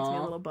 Aww. That makes me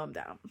a little bummed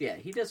out. Yeah,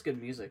 he does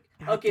good music.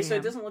 God damn. So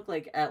it doesn't look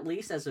like, at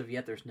least as of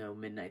yet, there's no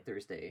Midnight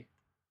Thursday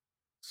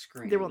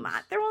screen. There will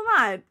not.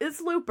 It's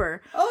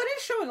Looper. Oh, it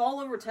is showing all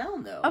over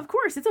town, though. Of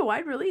course, it's a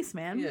wide release,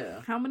 man.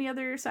 Yeah. How many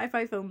other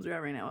sci-fi films are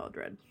out right now?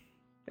 Dredd.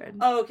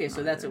 Oh, okay,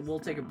 so that's it. We'll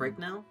take a break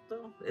now,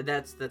 though?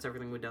 That's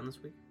everything we've done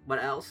this week?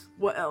 What else?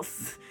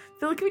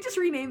 Phil, can we just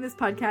rename this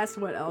podcast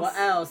What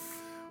Else?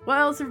 What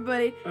else,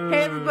 everybody?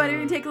 Hey, everybody, we're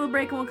gonna take a little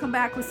break and we'll come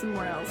back with some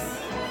more else.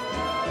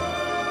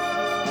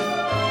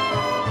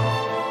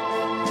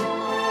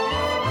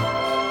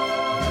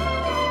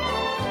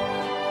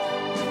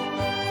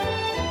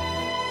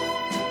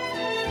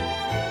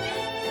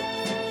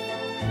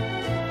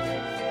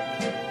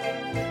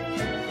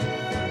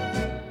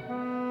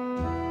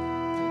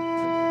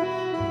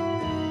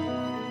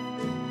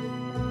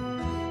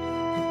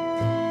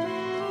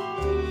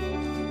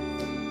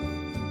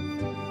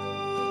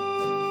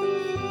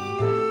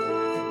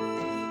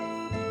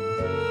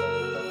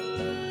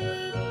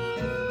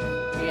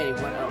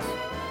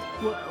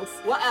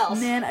 What else?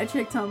 Man, I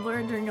checked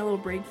Tumblr during a little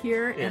break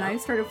here, and I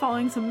started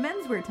following some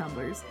menswear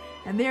Tumblrs,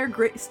 and they are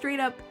great, straight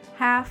up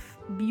half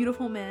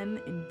beautiful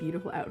men in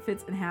beautiful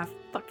outfits and half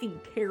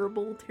fucking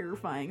terrible,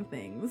 terrifying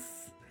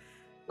things.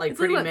 Like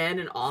pretty men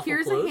in awful clothes?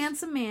 Here's a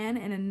handsome man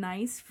in a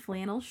nice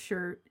flannel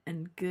shirt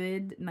and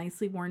good,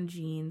 nicely worn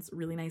jeans,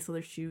 really nice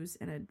leather shoes,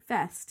 and a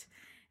vest.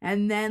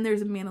 And then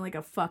there's a man in like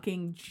a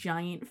fucking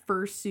giant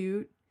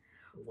fursuit.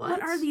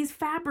 What are these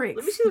fabrics?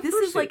 Let me see the This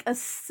is like a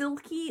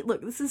silky...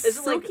 Look, this is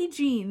silky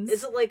jeans.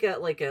 Is it like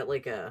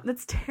a...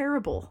 That's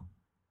terrible.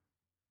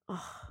 Ugh.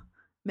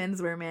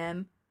 Menswear,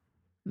 man.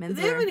 Menswear. Do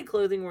they have any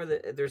clothing where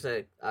there's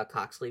a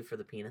cock sleeve for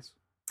the penis?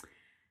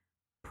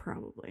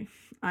 Probably.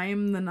 I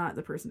am not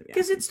the person to be.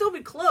 Because it'd still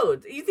be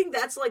clothed. You think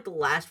that's like the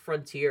last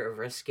frontier of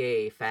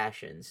risque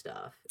fashion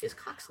stuff? Is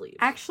cock sleeves?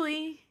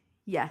 Actually,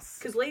 yes.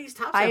 Because ladies'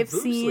 tops have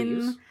boob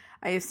sleeves.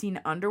 I have seen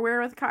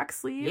underwear with cock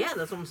sleeves. Yeah,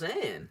 that's what I'm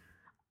saying.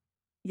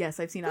 Yes,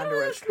 I've seen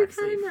underwear with cock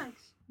sleeves.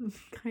 Nice.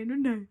 Kind of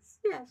nice.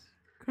 Yes.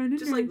 Kind of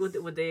just nice. like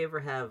would they ever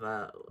have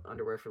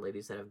underwear for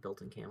ladies that have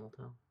built-in camel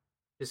toe?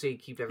 Just so you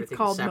keep everything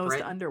separate. It's called separate?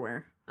 most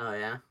underwear. Oh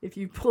yeah. If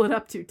you pull it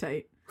up too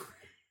tight,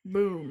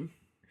 boom.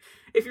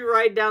 If you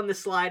ride down the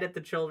slide at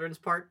the children's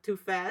park too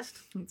fast.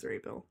 That's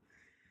right, Bill.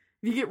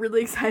 If you get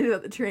really excited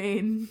about the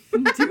train,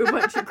 do a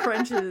bunch of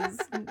crunches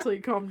until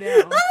you calm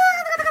down.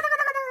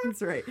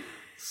 That's right.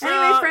 So,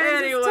 anyway,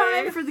 friends, it's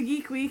time for the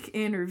Geek Week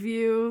in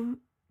review.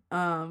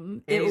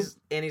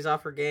 Annie's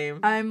off her game.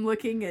 I'm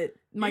looking at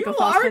Michael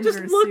Fassbender's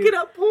suit. You are just looking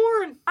up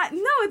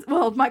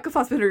porn. Michael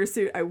Fassbender's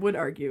suit, I would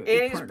argue.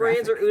 Annie's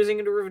brains are oozing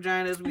into her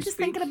vagina as we speak. I'm just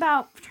thinking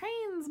about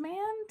trains, man.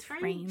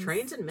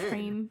 Trains and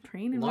men.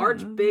 Train and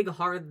large, men. big,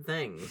 hard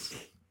things.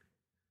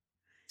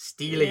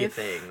 Steely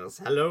things.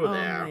 Hello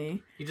there.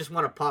 You just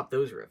want to pop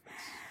those ribbons.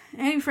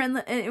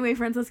 Anyway,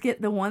 friends, let's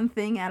get the one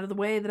thing out of the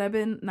way that I've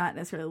been not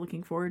necessarily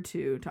looking forward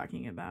to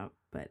talking about.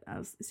 But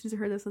as soon as I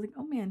heard this, I was like,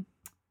 oh man,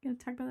 I'm going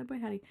to talk about that boy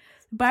howdy.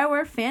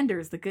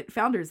 Bioware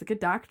the good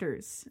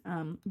doctors,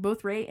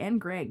 both Ray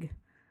and Greg,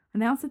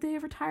 announced that they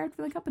have retired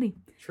from the company.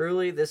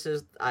 Truly, this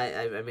is...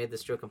 I made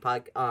this joke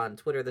on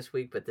Twitter this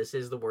week, but this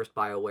is the worst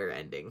Bioware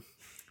ending.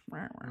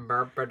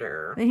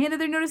 They handed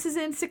their notices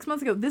in 6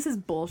 months ago. This is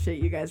bullshit.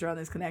 You guys are on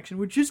this connection,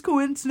 which just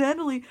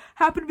coincidentally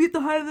happened to be at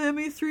the height of the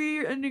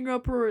ME3 ending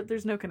uproar.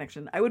 There's no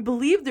connection. I would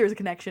believe there's a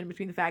connection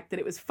between the fact that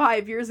it was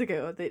 5 years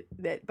ago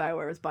that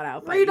Bioware was bought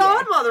out. Read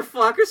on,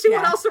 motherfucker. See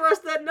what else the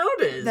rest of that note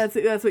is.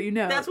 That's what you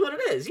know. That's what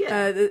it is.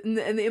 Yeah.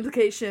 And the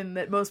implication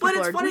that most people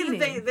are. But it's funny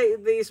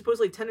that they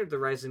supposedly tendered the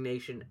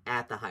resignation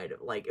at the height of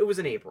it was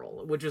in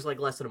April, which is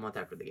less than a month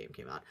after the game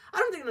came out. I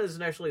don't think that is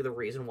necessarily the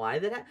reason why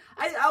that.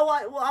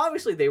 Well,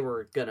 obviously they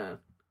were gonna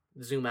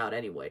zoom out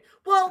anyway.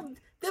 Well,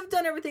 they've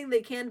done everything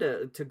they can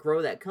to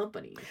grow that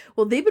company.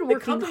 Well, they've been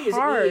working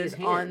hard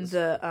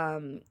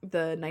on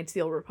the Knights of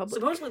the Old Republic.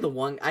 Supposedly the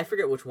one, I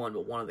forget which one,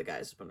 but one of the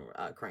guys has been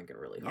cranking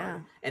really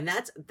hard. Yeah.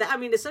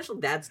 And essentially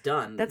that's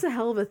done. That's a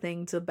hell of a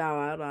thing to bow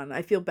out on.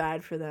 I feel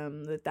bad for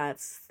them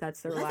that's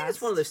their last. I think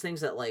it's one of those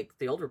things that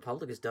the Old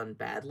Republic has done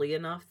badly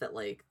enough that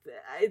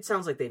it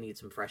sounds like they need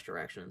some fresh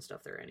direction and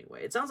stuff there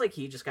anyway. It sounds like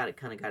he just guided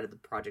the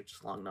project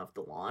just long enough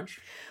to launch.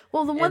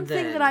 Well, the one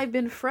thing that I've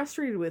been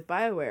frustrated with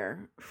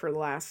BioWare for the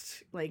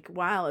last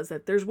while is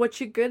that there's what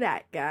you're good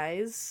at,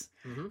 guys.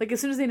 Mm-hmm. As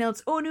soon as they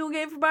announce, new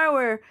game for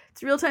BioWare,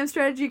 it's a real-time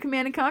strategy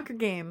command and conquer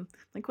game.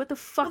 What the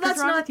fuck is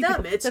wrong with you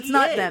people? That's EA.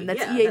 Not them.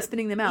 That's EA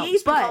spinning them out.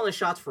 EA's been calling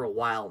shots for a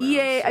while now.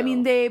 EA,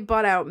 so. They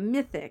bought out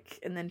Mythic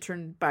and then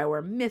turned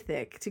BioWare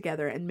Mythic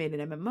together and made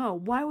an MMO.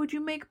 Why would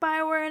you make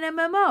BioWare an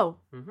MMO?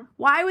 Mm-hmm.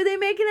 Why would they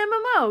make an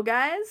MMO,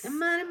 guys?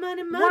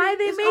 Money. Why are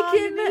they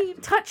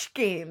making touch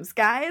games,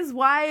 guys?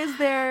 Why is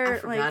there... I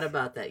forgot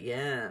about that,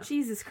 yeah.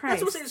 Jesus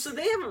Christ. That's what I'm saying. So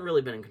they haven't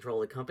really been in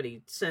control of the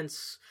company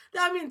since...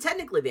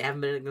 technically they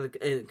haven't been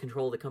in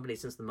control of the company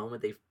since the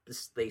moment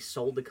they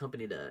sold the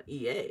company to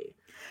EA.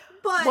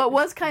 But what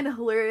was kind of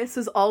hilarious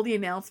was all the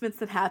announcements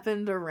that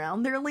happened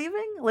around their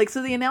leaving.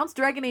 So they announced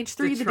Dragon Age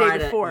 3 the day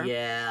before.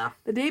 Yeah.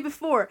 The day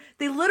before.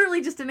 They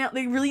literally just announced,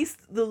 they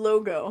released the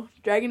logo,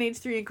 Dragon Age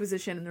 3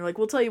 Inquisition, and they're like,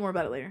 we'll tell you more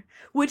about it later.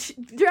 Which,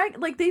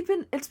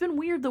 it's been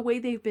weird the way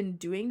they've been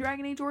doing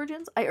Dragon Age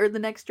Origins, or the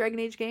next Dragon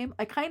Age game.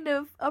 I kind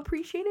of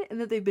appreciate it,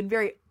 and that they've been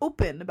very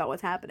open about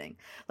what's happening.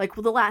 With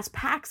the last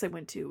PAX I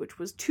went to, which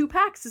was 2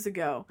 PAXs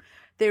ago,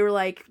 they were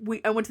I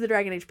went to the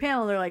Dragon Age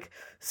panel, and they're like,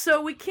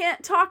 so we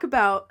can't talk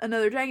about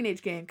another Dragon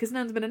Age game because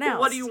none's been announced. But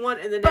what do you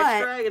want in the next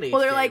Dragon Age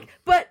Well, they're game?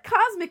 But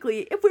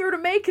cosmically, if we were to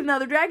make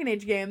another Dragon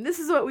Age game, this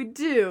is what we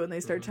do. And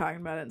they started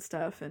talking about it and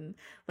stuff. And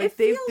they've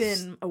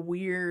been a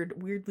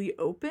weirdly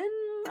open.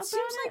 It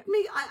seems like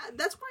me.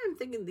 That's why I'm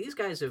thinking these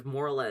guys have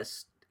more or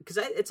less. Because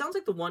it sounds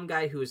like the one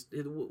guy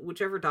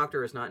whichever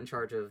doctor is not in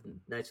charge of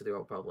Knights of the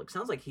Old Republic,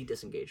 sounds like he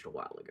disengaged a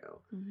while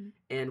ago. Mm-hmm.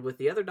 And with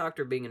the other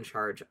doctor being in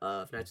charge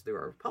of Knights of the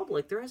Old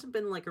Republic, there hasn't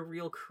been a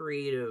real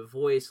creative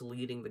voice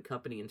leading the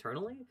company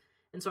internally.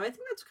 And so I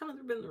think that's kind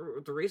of been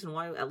the reason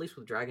why, at least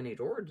with Dragon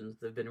Age Origins,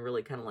 they've been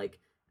really kind of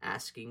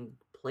asking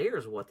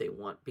players what they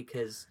want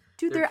because...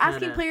 Dude, they're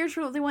asking players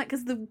for what they want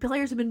because the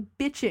players have been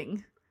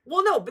bitching.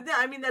 Well, no, but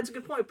that's a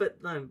good point. But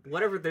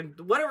whatever they're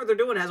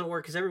doing hasn't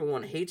worked because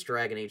everyone hates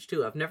Dragon Age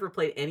 2. I've never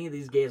played any of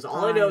these games.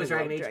 All I know is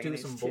Dragon Age 2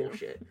 is some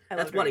bullshit.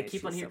 That's what I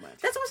keep on hearing.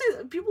 That's what I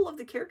say. People love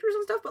the characters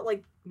and stuff, but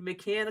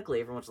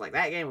mechanically, everyone's like,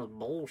 that game was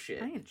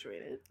bullshit. I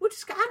enjoyed it. Which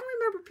is, I don't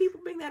remember people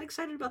being that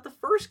excited about the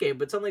first game,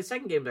 but suddenly the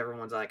second game,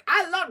 everyone's like,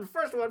 I love the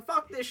first one.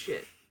 Fuck this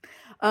shit.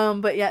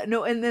 But yeah,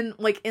 no, and then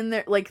like in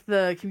there, like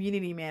the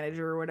community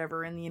manager or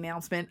whatever in the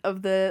announcement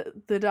of the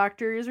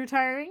doctor is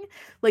retiring,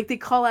 like they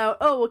call out,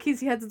 oh well,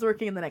 Casey Hudson's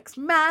working on the next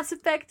Mass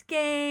Effect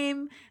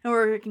game, and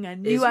we're working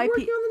on new IP.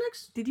 Working on the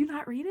next? Did you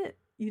not read it?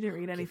 You didn't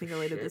read anything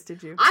related to this,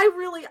 did you?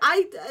 Mass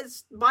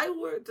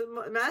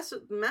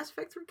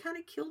Effect 3 kind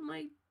of killed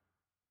my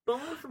bone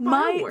for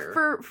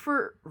Bioware.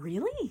 For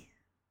really?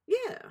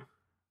 Yeah.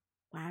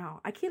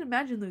 Wow, I can't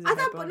imagine losing. I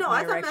thought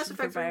Mass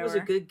Effect 3 was a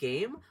good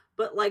game,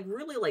 but like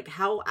really, like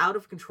how out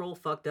of control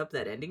fucked up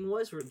that ending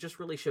was, just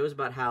really shows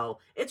about how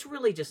it's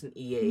really just an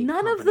EA.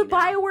 None of the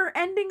Bioware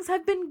endings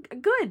have been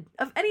good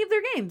of any of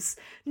their games.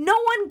 No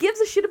one gives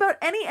a shit about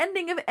any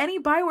ending of any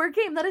Bioware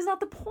game. That is not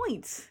the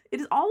point.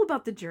 It is all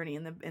about the journey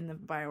in the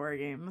Bioware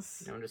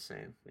games. No, I'm just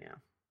saying, yeah.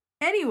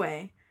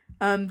 Anyway,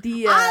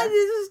 this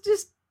is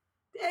just.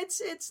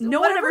 It's no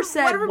one ever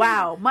said,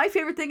 wow, my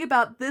favorite thing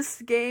about this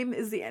game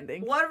is the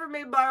ending. Whatever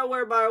made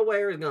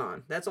Bioware is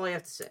gone. That's all I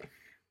have to say.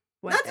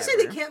 Whatever. Not to say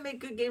they can't make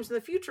good games in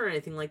the future or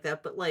anything like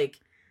that, but like...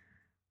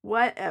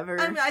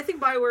 Whatever. I mean, I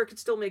think Bioware could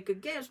still make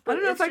good games, but I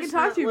don't know if I can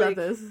talk to you about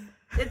this.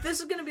 This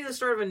is going to be the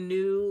start of a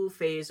new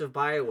phase of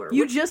Bioware.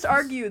 You just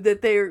argued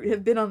that they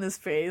have been on this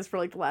phase for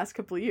like the last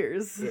couple of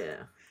years. Yeah.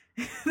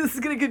 This is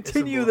going to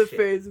continue the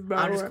phase of Bioware.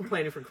 I'm just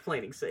complaining for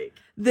complaining's sake.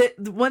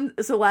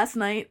 So last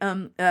night,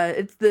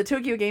 it's the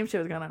Tokyo Game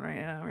Show is going on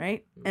right now,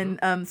 right? Mm-hmm.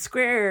 And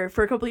Square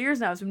for a couple of years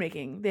now has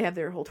been they have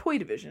their whole toy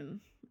division,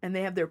 and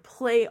they have their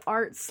Play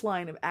Arts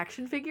line of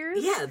action figures.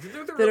 Yeah,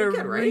 they're that really are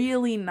good, right?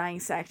 Really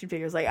nice action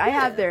figures. Like I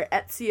have their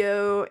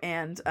Ezio,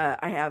 and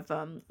I have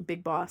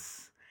Big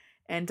Boss,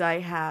 and I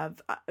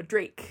have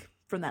Drake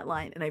from that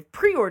line, and I've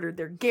pre-ordered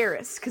their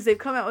Garrus because they've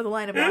come out with a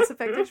line of Mass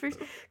Effect figures.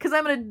 Because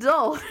I'm an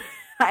adult.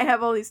 I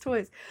have all these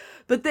toys,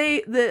 but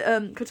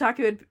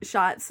Kotaku had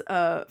shots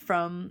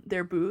from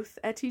their booth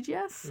at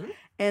TGS,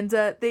 and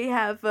they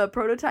have a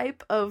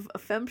prototype of a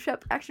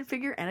FemShep action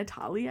figure and a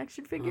Tali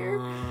action figure.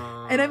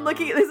 And I'm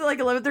looking at this at like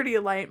 11:30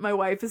 at night. My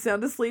wife is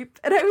sound asleep,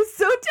 and I was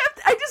so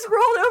tempted. I just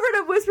rolled over and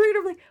I'm whispering,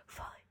 I'm like,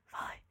 Folly,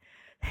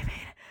 they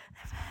made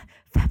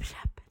a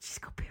FemShep. She's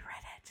gonna be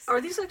redhead.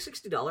 Are these like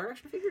 $60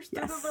 action figures?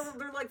 Yes.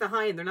 They're like the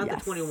high end. They're not the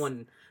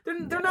 21.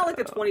 They're not like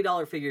the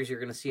 $20 figures you're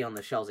going to see on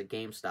the shelves at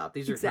GameStop.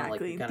 These are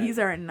exactly. These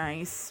are a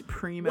nice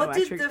primo. What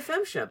did the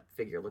FemShep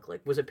figure look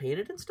like? Was it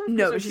painted and stuff?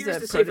 No, it's just a to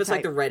prototype. see if it's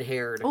like the red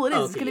haired. Well, it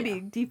is. It's going to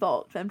be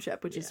default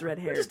FemShep, which is red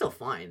haired. Which is still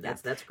fine.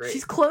 That's great.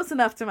 She's close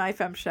enough to my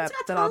FemShep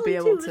that I'll be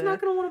able to. Who's not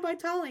going to want to buy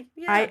Tali?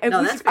 Yeah.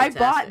 I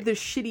bought the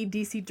shitty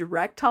DC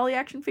Direct Tali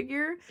action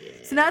figure,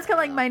 so now it's kind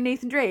of like my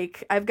Nathan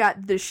Drake. I've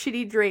got the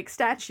shitty Drake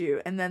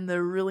statue, and then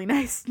the really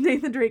nice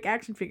Nathan Drake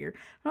action figure.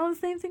 All the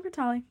same thing for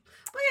Tali.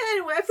 Well, yeah,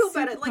 anyway, I feel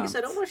bad. Like I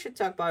said, I don't want to shit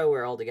talk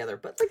Bioware altogether,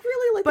 but like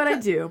really, like. But I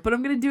do. But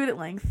I'm going to do it at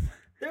length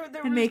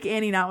and make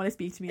Annie not want to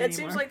speak to me anymore. It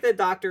seems like the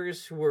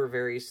doctors were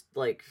very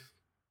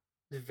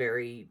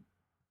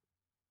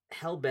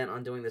hell bent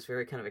on doing this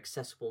very kind of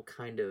accessible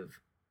kind of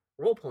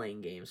role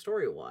playing game,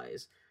 story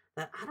wise.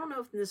 That I don't know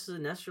if this is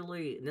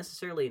necessarily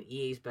in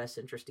EA's best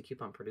interest to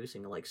keep on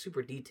producing like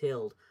super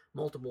detailed,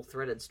 multiple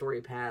threaded story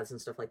paths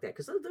and stuff like that,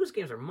 because those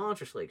games are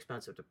monstrously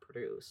expensive to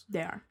produce.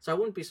 They are. So I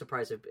wouldn't be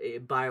surprised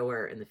if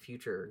Bioware in the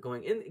future,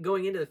 going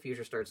into the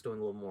future, starts doing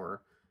a little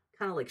more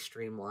kind of like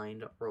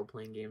streamlined role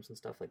playing games and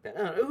stuff like that.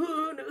 I don't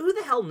know, who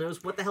the hell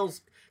knows what the hell's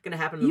going to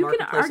happen in the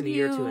marketplace in a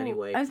year or two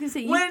anyway. I was going to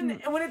say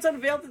when it's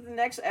unveiled that the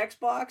next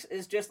Xbox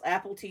is just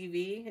Apple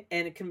TV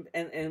and it can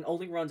and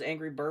only runs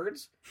Angry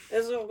Birds,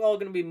 this is all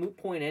going to be moot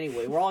point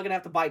anyway. We're all going to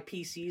have to buy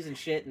PCs and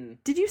shit. And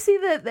did you see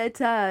that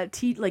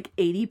like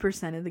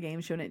 80% of the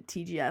games shown at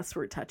TGS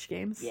were touch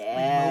games? Yeah,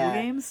 like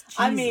mobile games.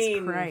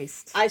 Jesus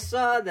Christ! I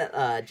saw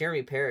that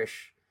Jeremy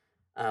Parrish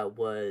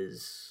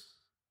was.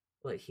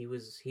 Like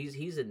he's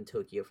in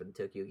Tokyo for the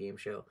Tokyo Game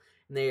Show,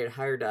 and they had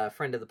hired a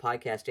friend of the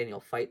podcast, Daniel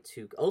Fight,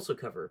 to also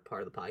cover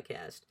part of the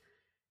podcast.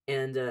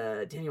 And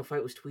Daniel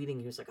Fight was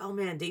tweeting, he was like, "Oh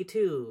man, day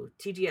 2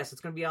 TGS,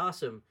 it's gonna be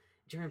awesome."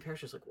 Jeremy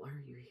Parrish was like, "Why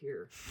are you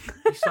here?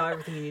 You saw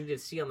everything you needed to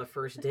see on the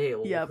first day.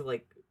 Well,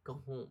 like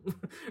go home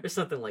or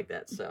something like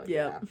that." So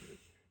yeah.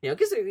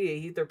 Because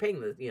they're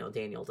paying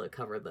Daniel to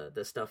cover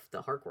the stuff,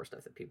 the hardcore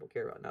stuff that people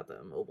care about, not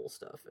the mobile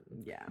stuff.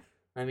 And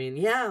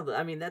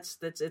that's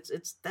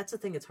the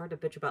thing. It's hard to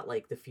bitch about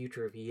like the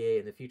future of EA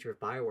and the future of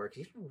Bioware, because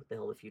you don't know what the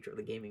hell the future of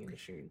the gaming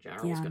industry in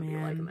general is going to be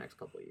like in the next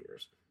couple of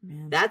years.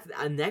 Man. That's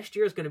next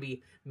year is going to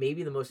be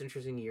maybe the most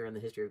interesting year in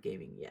the history of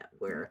gaming yet,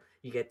 where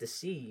you get to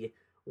see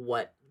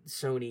what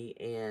Sony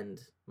and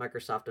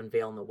Microsoft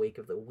unveil in the wake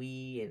of the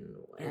Wii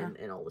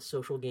and all the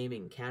social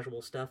gaming,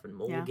 casual stuff, and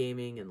mobile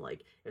gaming, and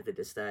like if they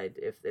decide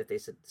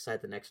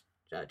the next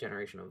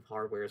generation of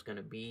hardware is going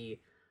to be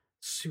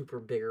super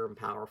bigger and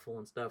powerful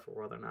and stuff,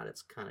 or whether or not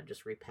it's kind of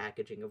just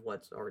repackaging of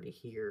what's already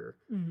here,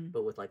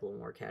 but with like a little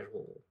more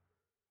casual,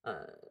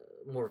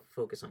 more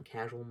focus on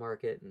casual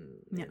market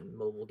and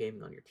mobile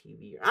gaming on your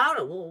TV. I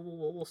don't know.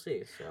 We'll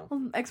see. So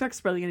Xbox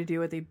is probably going to do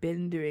what they've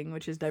been doing,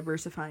 which is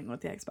diversifying what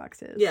the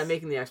Xbox is. Yeah,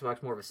 making the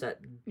Xbox more of a set,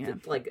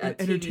 like an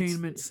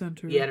entertainment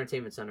center. Yeah,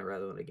 entertainment center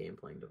rather than a game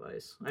playing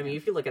device. I mean,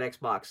 if you look at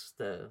Xbox,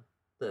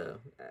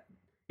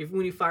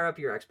 when you fire up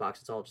your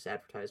Xbox, it's all just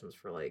advertisements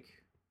for like.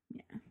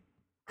 Yeah.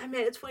 I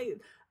mean, it's funny.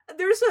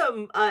 There's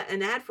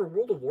an ad for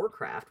World of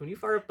Warcraft when you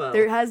fire up.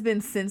 There has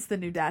been since the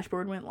new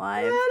dashboard went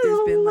live. There's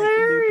been like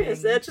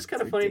looping. That's just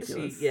kind of funny to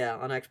see. Yeah,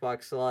 on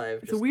Xbox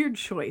Live. It's a weird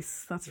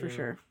choice, that's for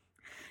sure.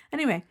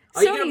 Anyway,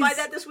 are you gonna buy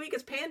that this week?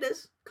 It's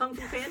pandas, Kung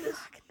Fu Pandas.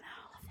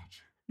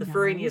 The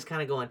furry is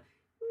kind of going.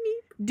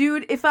 Meep.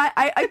 Dude, if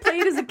I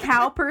played as a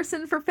cow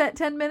person for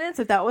 10 minutes,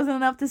 if that wasn't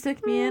enough to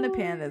stick me in, a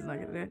panda's not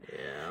gonna do it.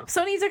 Yeah.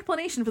 Sony's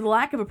explanation for the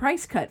lack of a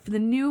price cut for the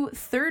new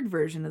third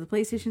version of the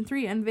PlayStation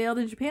 3 unveiled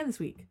in Japan this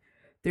week.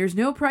 There's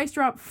no price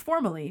drop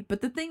formally,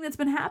 but the thing that's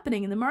been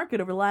happening in the market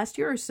over the last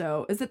year or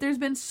so is that there's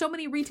been so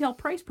many retail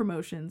price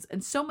promotions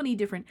and so many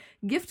different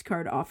gift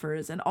card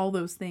offers and all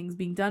those things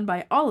being done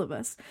by all of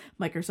us,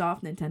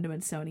 Microsoft, Nintendo,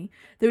 and Sony,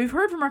 that we've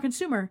heard from our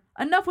consumer,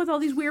 enough with all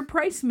these weird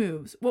price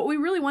moves. What we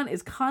really want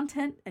is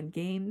content and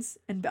games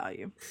and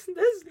value.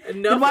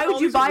 Then why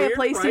would you buy a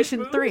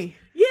PlayStation 3?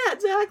 Yeah,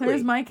 exactly.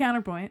 There's my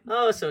counterpoint.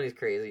 Oh, Sony's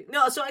crazy.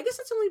 No, so I guess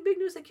that's the only big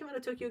news that came out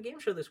of Tokyo Game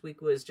Show this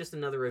week was just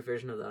another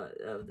revision of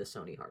the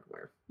Sony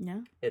hardware. Yeah.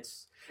 It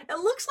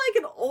looks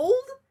like an old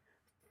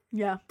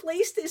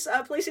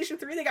PlayStation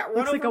 3 that got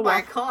run over by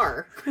a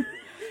car.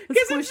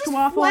 Because it's just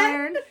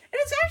flattened, and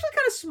it's actually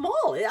kind of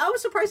small. I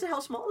was surprised at how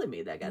small they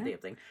made that goddamn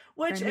thing.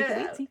 Which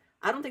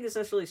I don't think this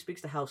necessarily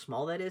speaks to how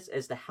small that is,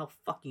 as to how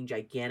fucking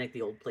gigantic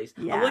the old place.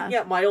 Yeah. I'm looking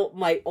at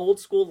my old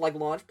school like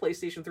launch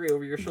PlayStation 3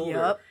 over your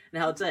shoulder,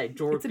 and how it's a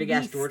big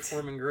ass George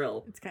Foreman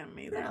grill. It's kind of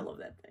amazing. Yeah, I love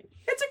that thing.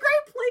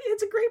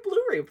 It's a great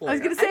Blu-ray player. I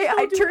was gonna say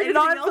I turned it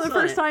on for the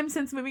first time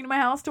since moving to my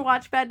house to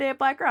watch Bad Day at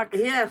Black Rock.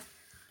 Yeah.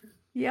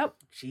 Yep.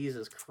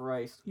 Jesus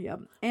Christ. Yep.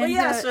 And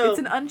it's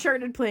an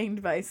Uncharted playing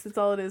device. That's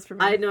all it is for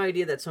me. I had no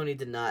idea that Sony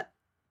did not.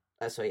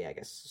 I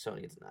guess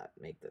Sony did not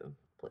make the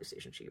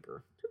PlayStation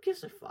cheaper. Who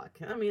gives a fuck?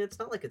 I mean, it's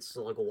not like it's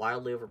like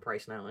wildly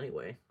overpriced now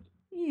anyway.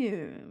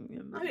 Yeah.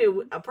 I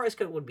mean, a price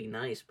cut would be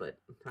nice, but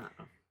I don't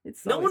know.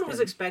 No one was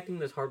expecting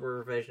this hardware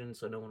revision,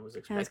 so no one was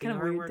expecting a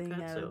hardware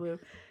cut. So.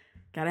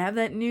 Gotta have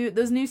those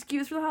new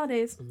SKUs for the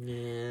holidays.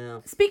 Yeah.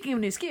 Speaking of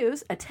new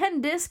SKUs, a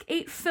 10-disc,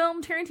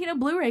 8-film Tarantino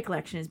Blu-ray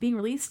collection is being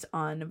released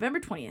on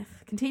November 20th,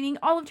 containing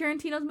all of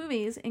Tarantino's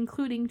movies,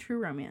 including True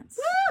Romance.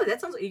 Woo!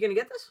 That sounds. Are you gonna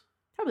get this?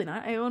 Probably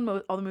not. I own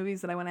all the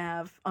movies that I want to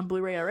have on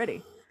Blu-ray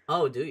already.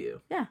 Oh, do you?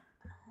 Yeah.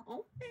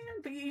 Oh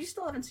man, but you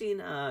still haven't seen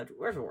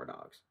Reservoir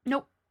Dogs.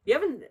 Nope. You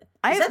haven't.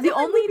 The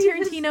only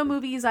Tarantino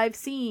movies I've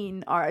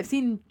seen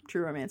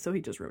True Romance, so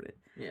he just wrote it.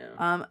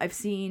 Yeah. I've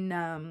seen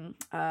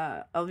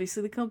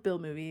obviously the Kill Bill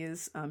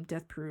movies,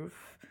 Death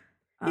Proof.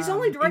 He's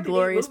only directed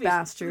Inglourious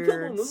Basterds. The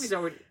Kill Bill movies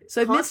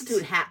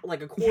constitute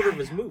like a quarter of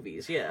his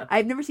movies. Yeah.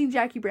 I've never seen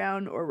Jackie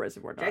Brown or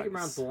Reservoir Dogs. Jackie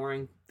Brown's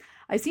boring.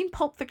 I've seen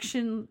Pulp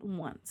Fiction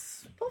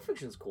once. Pulp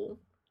Fiction's cool.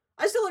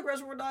 I still like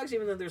Reservoir Dogs,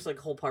 even though there's like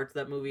whole parts of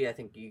that movie I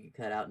think you could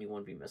cut out and you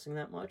won't be missing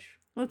that much.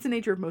 Well, it's the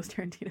nature of most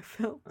Tarantino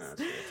films.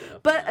 That's true too.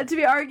 But I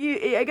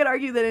could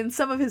argue that in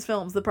some of his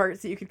films, the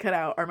parts that you could cut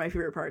out are my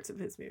favorite parts of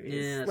his movies.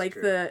 Yeah, that's like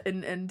true.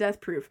 in Death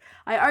Proof.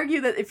 I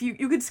argue that if you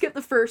could skip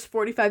the first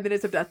 45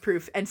 minutes of Death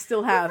Proof and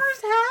still have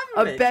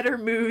a better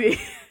movie.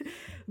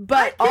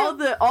 But all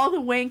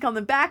the wank on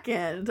the back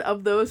end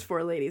of those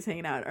four ladies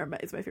hanging out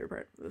is my favorite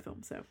part of the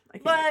film. So I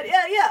can't. But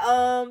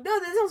no,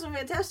 that sounds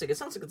fantastic. It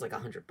sounds like it's like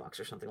 $100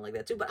 or something like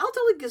that too. But I'll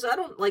tell you because I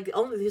don't like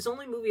his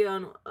only movie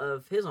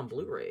of his on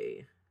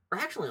Blu-ray or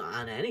actually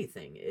on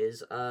anything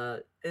is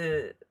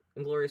Inglourious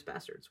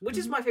Basterds, which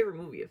is my favorite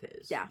movie of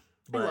his. Yeah.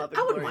 But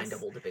I wouldn't mind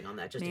double dipping on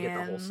that just to get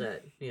the whole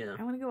set. Yeah,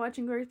 I want to go watch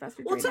Inglourious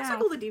Basterds. Well, it sounds like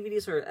all the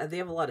DVDs they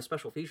have a lot of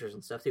special features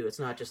and stuff too. It's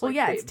not just like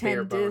it's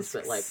 10 bones, discs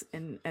but like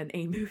and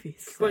 8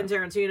 movies. So. Quentin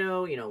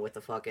Tarantino, with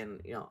the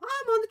fucking, I'm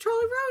on the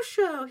Charlie Rose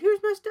show. Here's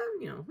my stuff.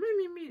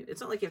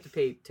 It's not like you have to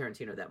pay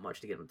Tarantino that much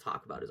to get him to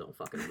talk about his own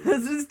fucking movies.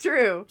 This is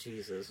true.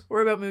 Jesus,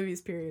 we're about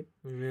movies. Period.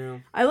 Yeah.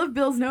 I love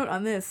Bill's note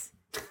on this.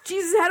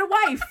 Jesus had a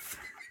wife.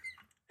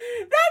 Do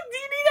you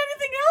need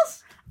anything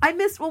else?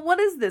 What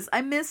is this?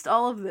 I missed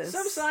all of this.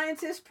 Some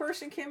scientist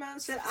person came out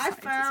and said, I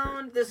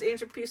found this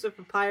ancient piece of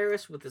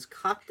papyrus with this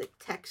Coptic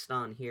text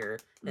on here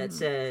that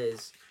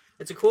says,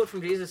 it's a quote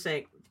from Jesus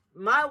saying,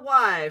 my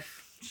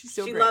wife,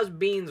 she loves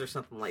beans or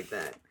something like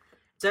that.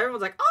 So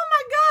everyone's like, oh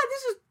my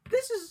God,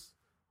 this is,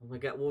 oh my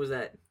God, what was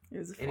that? It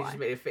was a fly. And he just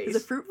made a face. It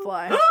was a fruit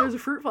fly. There's a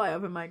fruit fly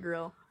up in my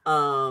grill.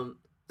 So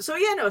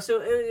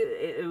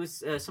it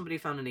was somebody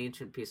found an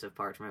ancient piece of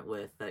parchment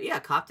with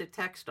Coptic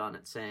text on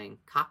it saying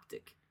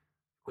Coptic,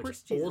 which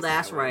is old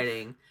ass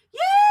writing.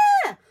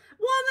 Yeah.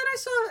 Well, then I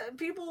saw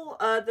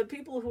the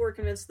people who were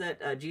convinced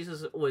that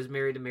Jesus was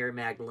married to Mary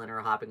Magdalene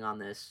are hopping on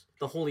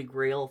the Holy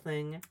Grail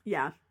thing.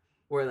 Yeah.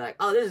 Where they're like,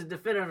 oh, this is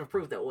definitive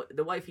proof that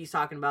the wife he's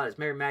talking about is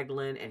Mary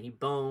Magdalene, and he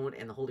boned,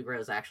 and the Holy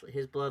Grail is actually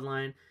his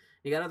bloodline.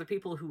 You got other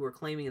people who were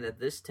claiming that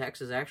this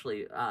text is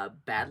actually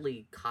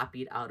badly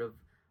copied out of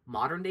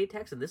modern day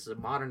text, and this is a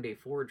modern day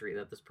forgery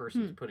that this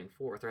person is putting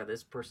forth, or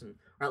this person,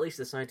 or at least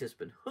the scientist, has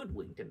been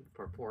hoodwinked in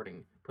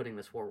putting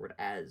this forward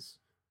as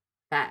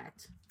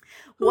fact.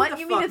 What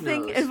you mean to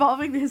think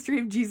involving the history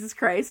of Jesus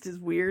Christ is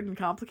weird and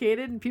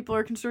complicated, and people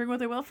are construing what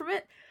they will from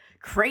it?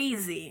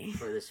 Crazy.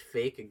 For this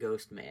fake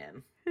ghost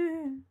man.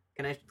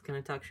 Can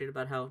I talk shit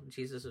about how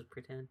Jesus is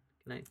pretend?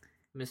 Can I,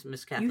 Miss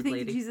Catholic You think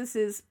lady? Jesus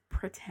is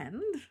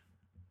pretend?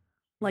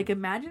 Like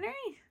imaginary?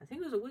 I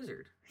think it was a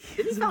wizard.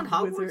 Did he found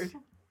Hogwarts? Wizard.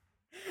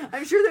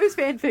 I'm sure there's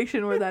fan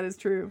fiction where that is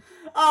true.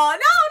 No.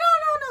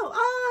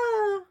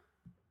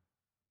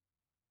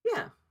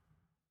 Yeah.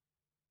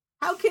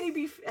 How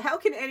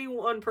can any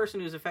one person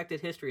who's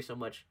affected history so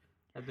much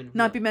have been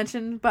not be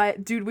mentioned by...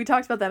 Dude, we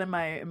talked about that in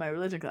my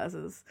religion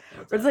classes.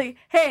 Where it's like,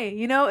 hey,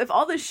 if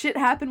all this shit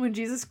happened when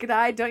Jesus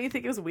died, don't you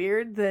think it was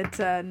weird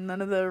that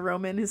none of the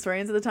Roman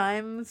historians at the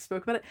time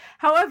spoke about it?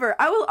 However,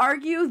 I will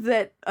argue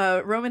that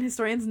Roman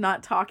historians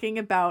not talking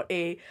about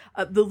the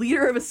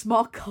leader of a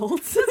small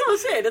cult that's what I'm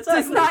saying.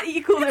 does not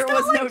equal there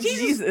was no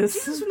Jesus.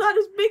 Jesus was not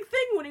his big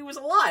thing when he was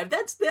alive.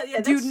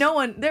 Dude,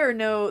 there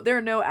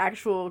are no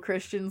actual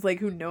Christians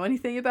who know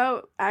anything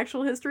about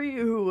actual history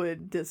who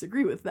would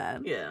disagree with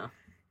that. Yeah.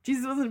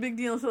 Jesus wasn't a big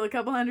deal until a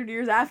couple hundred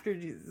years after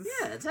Jesus.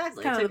 Yeah,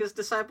 exactly. It's like his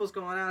disciples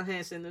going out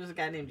and saying there's a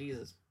guy named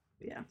Jesus.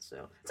 Yeah,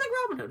 so it's like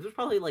Robin Hood. There's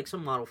probably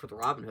some model for the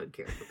Robin Hood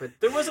character, but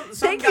there wasn't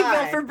some Thank guy. you,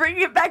 Bill, for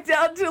bringing it back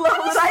down to a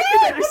level that I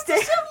can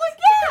understand.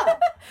 Yeah.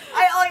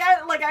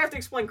 I have to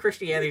explain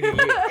Christianity to you.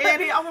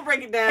 Andy, I'm gonna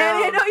break it down.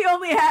 Andy, I know you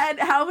only had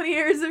how many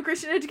years of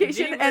Christian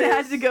education and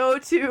had to go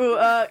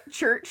to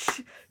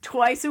church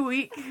twice a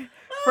week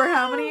for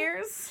how many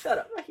years? Shut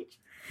up.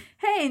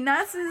 Hey,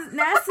 NASA's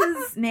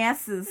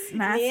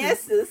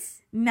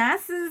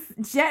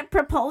Jet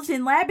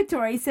Propulsion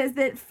Laboratory says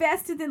that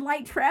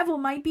faster-than-light travel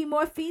might be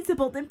more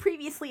feasible than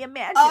previously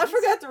imagined. Oh, I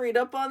forgot to read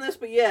up on this,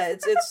 but yeah,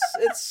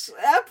 it's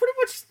pretty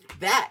much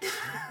that.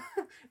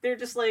 They're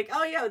just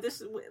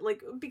this is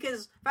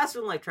because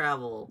faster-than-light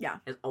travel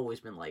has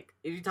always been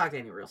if you talk to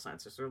any real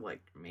scientists, they're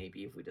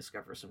maybe if we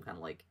discover some kind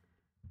of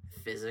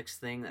physics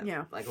thing that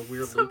a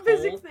weird some loophole.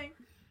 Physics thing.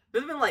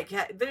 They've been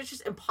that it's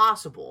just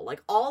impossible.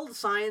 All the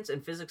science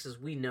and physics as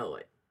we know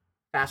it,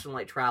 faster than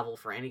light travel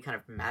for any kind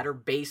of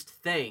matter-based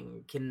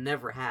thing can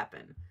never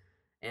happen.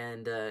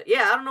 And, I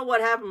don't know what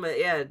happened, but,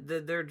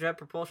 their Jet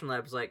Propulsion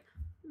Lab was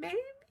maybe?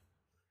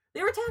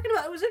 They were talking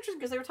about, it was interesting,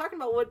 because they were talking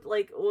about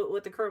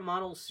what the current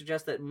models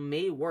suggest that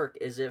may work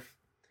is if,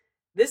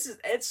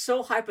 it's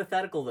so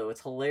hypothetical, though,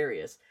 it's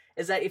hilarious,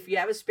 is that if you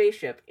have a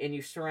spaceship and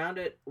you surround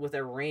it with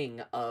a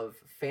ring of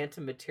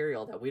phantom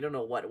material that we don't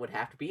know what it would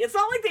have to be. It's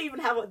not like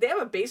they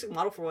have a basic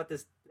model for what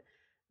this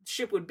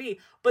ship would be,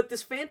 but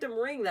this phantom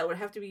ring that would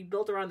have to be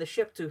built around the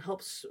ship to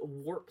help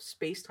warp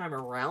space-time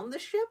around the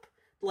ship,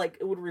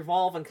 it would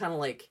revolve and kind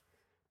of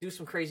do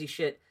some crazy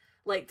shit.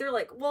 They're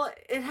well,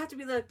 it'd have to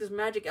be this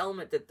magic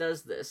element that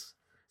does this.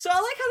 So I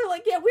like how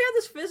they're we have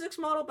this physics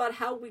model about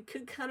how we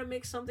could kind of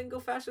make something go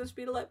faster than the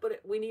speed of light,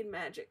 but we need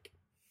magic.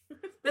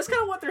 That's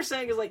kind of what they're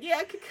saying is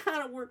it could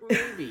kind of work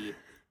maybe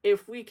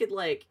if we could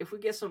if we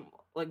get some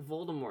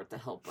Voldemort to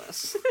help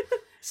us.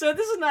 So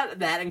this is not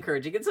that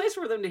encouraging. It's nice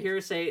for them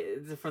to say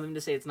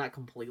it's not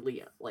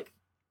completely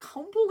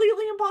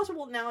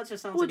impossible. Now it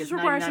just sounds like it's 99%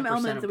 requires some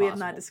elements impossible. that we have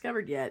not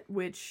discovered yet,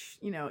 which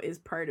is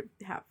part of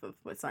half of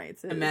what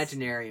science is.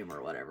 Imaginarium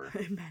or whatever.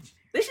 Imaginarium.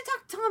 They should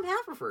talk to Tom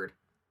Haverford.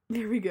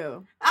 There we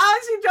go.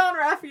 I see John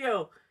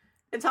Raffio.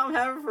 And Tom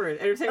Haverford,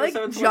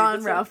 Entertainment 720.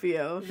 John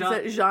Ralphio. Is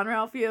that Jean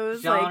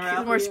Ralphio's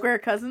his more square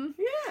cousin?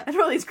 Yeah. That's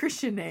probably his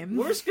Christian name.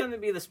 Where's going to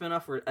be the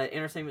spinoff where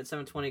Entertainment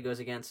 720 goes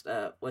against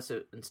what's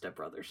it in Step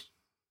Brothers?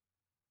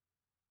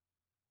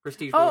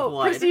 Prestige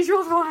Worldwide. Prestige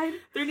Worldwide.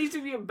 There needs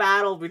to be a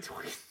battle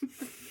between.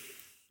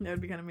 That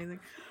would be kind of amazing.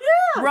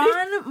 Yeah.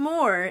 Ron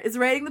Moore is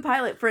writing the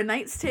pilot for a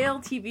Knight's Tale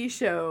TV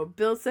show.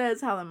 Bill says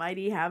how the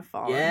mighty have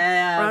fallen.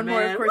 Yeah, Ron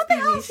Moore, of course, being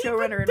the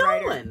showrunner and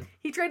writer.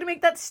 He tried to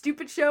make that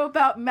stupid show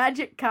about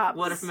magic cops.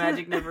 What if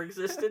magic never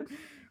existed?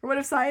 Or what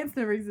if science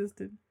never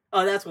existed?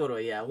 Oh, that's what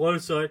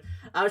side.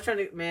 I was trying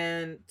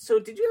to, so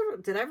did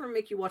I ever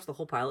make you watch the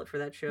whole pilot for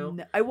that show?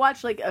 No, I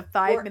watched a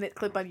 5-minute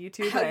clip on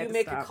YouTube. How you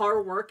make a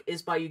car work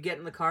is by you get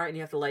in the car and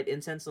you have to light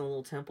incense in a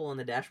little temple on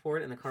the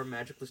dashboard and the car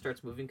magically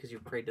starts moving because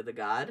you've prayed to the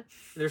god.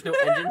 There's no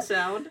engine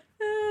sound.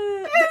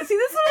 See,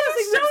 this is one of those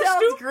things that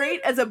sounds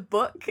great as a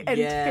book and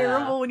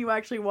terrible when you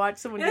actually watch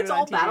someone do it on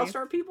TV. It's all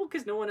Battlestar people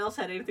because no one else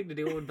had anything to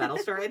do with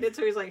Battlestar ended,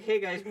 so he's like, hey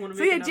guys, you want to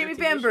make another Jimmy TV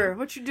Bamber, show?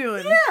 what you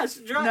doing? Yes,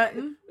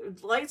 nothing.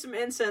 Light some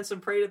incense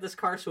and pray to this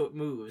car so it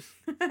moves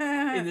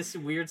in this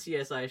weird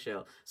CSI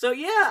show. So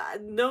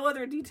no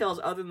other details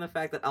other than the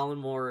fact that Ron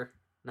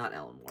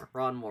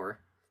Moore.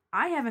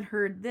 I haven't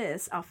heard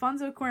this.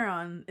 Alfonso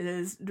Cuarón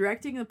is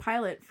directing the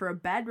pilot for a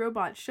Bad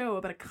Robot show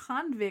about a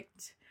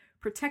convict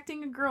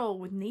protecting a girl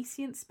with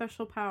nascent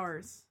special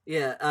powers.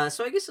 Yeah,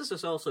 so I guess this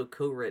is also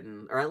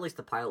co-written, or at least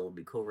the pilot will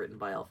be co-written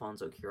by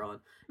Alfonso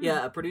Cuarón.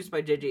 Yeah, produced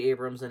by J.J.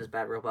 Abrams and his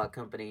Bad Robot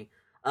company.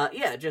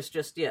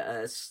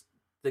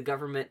 The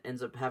government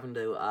ends up having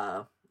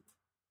to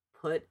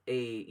put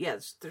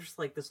there's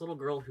this little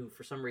girl who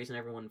for some reason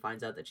everyone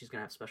finds out that she's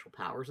gonna have special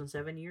powers in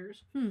 7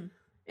 years.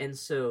 And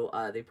so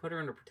they put her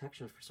under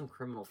protection for some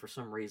criminal for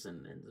some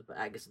reason, and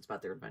I guess it's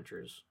about their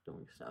adventures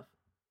doing stuff.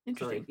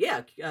 Interesting.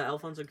 So,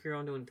 Alfonso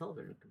Cuarón doing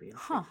television could be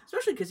interesting.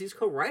 Especially because he's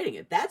co-writing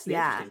it. That's the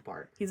interesting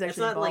part. He's actually It's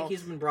not involved. like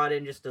he's been brought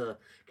in just to...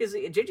 Because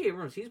J.J.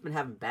 Abrams, he's been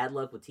having bad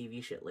luck with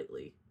TV shit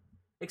lately.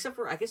 Except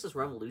for, I guess, this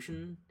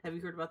Revolution. Have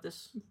you heard about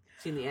this?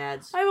 Seen the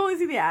ads? I've only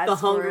seen the ads. The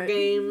Hunger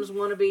Games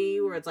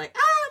wannabe, where it's like,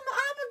 I'm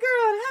a girl,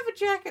 I have a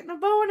jacket and a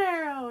bow and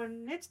arrow,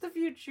 and it's the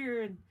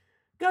future, and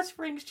Gus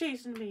Fring's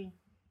chasing me.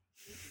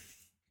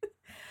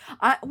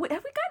 Have we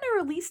gotten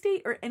a release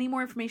date or any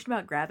more information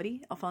about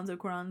Gravity, Alfonso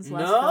Cuarón's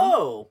last film?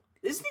 No!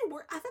 Isn't it?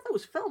 I thought that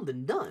was filmed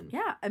and done.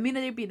 Yeah, I mean,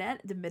 they've been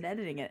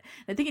editing it.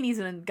 I think it needs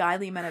an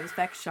ungodly amount of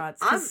effects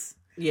shots. I'm assuming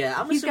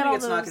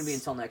it's not going to be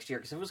until next year,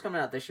 because if it was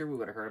coming out this year, we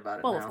would have heard about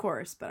it. Well, of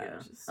course, but I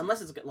was just...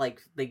 Unless it's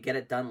like they get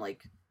it done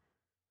like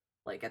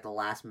at the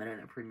last minute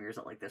and it premieres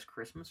at like this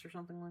Christmas or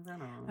something like that. I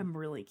don't know. I'm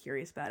really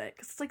curious about it,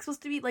 because it's like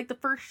supposed to be like the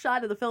first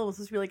shot of the film was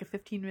supposed to be like a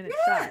 15-minute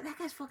shot. shot. That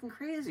guy's fucking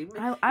crazy.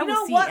 I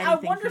will see anything I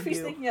wonder if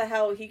he's thinking of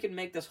how he can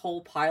make this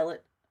whole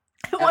pilot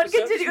one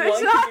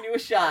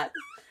continuous shot.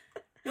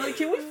 Like,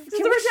 can we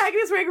the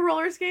protagonist wearing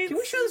roller skates? Can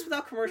we show this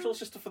without commercials,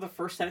 just for the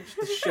first time, just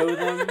to show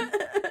them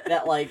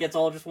that like it's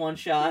all just one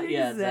shot? Exactly.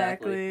 Yeah,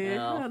 exactly.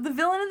 No. The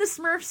villain in the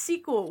Smurf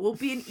sequel will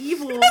be an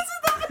evil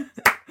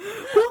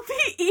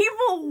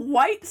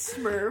white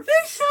Smurf. They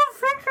show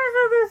pictures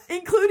of this,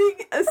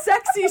 including a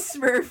sexy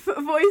Smurf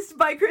voiced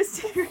by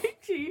Christina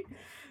Ricci,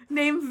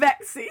 named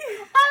Vexy.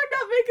 I'm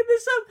not making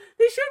this up.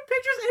 They showed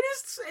pictures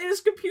and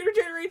his computer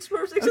generated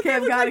Smurfs. Except they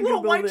look like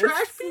little white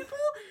trash people.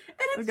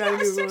 And it's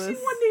got a sexy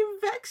one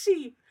named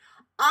Vexy.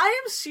 I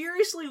am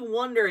seriously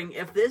wondering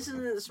if this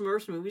isn't the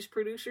Smurfs movies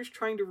producers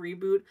trying to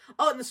reboot.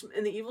 Oh,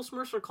 and the evil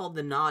Smurfs are called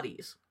the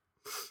Naughties.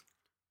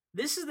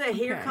 This is the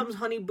Here Comes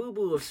Honey Boo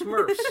Boo of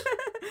Smurfs.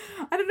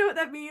 I don't know what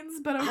that means,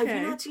 but okay. Have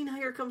you not seen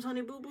Here Comes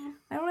Honey Boo Boo?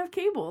 I don't have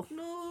cable.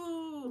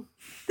 No.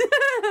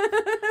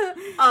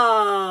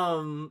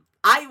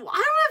 I don't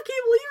have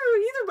cable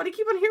either, but I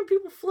keep on hearing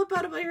people flip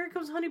out about Here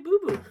Comes Honey Boo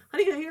Boo.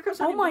 Here Comes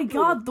Honey Boo Boo. Oh my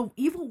god, the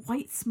evil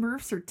white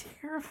Smurfs are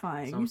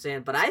terrifying. That's what I'm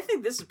saying, but I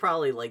think this is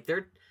probably like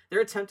their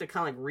attempt to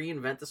kind of like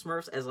reinvent the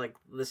Smurfs as like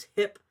this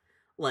hip,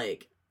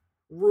 like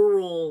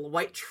rural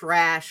white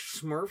trash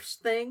Smurfs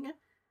thing.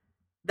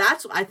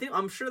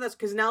 I'm sure that's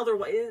because now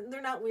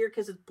they're not weird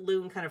because it's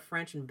blue and kind of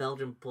French and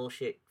Belgian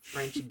bullshit,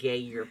 French gay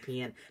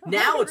European.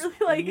 Now it's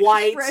really like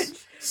white,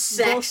 French,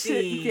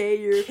 sexy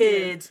gay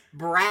kids,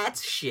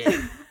 brats shit. It's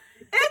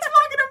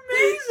fucking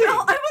amazing. Bill,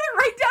 I'm gonna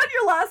write down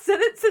your last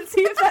sentence and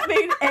see if that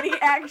made any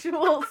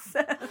actual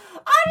sense.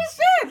 I just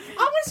said I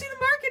want to see the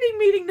marketing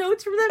meeting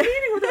notes from that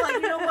meeting where they're like,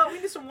 you know what,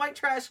 we need some white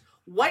trash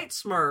white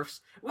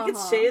Smurfs. We could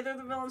say they're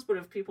the villains, but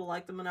if people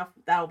like them enough,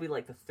 that'll be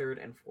like the third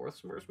and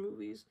fourth Smurfs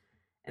movies.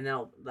 And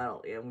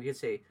we could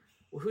say,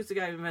 well, who's the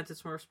guy who invented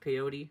Smurfs?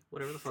 Peyote?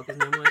 Whatever the fuck his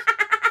name was.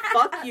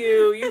 Fuck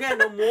you. You got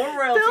no more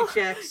royalty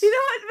checks. You know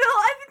what, Bill?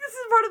 I think this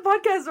is part of the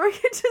podcast where I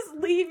can just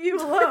leave you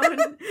alone.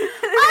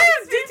 I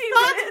have deep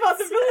thoughts about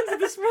the villains of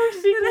the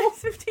Smurfs sequel. The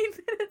next 15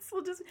 minutes,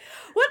 we'll just...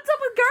 What's up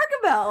with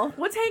Gargamel?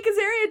 What's Hank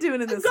Azaria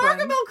doing in this one?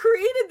 Gargamel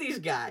created these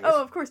guys.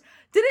 Oh, of course.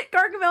 Didn't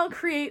Gargamel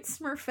create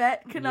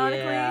Smurfette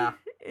canonically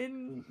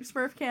in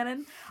Smurf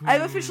canon?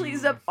 I've officially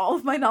used up all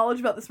of my knowledge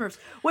about the Smurfs.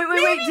 Wait.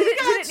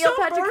 Didn't Neil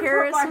Patrick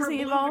Harris was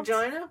he involved?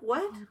 Vagina?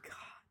 What? Oh, God.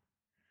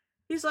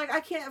 He's like,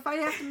 if I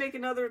have to make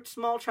another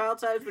small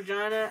child-sized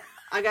vagina,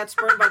 I got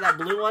spurned by that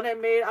blue one I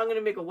made, I'm going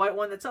to make a white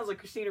one that sounds like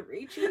Christina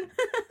Ricci.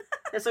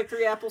 That's like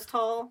 3 apples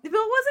tall. Bill,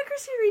 wasn't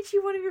Christina Ricci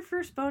one of your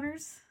first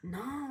boners?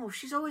 No,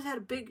 she's always had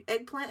a big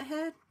eggplant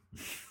head.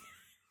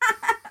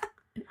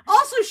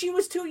 Also, she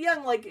was too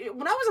young. Like,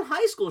 when I was in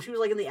high school, she was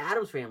like in the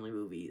Addams Family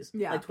movies.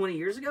 Yeah. Like 20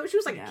 years ago. She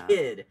was like a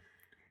kid.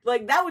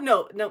 Like, that would,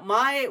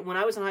 when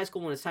I was in high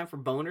school, when it's time for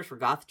boners for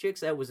goth chicks,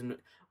 that was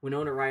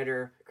Winona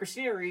Ryder.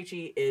 Christina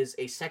Ricci is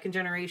a second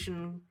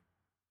generation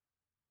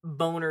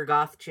boner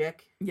goth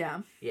chick.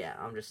 Yeah. Yeah,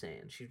 I'm just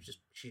saying. She just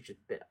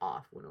bit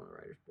off Winona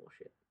Ryder's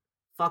bullshit.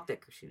 Fuck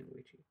that Christina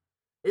Ricci.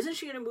 Isn't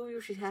she in a movie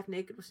where she's half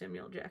naked with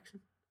Samuel L.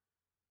 Jackson?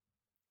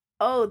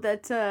 Oh,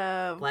 that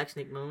Black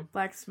Snake Moon.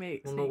 Black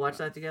Snake. We'll go watch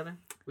that together.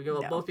 We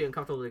go both be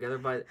uncomfortable together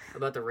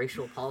about the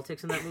racial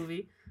politics in that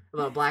movie.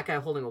 About a black guy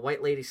holding a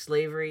white lady's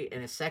slavery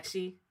and is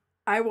sexy.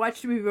 I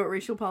watched a movie about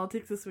racial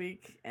politics this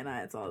week, and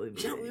that's all we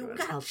got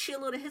a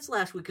shitload of hits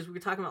last week because we were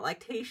talking about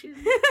lactation.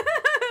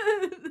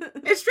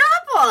 It's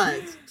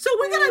drop-ons. So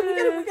we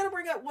gotta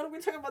bring up, what are we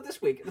talking about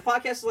this week? The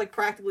podcast is like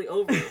practically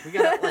over. We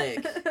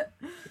gotta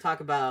talk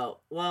about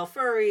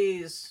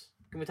furries.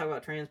 Can we talk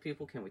about trans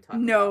people? Can we talk?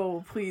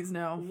 No, please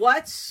no.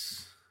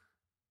 What's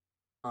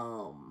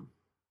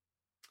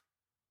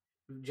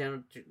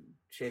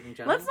shaving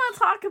genitals? Let's not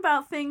talk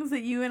about things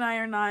that you and I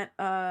are not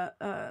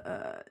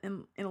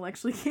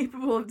intellectually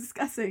capable of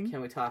discussing.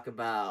 Can we talk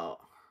about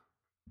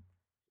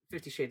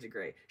 50 Shades of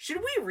Grey? Should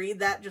we read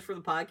that just for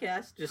the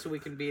podcast, just so we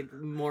can be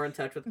more in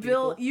touch with people?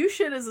 Bill, you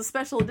should, as a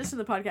special edition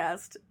of the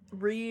podcast,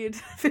 read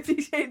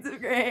 50 Shades of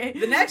Grey.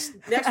 The next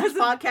week's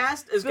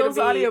podcast is going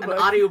to be an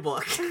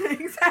audiobook.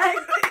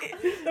 Exactly.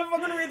 If I'm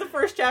going to read the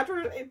first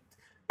chapter. Yeah!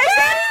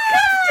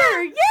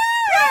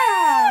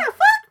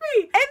 Fuck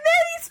great. And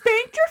then he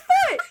spanked your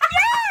foot.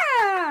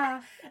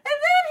 Yeah. And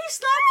then he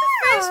slapped her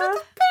face with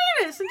his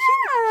penis. And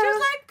she was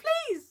like,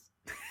 please.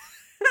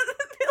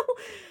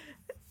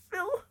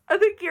 Bill, I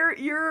think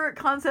your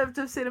concept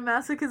of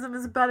sadomasochism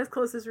is about as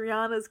close as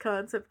Rihanna's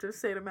concept of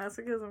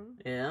sadomasochism.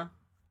 Yeah?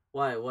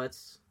 Why?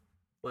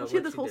 She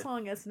had this whole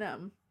song,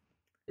 S&M.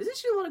 Isn't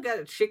she the one who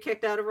got shit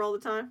kicked out of her all the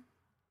time?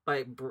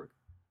 By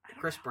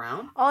Chris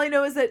Brown? All I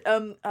know is that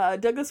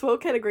Douglas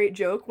Woke had a great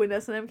joke when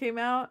S&M came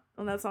out,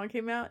 when that song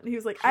came out, and he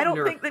was like, I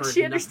don't think that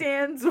she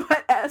understands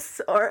what S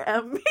or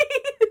M means.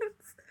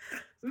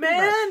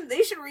 Man,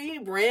 they should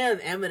rebrand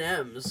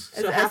M&M's.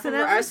 So half of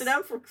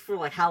S&M for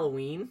like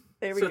Halloween.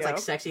 There we go. So it's like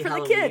sexy for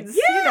Halloween. For the kids,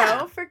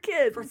 yeah! For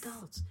kids. For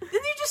adults. Then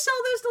you just sell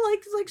those to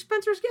like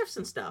Spencer's Gifts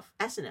and stuff.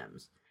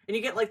 S&M's. And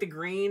you get like the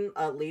green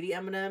lady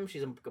M&M.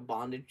 She's in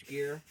bondage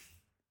gear.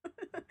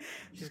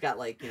 She's got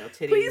like,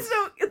 titties. Please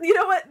don't. You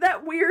know what?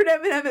 That weird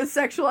M&M is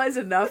sexualized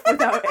enough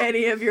without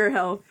any of your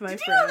health, my friend.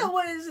 Did you know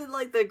what is it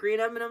like the green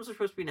M&Ms are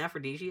supposed to be an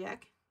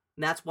aphrodisiac?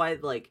 And that's why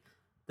like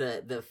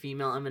the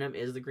female M&M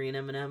is the green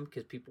M&M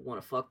because people want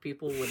to fuck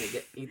people when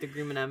they eat the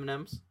green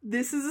M&Ms.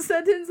 This is a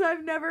sentence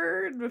I've never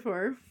heard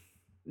before.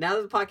 Now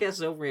that the podcast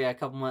is over, a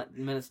couple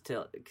minutes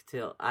till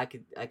I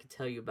could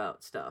tell you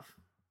about stuff.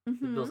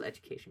 Mm-hmm. Bill's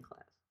education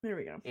class. There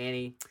we go.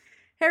 Annie.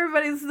 Hey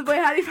everybody, this is the Boy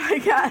Howdy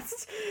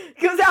Podcast.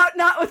 It goes out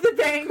not with a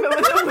bang, but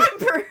with a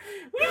whimper.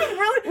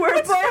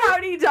 We're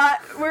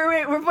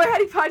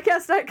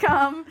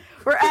boyhowdypodcast.com.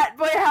 We're at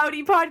Boy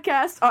Howdy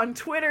Podcast on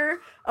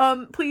Twitter.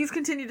 Please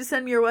continue to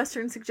send me your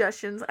Western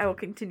suggestions. I will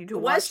continue to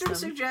watch them.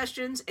 Western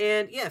suggestions,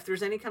 and if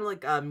there's any kind of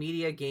like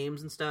media,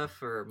 games and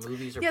stuff, or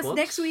movies or books. Yes,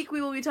 next week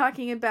we will be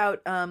talking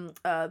about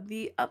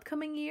the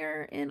upcoming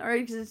year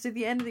to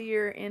the end of the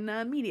year in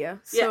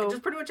media. So,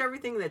 just pretty much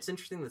everything that's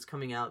interesting that's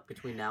coming out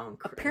between now and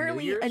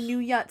apparently a new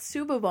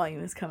Yatsuba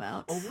volume has come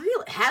out. Oh,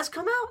 really? It has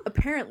come out?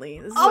 Apparently.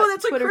 That's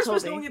Twitter like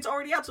Christmas knowing it's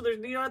already out, so you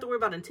don't have to worry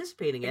about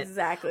anticipating it.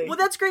 Exactly. Well,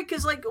 that's great,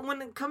 because like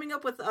when coming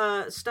up with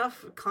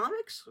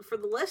comics for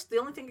the list, the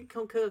only thing it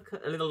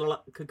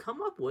could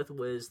come up with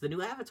was the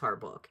new Avatar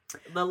book.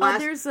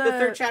 The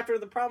third chapter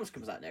of The Promise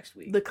comes out next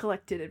week. The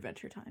Collected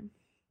Adventure Time.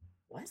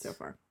 What? So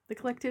far. The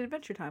Collected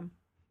Adventure Time.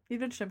 The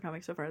Adventure Time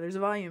comic so far. There's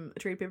a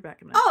trade paperback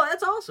coming out. Oh,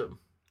 that's awesome.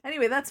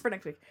 Anyway, that's for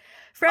next week.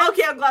 Friends,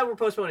 okay, I'm glad we're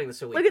postponing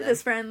this a week. Look at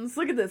this, friends.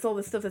 Look at this. All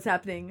this stuff that's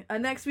happening.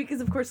 Next week is,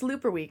 of course,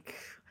 Looper Week.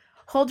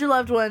 Hold your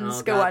loved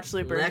ones. Go watch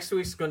Looper. Next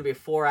week's going to be a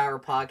 4-hour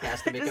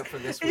podcast to make up for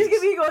this week. It's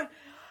going to be going...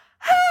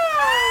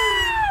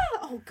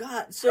 Oh,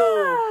 God.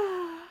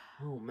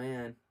 Oh,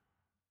 man.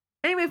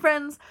 Anyway,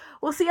 friends,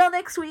 we'll see y'all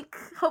next week.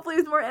 Hopefully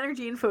with more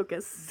energy and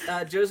focus.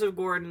 Joseph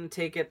Gordon,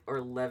 take it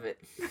or leave it.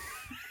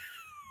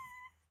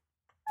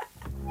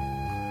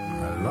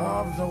 I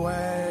love the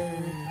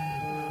way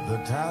the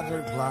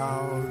tattered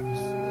clouds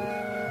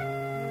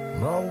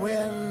blow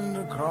wind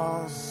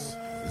across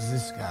the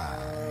sky.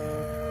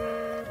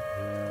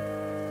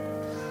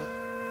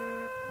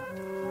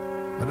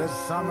 But as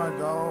summer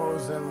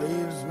goes and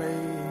leaves me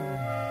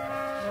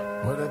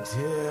with a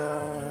tear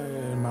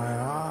in my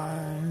eye,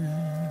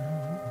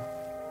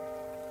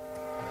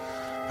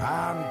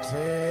 I'm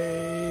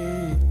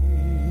taking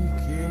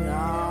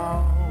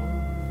out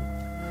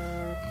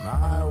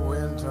my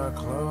winter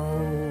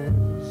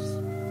clothes.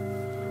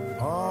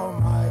 Oh,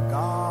 my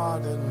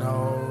God, it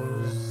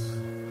knows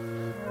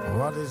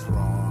what is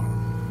wrong.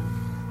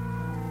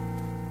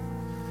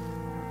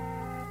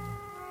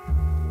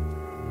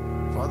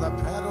 For the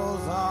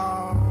petals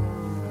of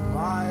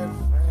my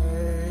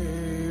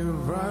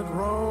favorite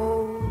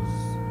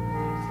rose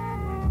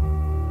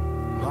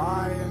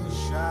lie in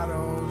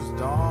shadows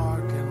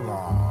dark and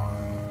long.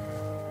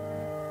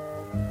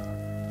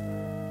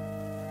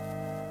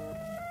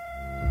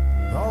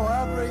 Though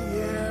every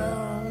year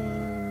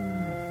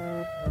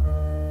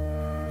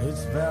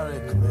it's very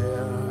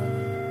clear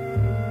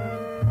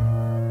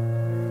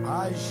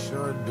I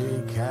should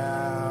be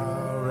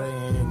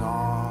carrying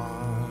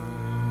on,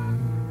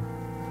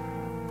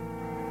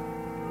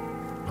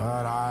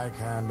 but I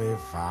can be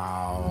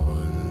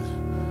found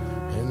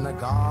in the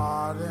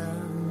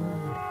garden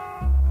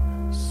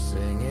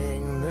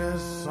singing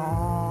this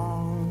song.